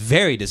very,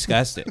 very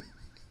disgusting.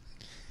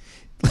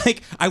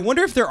 Like, I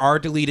wonder if there are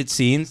deleted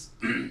scenes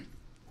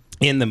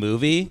in the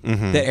movie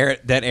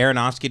that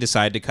Aronofsky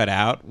decided to cut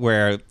out,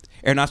 where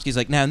Aronofsky's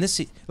like, now in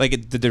this,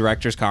 like the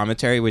director's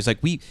commentary, where he's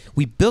like, we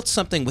built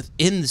something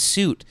within the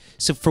suit,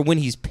 so for when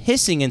he's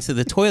pissing into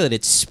the toilet,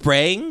 it's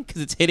spraying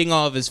because it's hitting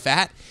all of his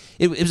fat.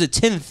 It was a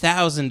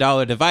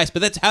 $10,000 device,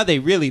 but that's how they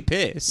really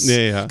piss.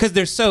 Yeah. Because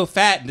they're so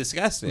fat and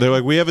disgusting. They're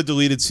like, we have a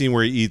deleted scene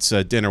where he eats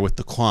dinner with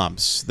the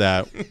clumps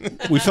that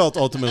we felt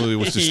ultimately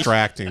was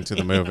distracting to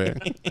the movie.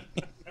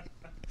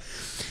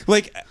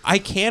 Like, I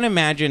can't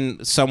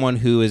imagine someone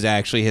who is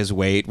actually his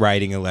weight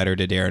writing a letter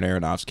to Darren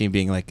Aronofsky and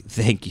being like,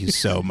 thank you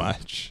so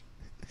much.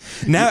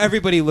 Now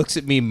everybody looks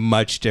at me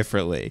much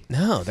differently.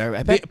 No,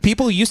 I bet.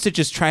 People used to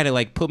just try to,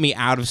 like, put me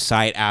out of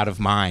sight, out of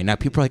mind. Now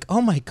people are like,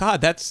 oh my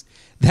God, that's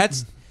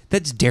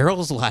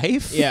Daryl's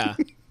life? Yeah.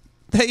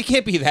 It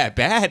can't be that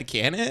bad,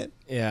 can it?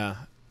 Yeah.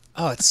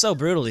 Oh, it's so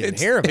brutal to even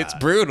hear about. It's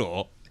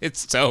brutal.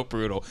 It's so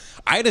brutal.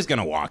 Ida's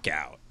gonna walk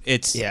out.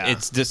 It's Yeah.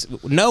 It's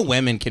just no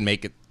women can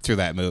make it through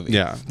that movie.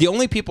 Yeah. The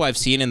only people I've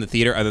seen in the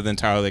theater other than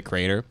Tyler the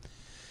Creator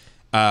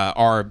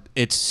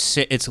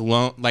it's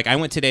lone. Like I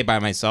went today by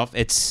myself.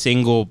 It's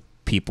single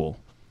people.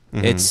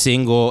 It's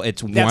single.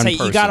 It's one person.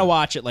 You got to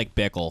watch it like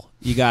Bickle.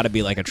 You got to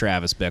be like a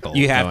Travis Bickle.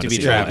 You have going to be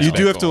see Travis it. You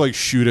do have Bickle. to like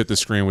shoot at the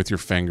screen with your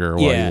finger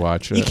while you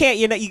watch it. You can't.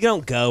 You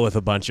don't go with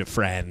a bunch of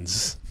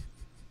friends.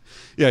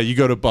 Yeah, you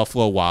go to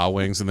Buffalo Wild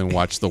Wings and then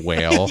watch The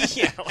Whale.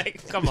 Yeah,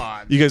 like come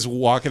on. You guys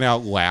walking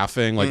out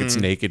laughing like it's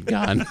Naked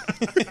Gun.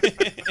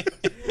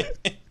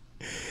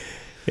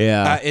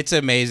 Yeah, it's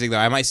amazing though.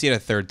 I might see it a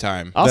third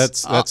time.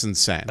 That's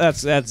insane.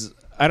 that's.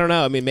 I don't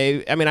know. I mean,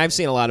 maybe. I mean, I've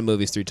seen a lot of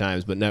movies 3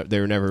 times, but they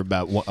were never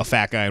about a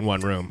fat guy in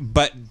one room.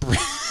 But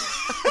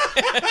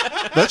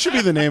That should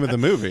be the name of the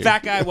movie.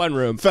 Fat guy, one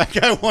room. Fat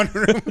guy, one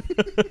room.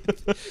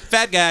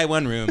 fat guy,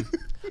 one room.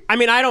 I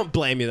mean, I don't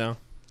blame you though.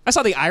 I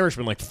saw The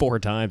Irishman like 4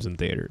 times in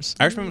theaters.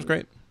 Irishman was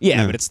great.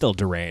 Yeah, but it's still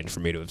deranged for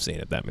me to have seen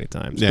it that many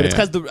times. Yeah, but it's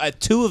because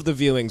 2 of the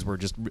viewings were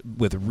just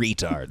with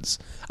retards.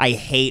 I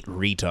hate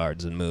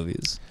retards in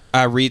movies.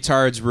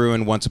 Retards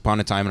ruined Once Upon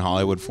a Time in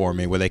Hollywood for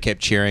me, where they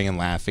kept cheering and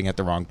laughing at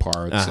the wrong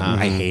parts. And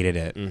I hated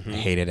it. I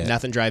hated it.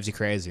 Nothing drives you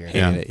crazier.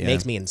 Hated it, yeah.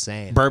 Makes me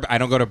insane. I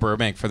don't go to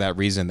Burbank for that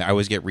reason. I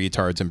always get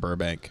retards in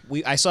Burbank.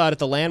 I saw it at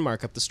the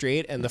Landmark up the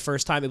street, and the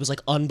first time it was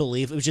like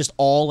unbelievable. It was just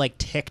all like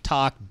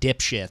TikTok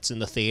dipshits in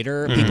the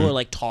theater. People are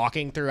like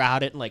talking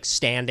throughout it and like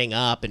standing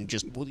up and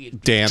just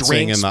Dancing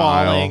drinks in the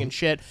falling aisle. and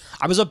shit.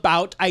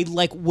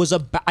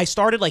 I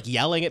started like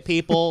yelling at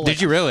people.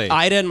 Did you really?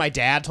 Ida and my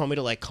dad told me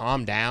to like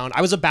calm down.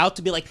 I was about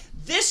to be like,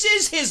 this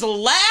is his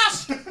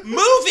last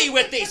movie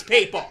with these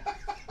people.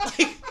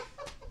 Like,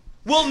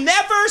 we'll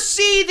never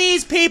see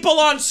these people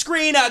on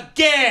screen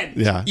again.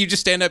 Yeah. You just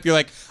stand up. You're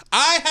like,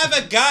 I have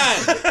a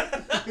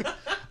gun.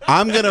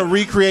 I'm going to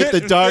recreate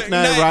The Dark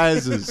Knight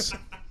Rises.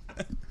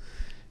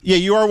 Yeah,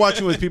 you are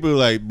watching with people who are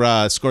like,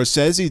 bruh,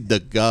 Scorsese, the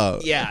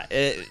GOAT. Yeah,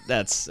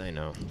 I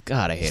know.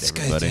 God, I hate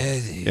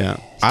everybody. Yeah.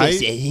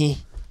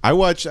 I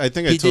watched, I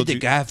think I He told did you.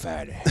 The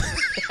Godfather.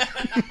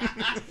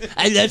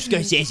 I love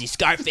Scorsese.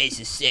 Scarface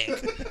is sick.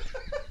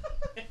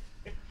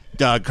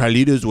 Dog,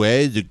 Carlito's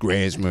Way is the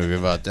greatest movie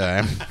of all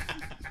time.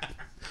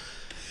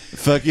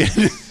 Fucking.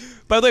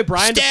 By the way,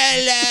 Brian.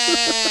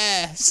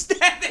 Stella!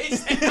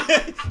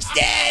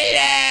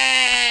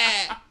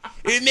 Stella!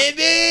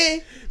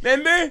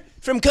 Remember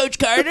from Coach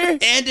Carter?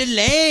 And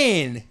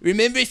Elaine.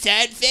 Remember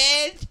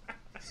Seinfeld?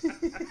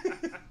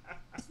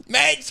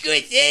 Martin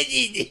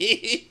Scorsese,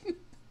 dude.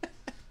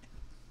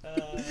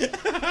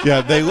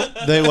 Yeah,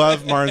 they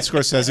love Martin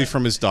Scorsese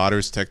from his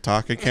daughter's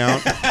TikTok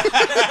account.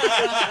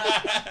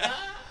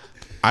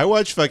 I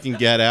watched fucking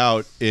Get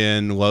Out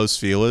in Los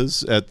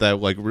Feliz at that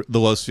the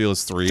Los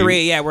Feliz 3.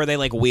 3, yeah, where they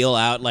like wheel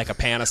out like a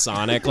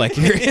Panasonic, like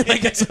you're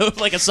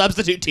like a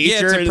substitute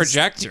teacher. it's a in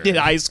projector. in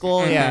high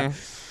school. Yeah,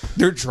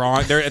 They're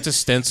drawing. It's a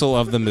stencil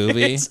of the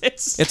movie.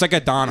 It's like a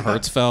Don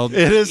Hertzfeld.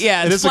 It is.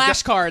 yeah. It It's is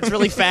flashcards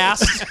really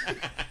fast.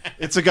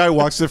 It's a guy who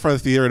walks to the front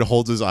of the theater and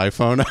holds his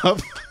iPhone up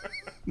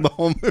the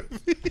whole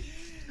movie.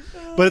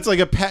 But it's like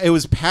it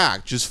was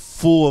packed, just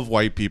full of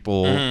white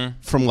people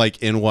from like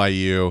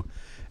NYU.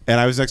 And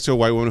I was next to a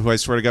white woman who I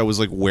swear to God was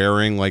like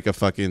wearing like a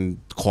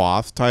fucking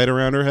cloth tied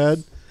around her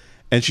head.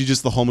 And she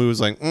just the whole movie was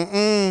like,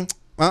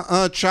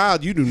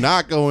 child, you do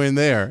not go in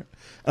there.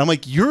 And I'm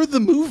like, you're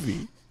the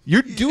movie.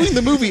 You're doing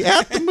the movie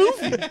at the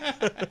movie.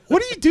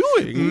 What are you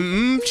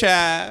doing?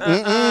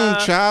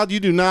 Child, you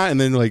do not. And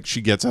then like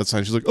she gets outside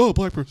and she's like, oh,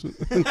 black person.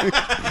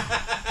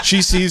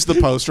 She sees the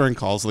poster and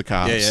calls the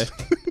cops. Yeah.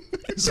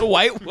 It's a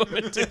white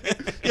woman doing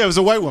it. Yeah, it was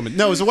a white woman.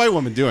 No, it was a white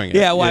woman doing it.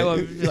 Yeah, white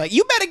woman be like,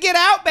 you better get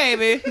out,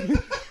 baby.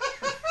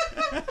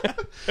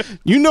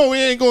 You know we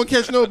ain't gonna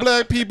catch no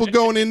black people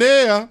going in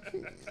there.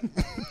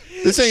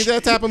 This ain't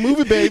that type of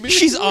movie, baby.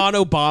 She's on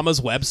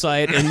Obama's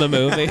website in the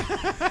movie.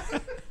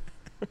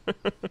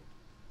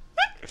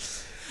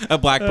 A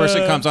black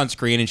person comes on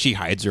screen and she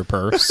hides her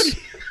purse.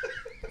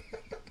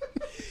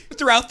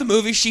 Throughout the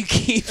movie, she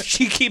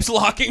keeps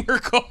locking her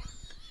car.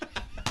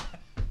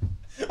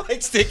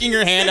 Like sticking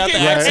her hand out the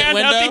Yeah, exit hand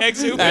window. out the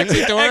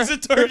exit door.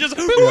 Exit door. Just.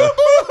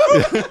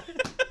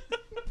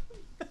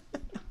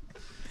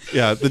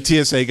 Yeah, the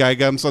TSA guy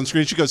comes on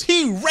screen. She goes,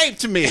 "He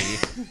raped me."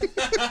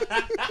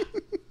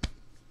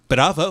 But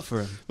I'll vote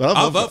for him. But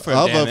I'll vote for him.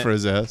 I'll damn vote it. for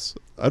his ass.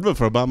 I'd vote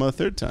for Obama a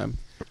third time.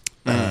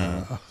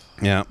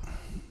 Yeah.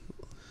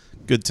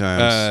 Good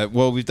times.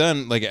 Well, we've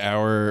done like an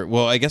hour.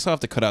 Well, I guess I'll have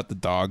to cut out the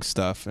dog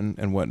stuff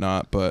and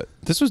whatnot. But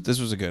this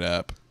was a good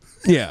app.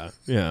 Yeah,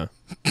 yeah.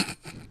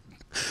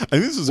 I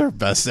think this was our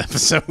best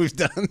episode we've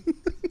done.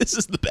 This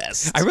is the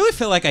best. I really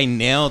feel like I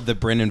nailed the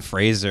Brendan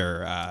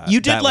Fraser. You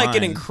did that like line.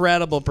 an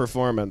incredible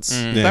performance.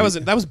 Yeah.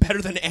 That was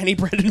better than any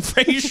Brendan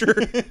Fraser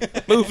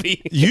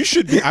movie. You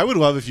should be. I would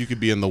love if you could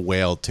be in The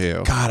Whale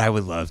too. God, I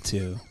would love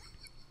to.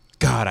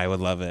 God, I would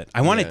love it.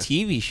 I want a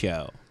TV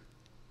show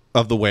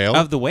Of The Whale.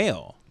 of the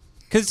whale.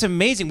 Because it's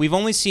amazing. We've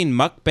only seen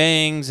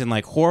mukbangs and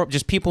like horror,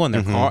 just people in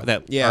their car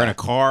that are in a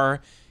car.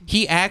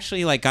 He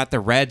actually like got the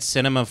red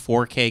cinema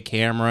 4K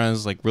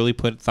cameras, like really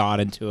put thought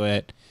into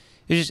it.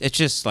 It's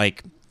just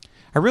like,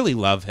 I really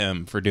love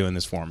him for doing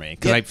this for me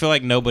because I feel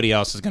like nobody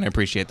else is going to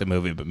appreciate the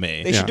movie but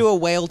me. They should do a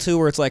whale too,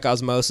 where it's like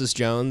Osmosis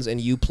Jones and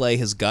you play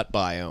his gut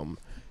biome,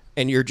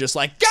 and you're just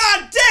like,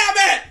 God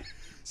damn it!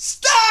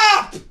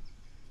 Stop!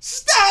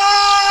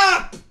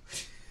 Stop!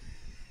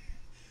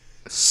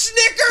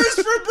 Snickers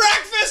for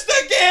breakfast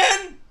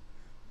again!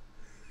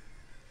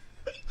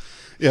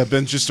 Yeah,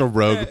 Ben's just a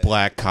rogue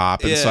black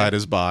cop inside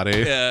his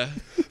body. Yeah.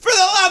 For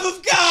the love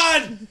of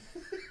God!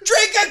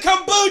 Drink a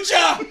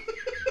kombucha!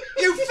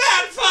 You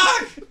fat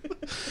fuck!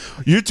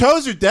 Your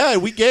toes are dead.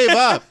 We gave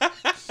up.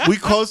 We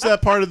closed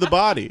that part of the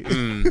body.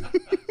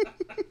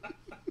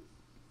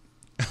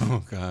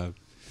 Oh, God.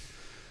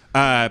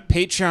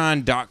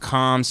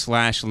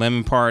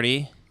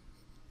 Patreon.com/lemonparty.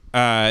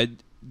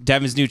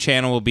 Devin's new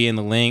channel will be in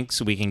the link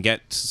so we can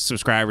get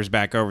subscribers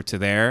back over to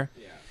there.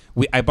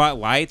 I bought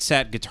lights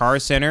at Guitar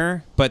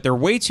Center, but they're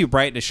way too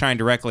bright to shine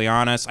directly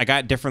on us. I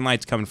got different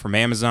lights coming from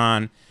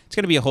Amazon. It's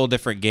going to be a whole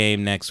different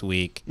game next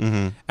week.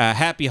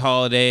 Happy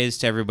holidays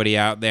to everybody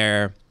out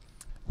there.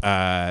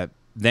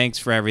 Thanks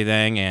for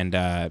everything, and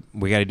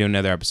we got to do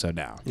another episode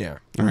now. Yeah.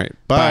 All right.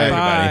 Bye. Bye,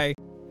 everybody.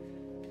 Bye.